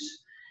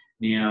issues.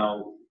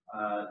 Now,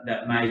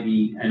 that may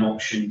be an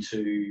option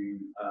to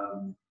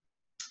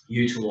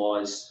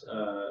utilise,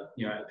 a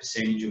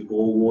percentage of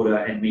bore water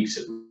and mix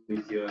it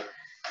with your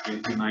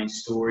main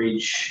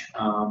storage,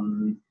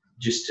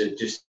 just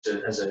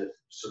to as a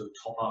sort of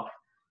top-up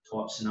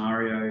type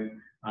scenario.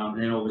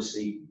 And then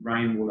obviously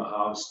rainwater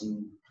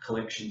harvesting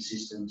collection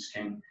systems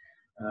can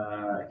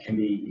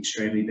be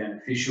extremely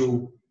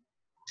beneficial,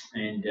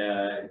 and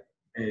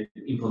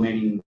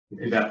implementing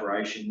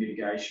evaporation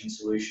mitigation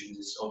solutions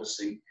is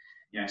obviously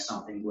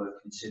something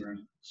worth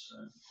considering.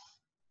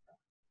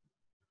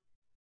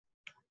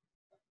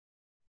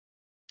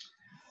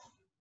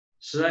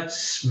 So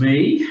that's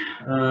me.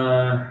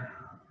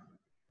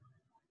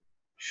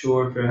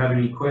 Sure if you have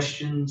any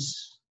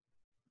questions.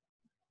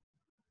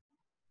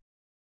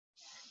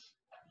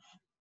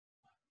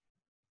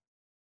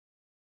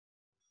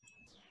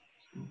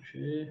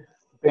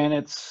 Ben,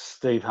 it's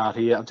Steve Hart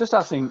here. I'm just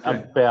asking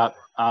about,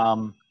 I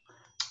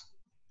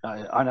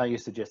know you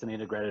suggest an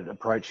integrated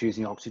approach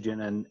using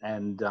oxygen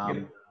and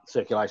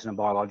circulation and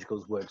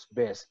biologicals works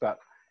best, but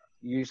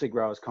usually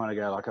growers kind of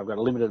go like, I've got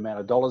a limited amount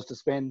of dollars to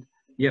spend.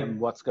 Yeah. And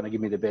what's going to give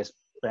me the best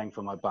bang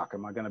for my buck?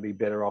 Am I going to be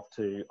better off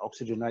to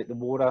oxygenate the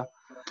water,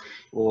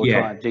 or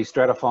try and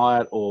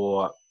de-stratify it,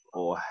 or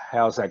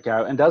how's that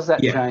go? And does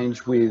that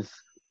change with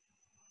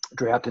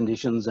drought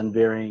conditions and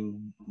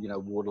varying,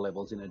 water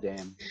levels in a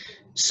dam?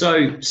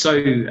 So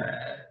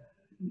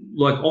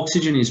like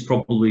oxygen is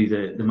probably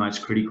the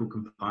most critical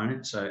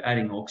component. So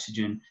adding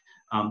oxygen,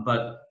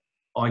 but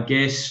I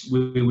guess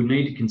we would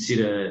need to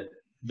consider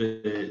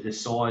the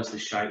size, the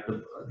shape,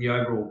 the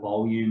overall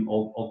volume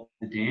of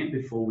the dam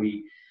before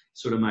we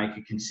sort of make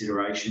a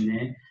consideration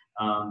there,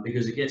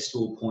 because it gets to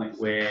a point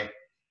where,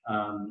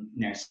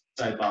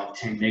 say above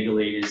 10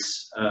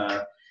 megalitres,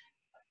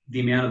 the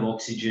amount of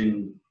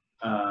oxygen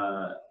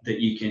that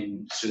you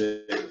can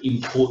sort of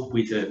input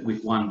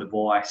with one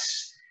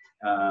device,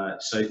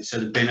 so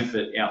the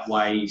benefit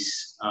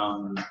outweighs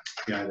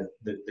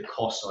the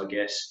cost, I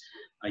guess.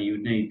 You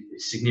would need a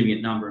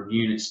significant number of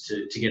units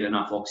to get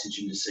enough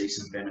oxygen to see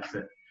some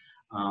benefit.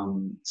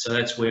 So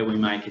that's where we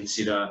may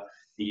consider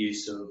the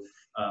use of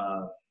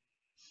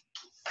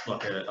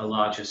like a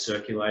larger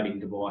circulating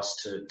device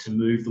to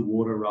move the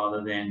water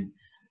rather than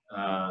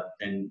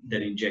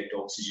inject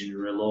oxygen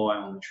and rely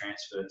on the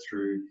transfer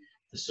through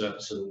the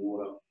surface of the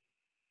water.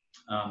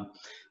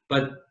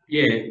 But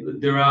yeah,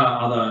 there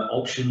are other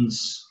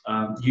options.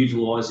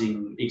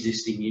 Utilising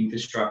existing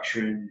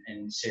infrastructure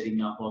and setting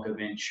up like a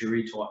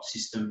Venturi type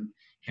system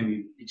can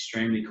be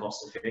extremely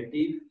cost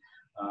effective.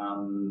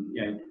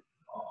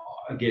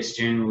 I guess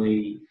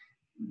generally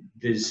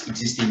there's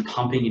existing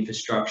pumping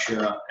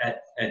infrastructure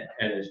at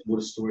a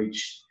water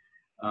storage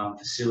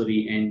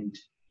facility, and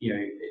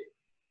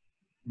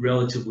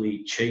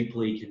relatively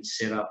cheaply can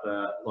set up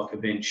like a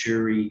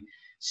Venturi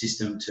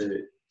system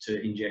to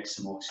inject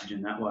some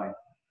oxygen that way.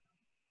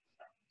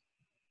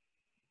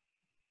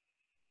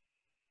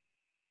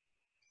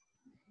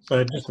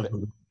 So just a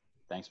little,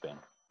 thanks, Ben.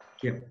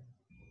 Yep.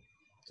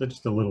 So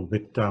just a little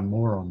bit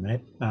more on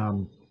that.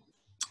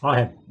 I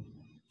have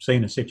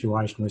seen a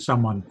situation where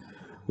someone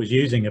was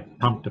using a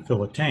pump to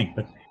fill a tank,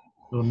 but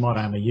they might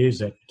only use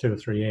that for 2 or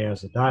 3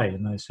 hours a day.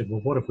 And they said,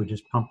 well, what if we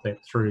just pump that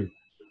through,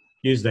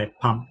 use that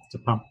pump to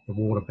pump the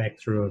water back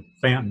through a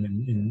fountain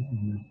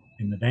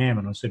in the dam?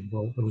 And I said,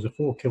 well, there was a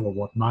 4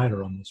 kilowatt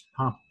motor on this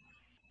pump.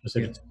 I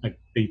said, it's going to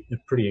be a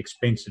pretty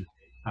expensive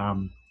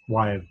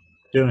way of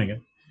doing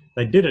it.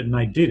 They did it, and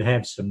they did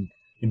have some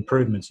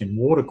improvements in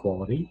water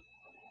quality,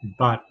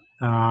 but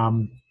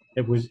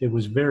it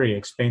was very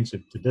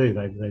expensive to do.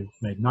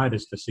 They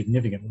noticed a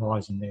significant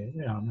rise in their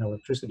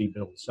electricity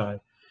bill. So,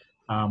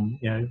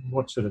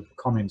 what sort of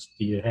comments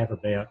do you have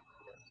about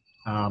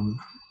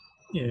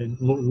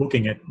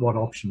looking at what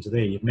options are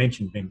there? You've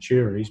mentioned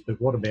Venturis, but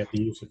what about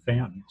the use of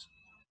fountains?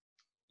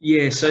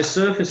 Yeah, so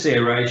surface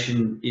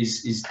aeration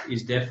is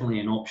definitely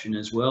an option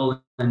as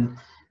well, and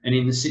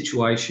in the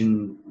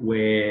situation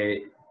where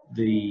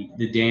the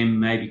dam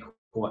may be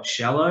quite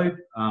shallow,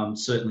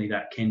 certainly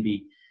that can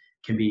be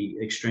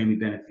extremely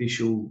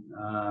beneficial.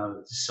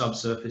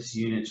 Subsurface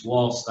units,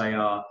 whilst they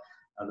are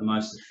the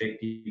most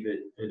effective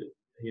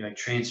at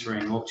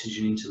transferring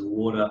oxygen into the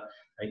water,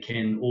 they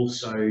can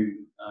also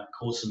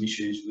cause some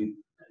issues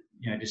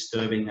with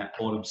disturbing that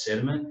bottom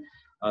sediment.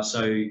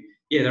 So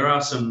yeah, there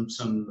are some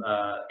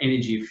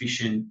energy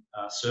efficient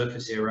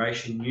surface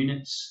aeration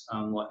units,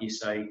 like you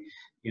say,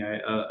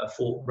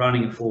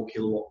 running a 4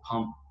 kilowatt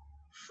pump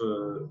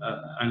for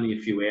only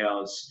a few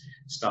hours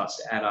starts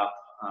to add up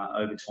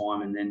over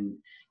time, and then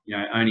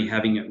only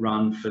having it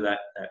run for that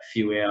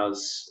few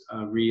hours,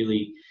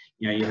 really,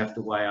 you have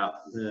to weigh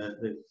up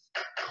the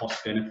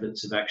cost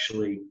benefits of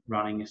actually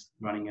running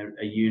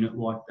a unit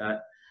like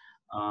that.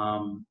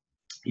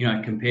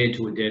 Compared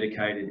to a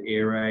dedicated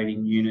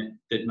aerating unit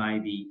that may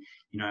be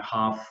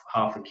half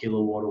a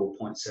kilowatt or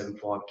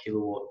 0.75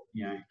 kilowatt,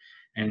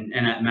 and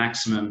at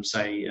maximum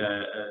say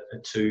a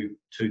 2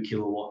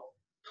 kilowatt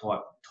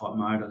type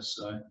motor.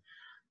 So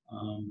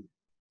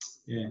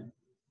yeah.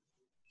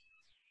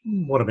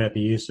 What about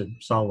the use of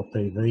solar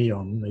PV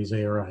on these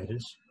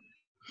aerators?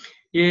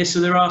 Yeah, so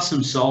there are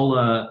some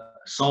solar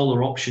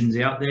options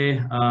out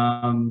there.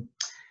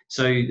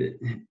 So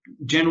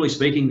generally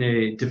speaking,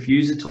 they're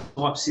diffuser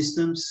type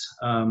systems.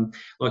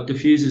 Like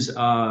diffusers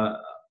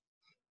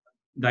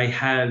they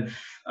have,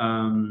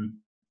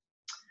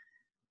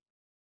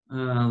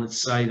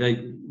 let's say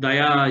they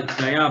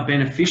are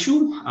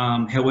beneficial.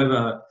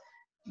 However,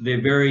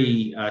 they're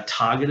very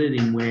targeted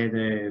in where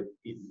they're,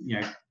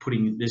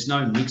 putting. There's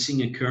no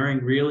mixing occurring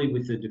really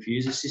with the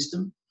diffuser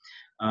system.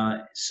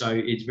 So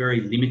it's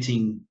very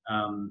limiting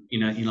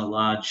in a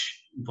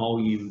large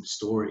volume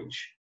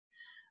storage.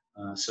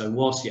 So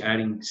whilst you're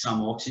adding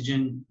some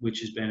oxygen,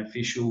 which is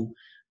beneficial,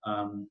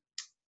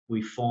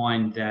 we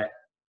find that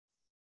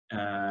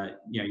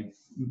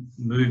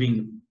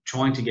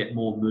trying to get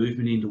more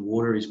movement into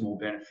water is more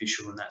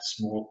beneficial in that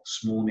small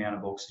amount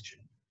of oxygen.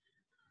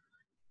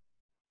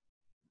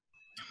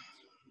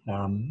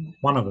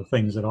 One of the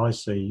things that I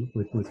see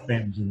with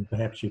fountains, and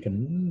perhaps you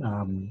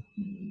can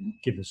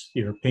give us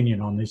your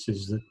opinion on this,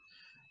 is that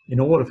in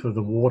order for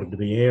the water to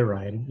be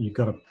aerated, you've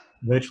got to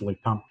virtually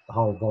pump the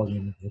whole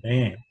volume of the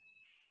dam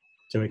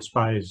to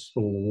expose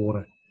all the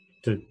water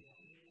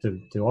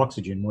to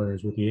oxygen,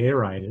 whereas with the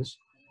aerators,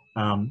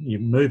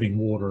 you're moving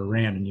water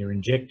around and you're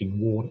injecting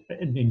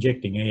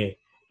air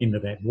into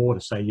that water,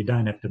 so you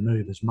don't have to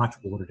move as much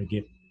water to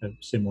get a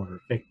similar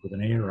effect with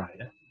an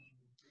aerator.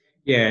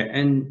 Yeah,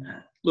 and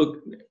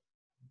look,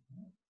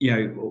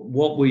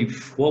 what we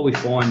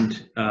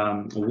find,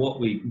 or what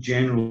we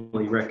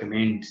generally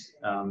recommend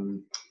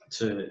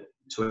to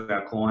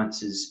our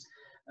clients is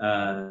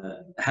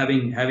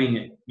having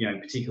it,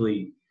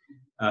 particularly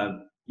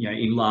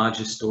in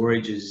larger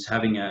storages,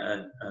 having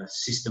a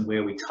system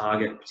where we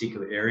target a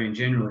particular area, and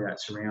generally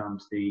that's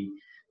around the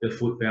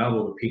foot valve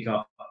or the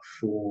pickup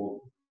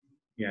for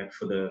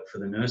the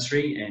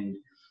nursery, and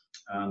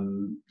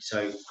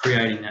so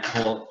creating that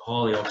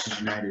highly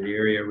oxygenated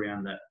area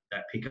around that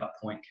pickup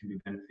point can be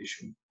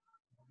beneficial.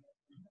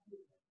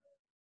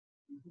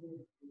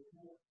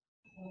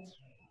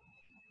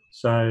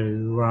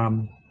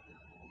 So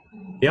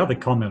the other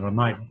comment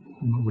I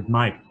would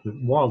make, that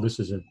while this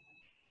is a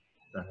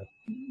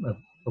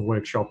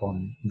workshop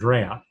on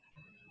drought,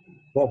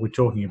 what we're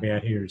talking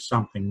about here is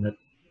something that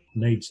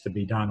needs to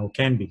be done or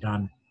can be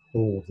done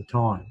all of the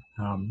time,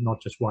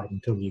 not just wait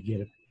until you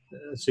get a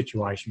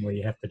situation where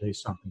you have to do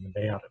something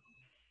about it.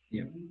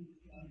 Yeah.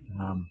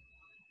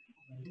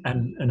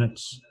 And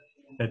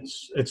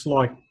it's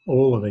like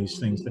all of these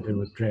things to do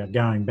with drought.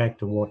 Going back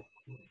to what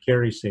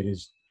Kerry said,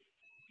 is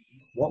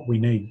what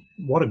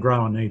a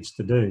grower needs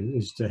to do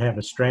is to have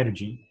a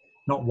strategy,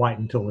 not wait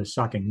until they're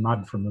sucking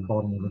mud from the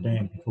bottom of the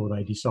dam before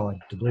they decide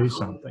to do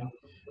something.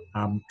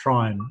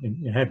 Try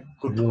and have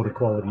good water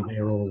quality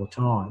there all the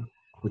time,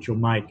 which will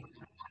make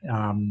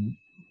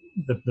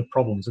the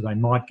problems that they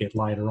might get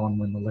later on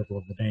when the level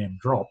of the dam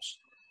drops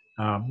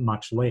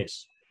much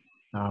less.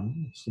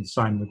 It's the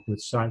same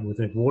with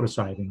that water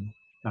saving.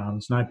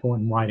 There's no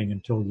point in waiting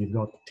until you've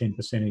got 10%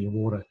 of your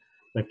water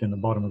left in the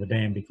bottom of the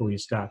dam before you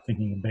start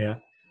thinking about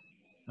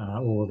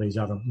all of these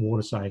other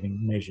water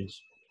saving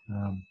measures.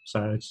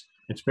 So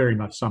it's very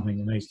much something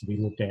that needs to be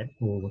looked at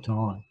all the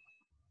time.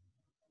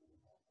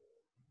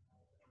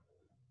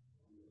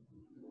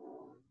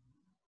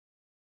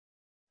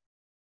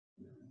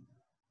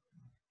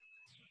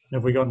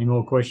 Have we got any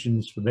more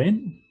questions for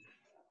Ben?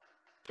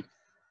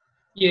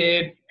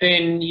 Yeah,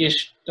 Ben, you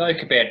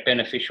spoke about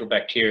beneficial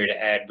bacteria to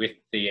add with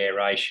the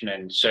aeration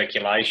and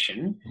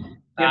circulation.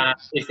 Yep.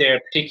 Is there a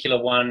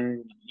particular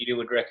one you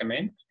would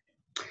recommend?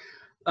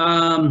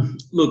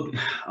 Look,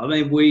 I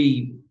mean,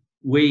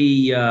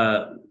 we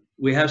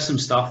have some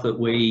stuff that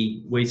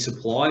we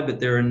supply,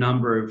 but there are a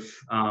number of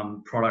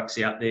products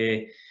out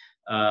there.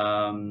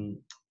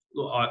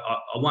 Look,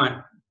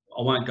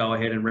 I won't go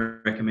ahead and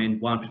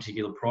recommend one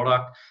particular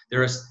product.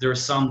 There are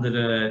some that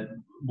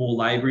are more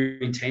labour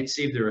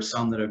intensive. There are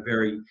some that are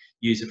very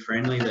user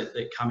friendly that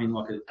come in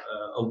like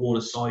a water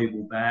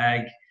soluble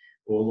bag,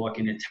 or like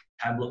in a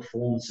tablet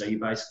form. So you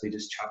basically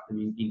just chuck them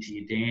into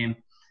your dam.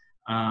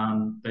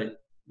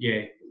 But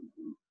yeah,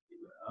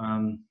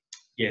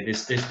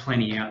 there's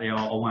plenty out there.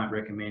 I won't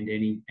recommend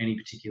any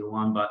particular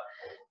one, but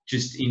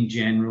just in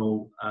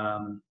general,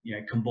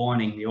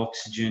 combining the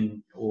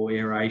oxygen or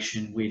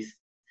aeration with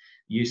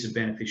use of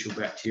beneficial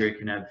bacteria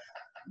can have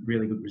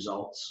really good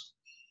results.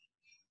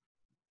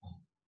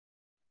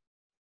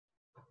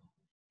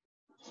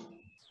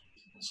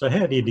 So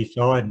how do you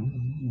decide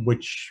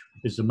which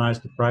is the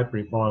most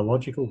appropriate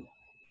biological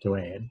to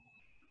add?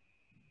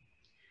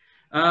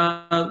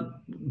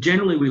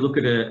 Generally, we look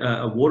at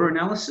a water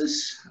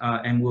analysis,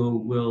 and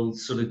we'll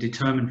sort of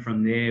determine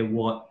from there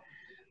what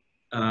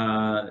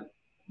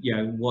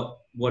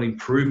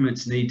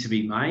improvements need to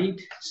be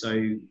made.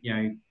 So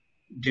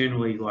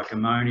generally, like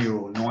ammonia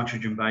or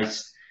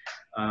nitrogen-based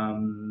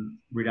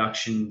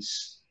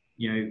reductions,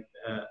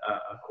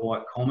 are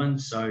quite common.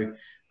 So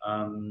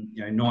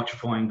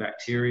nitrifying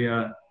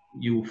bacteria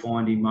you will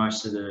find in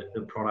most of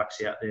the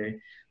products out there,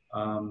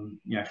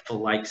 for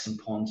lakes and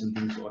ponds and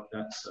things like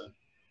that. So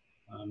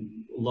a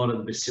lot of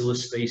the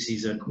bacillus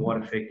species are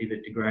quite effective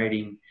at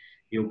degrading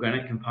the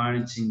organic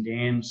components in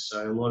dams.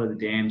 So a lot of the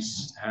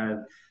dams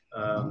have,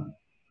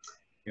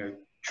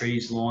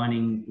 trees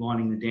lining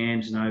the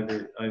dams, and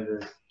over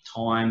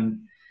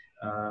time,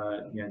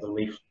 the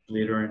leaf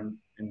litter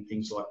and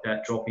things like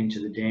that drop into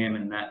the dam,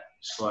 and that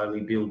slowly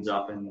builds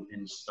up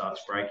and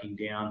starts breaking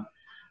down,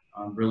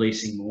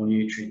 releasing more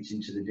nutrients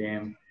into the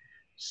dam.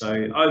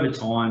 So over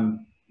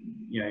time,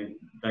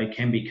 they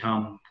can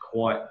become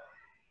quite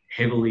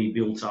heavily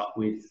built up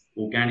with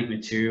organic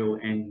material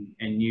and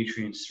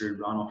nutrients through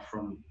runoff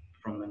from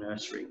the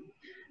nursery.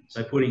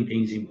 So putting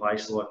things in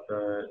place like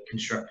the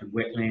constructed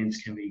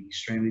wetlands can be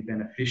extremely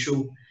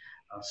beneficial.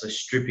 So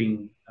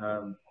stripping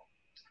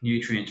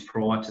nutrients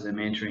prior to them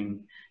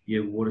entering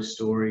your water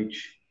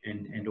storage,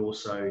 and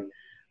also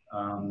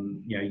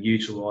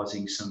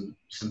utilising some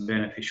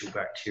beneficial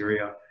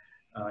bacteria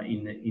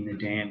in the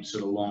dam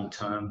sort of long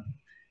term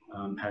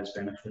has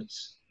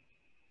benefits.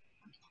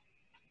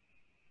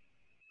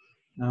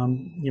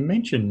 You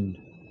mentioned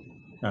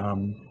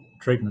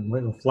treatment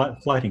or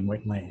floating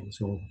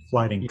wetlands or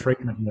floating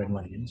treatment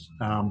wetlands.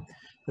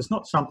 It's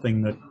not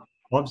something that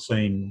I've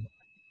seen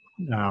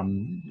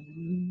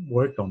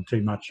worked on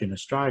too much in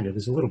Australia.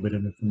 There's a little bit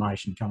of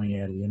information coming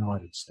out of the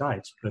United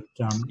States, but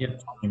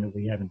something that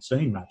we haven't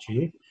seen much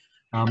here.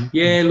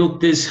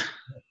 Look,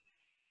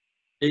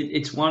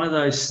 it's one of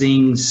those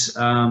things.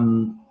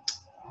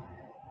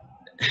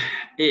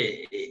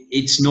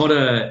 It's not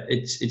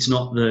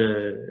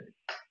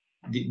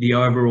the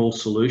overall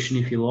solution,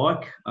 if you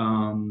like.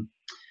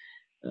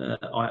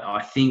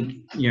 I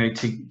think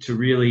to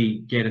really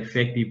get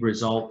effective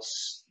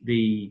results,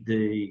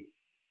 the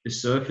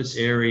surface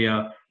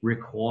area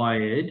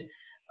required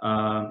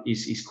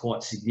is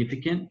quite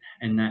significant,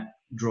 and that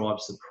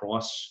drives the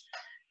price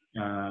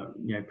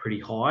pretty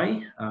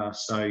high.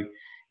 So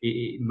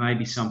it may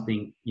be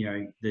something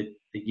that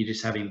you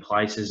just have in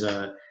place as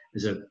a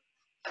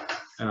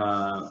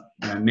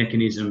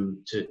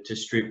mechanism to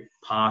strip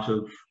part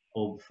of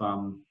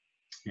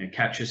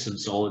capture some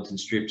solids and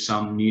strip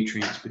some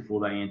nutrients before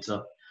they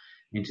enter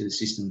into the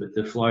system. But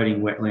the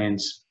floating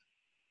wetlands,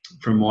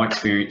 from my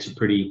experience, are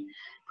pretty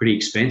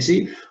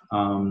expensive.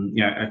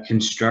 A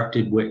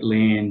constructed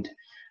wetland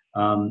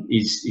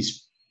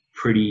is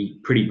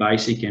pretty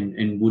basic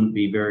and wouldn't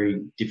be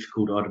very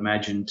difficult, I'd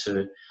imagine,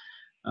 to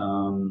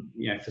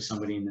for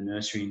somebody in the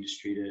nursery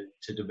industry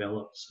to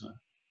develop. So.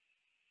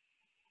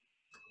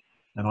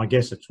 And I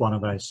guess it's one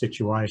of those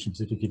situations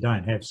that if you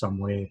don't have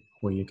somewhere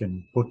where you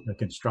can put a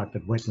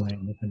constructed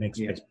wetland, that the next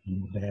best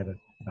thing would have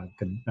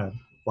a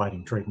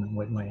floating treatment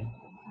wetland.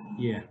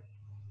 Yeah.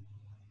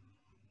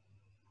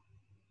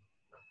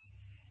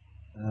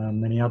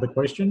 Any other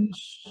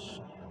questions?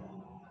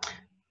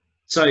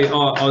 So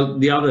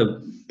the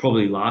other,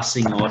 probably last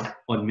thing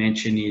I'd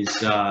mention is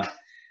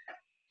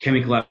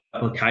chemical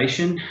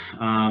application.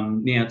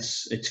 Now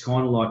it's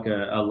kind of like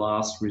a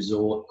last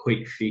resort,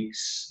 quick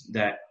fix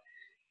that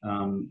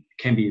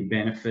can be a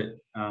benefit,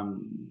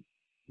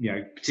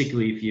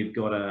 particularly if you've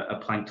got a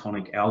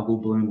planktonic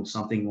algal bloom or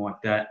something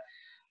like that,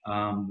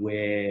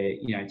 where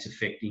it's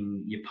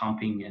affecting your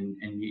pumping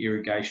and your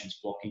irrigation's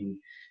blocking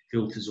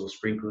filters or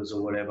sprinklers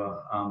or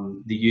whatever.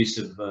 The use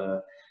of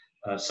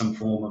some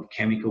form of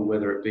chemical,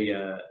 whether it be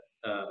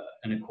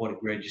an aquatic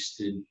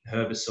registered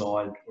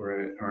herbicide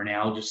or an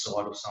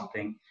algicide or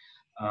something,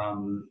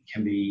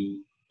 can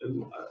be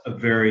a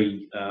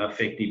very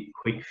effective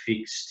quick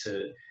fix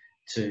to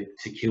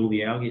kill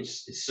the algae.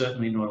 It's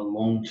certainly not a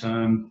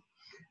long-term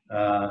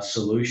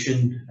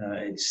solution.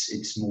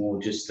 It's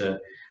more just to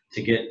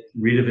get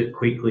rid of it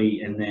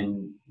quickly, and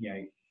then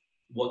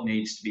what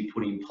needs to be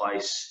put in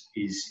place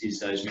is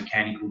those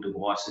mechanical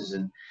devices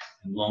and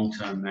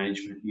long-term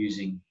management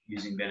using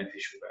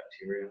beneficial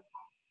bacteria.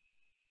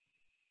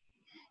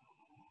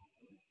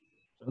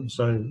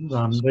 So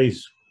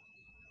these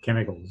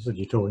chemicals that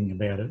you're talking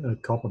about are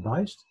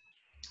copper-based?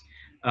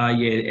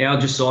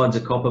 Algicides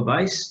are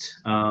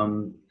copper-based.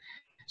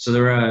 So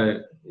there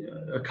are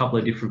a couple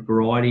of different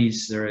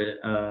varieties. There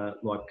are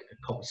like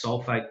copper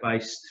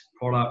sulfate-based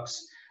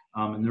products,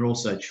 and they're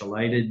also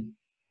chelated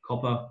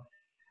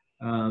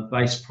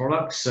copper-based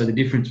products. So the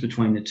difference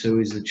between the two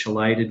is the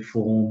chelated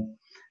form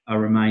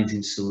remains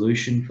in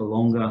solution for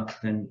longer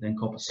than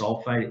copper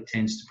sulfate. It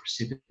tends to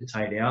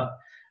precipitate out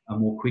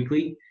more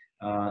quickly.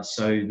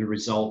 So the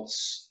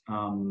results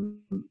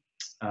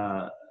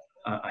are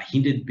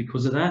hindered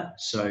because of that.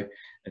 So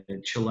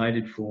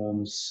chelated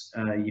forms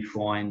you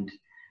find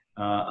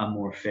are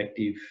more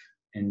effective,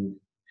 and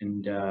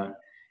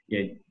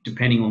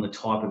depending on the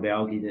type of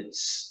algae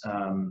that's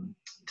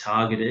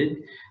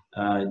targeted,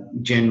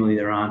 generally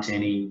there aren't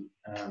any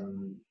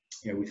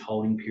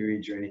withholding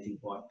periods or anything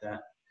like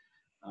that.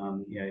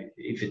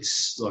 If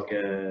it's like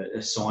a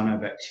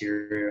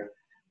cyanobacteria,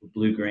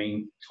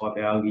 blue-green type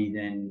algae,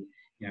 then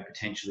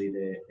potentially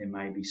there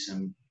may be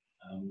some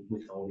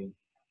withholding.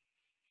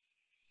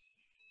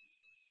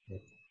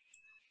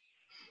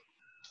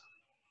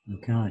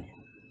 Okay.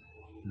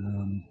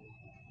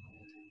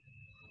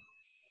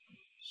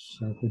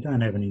 So if we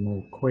don't have any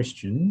more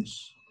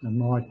questions, I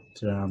might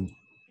just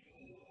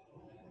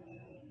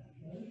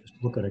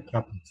look at a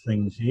couple of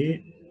things here.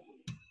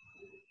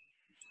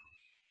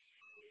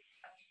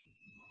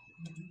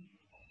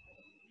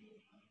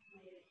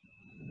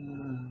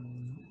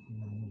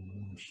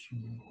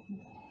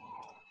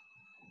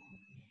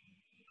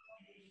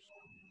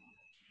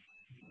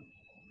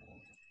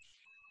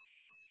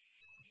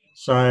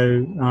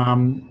 So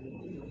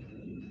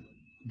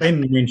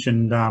Ben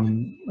mentioned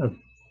the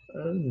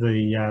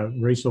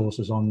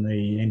resources on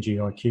the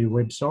NGIQ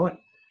website.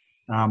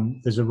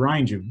 There's a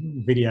range of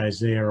videos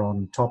there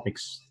on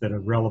topics that are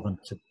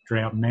relevant to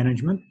drought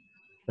management,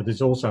 but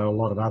there's also a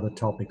lot of other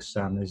topics.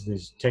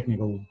 There's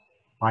technical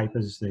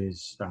papers,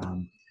 there's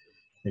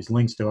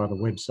links to other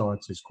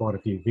websites, there's quite a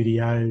few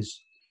videos.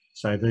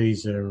 So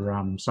these are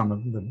some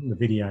of the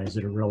videos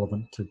that are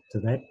relevant to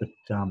that. But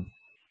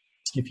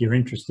if you're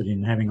interested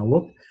in having a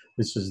look,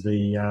 this is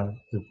the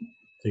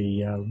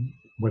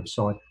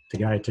website to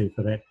go to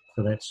for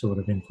that sort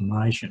of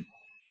information.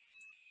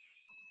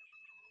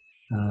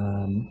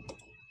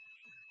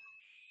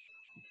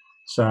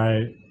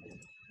 So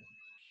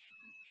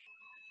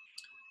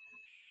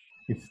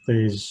if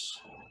there's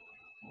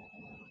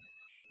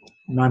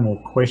no more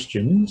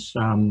questions,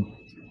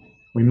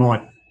 we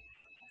might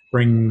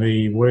bring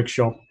the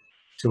workshop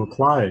to a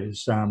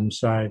close.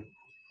 So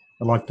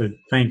I'd like to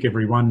thank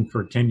everyone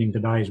for attending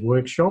today's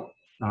workshop.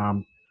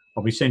 I'll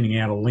be sending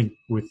out a link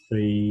with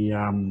the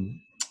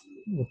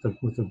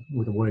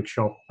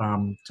workshop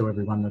to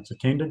everyone that's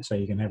attended, so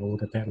you can have a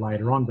look at that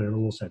later on, but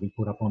it'll also be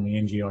put up on the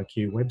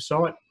NGIQ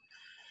website.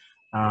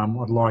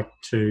 I'd like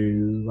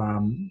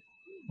to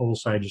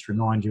also just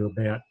remind you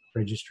about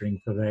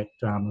registering for that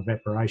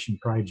evaporation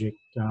project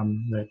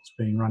that's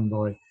being run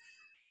by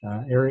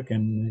Erik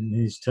and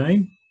his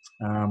team.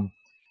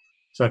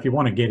 So if you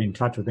want to get in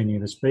touch with any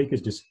of the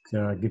speakers, just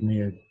give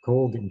me a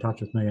call, get in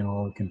touch with me, and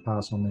I can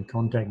pass on their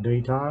contact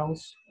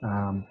details.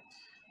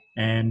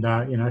 And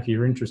you know, if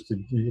you're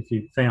interested, if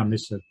you found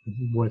this a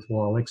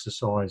worthwhile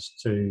exercise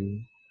to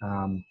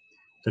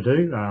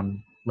do,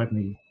 let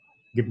me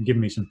give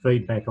me some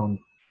feedback on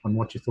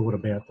what you thought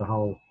about the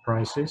whole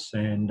process,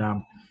 and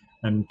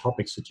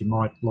topics that you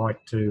might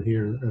like to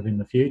hear of in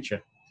the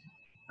future.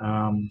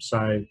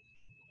 So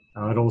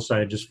I'd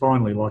also just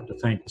finally like to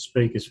thank the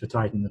speakers for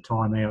taking the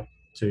time out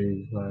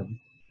to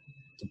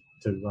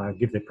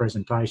give their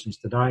presentations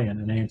today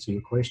and answer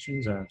your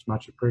questions. It's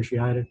much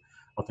appreciated.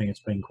 I think it's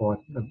been quite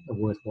a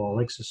worthwhile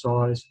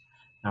exercise.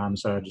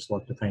 So I'd just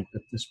like to thank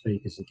the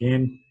speakers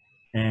again,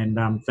 and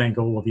thank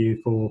all of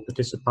you for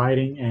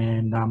participating,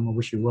 and I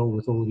wish you well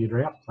with all of your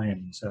drought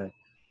planning. So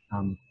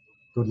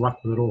good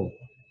luck with it all.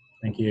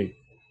 Thank you.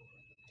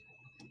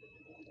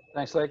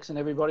 Thanks, Lex, and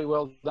everybody.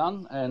 Well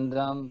done, and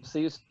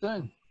see you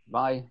soon.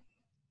 Bye.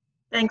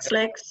 Thanks,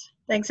 Lex.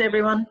 Thanks,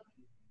 everyone.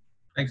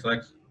 Thanks,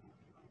 Lex.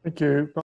 Thank you.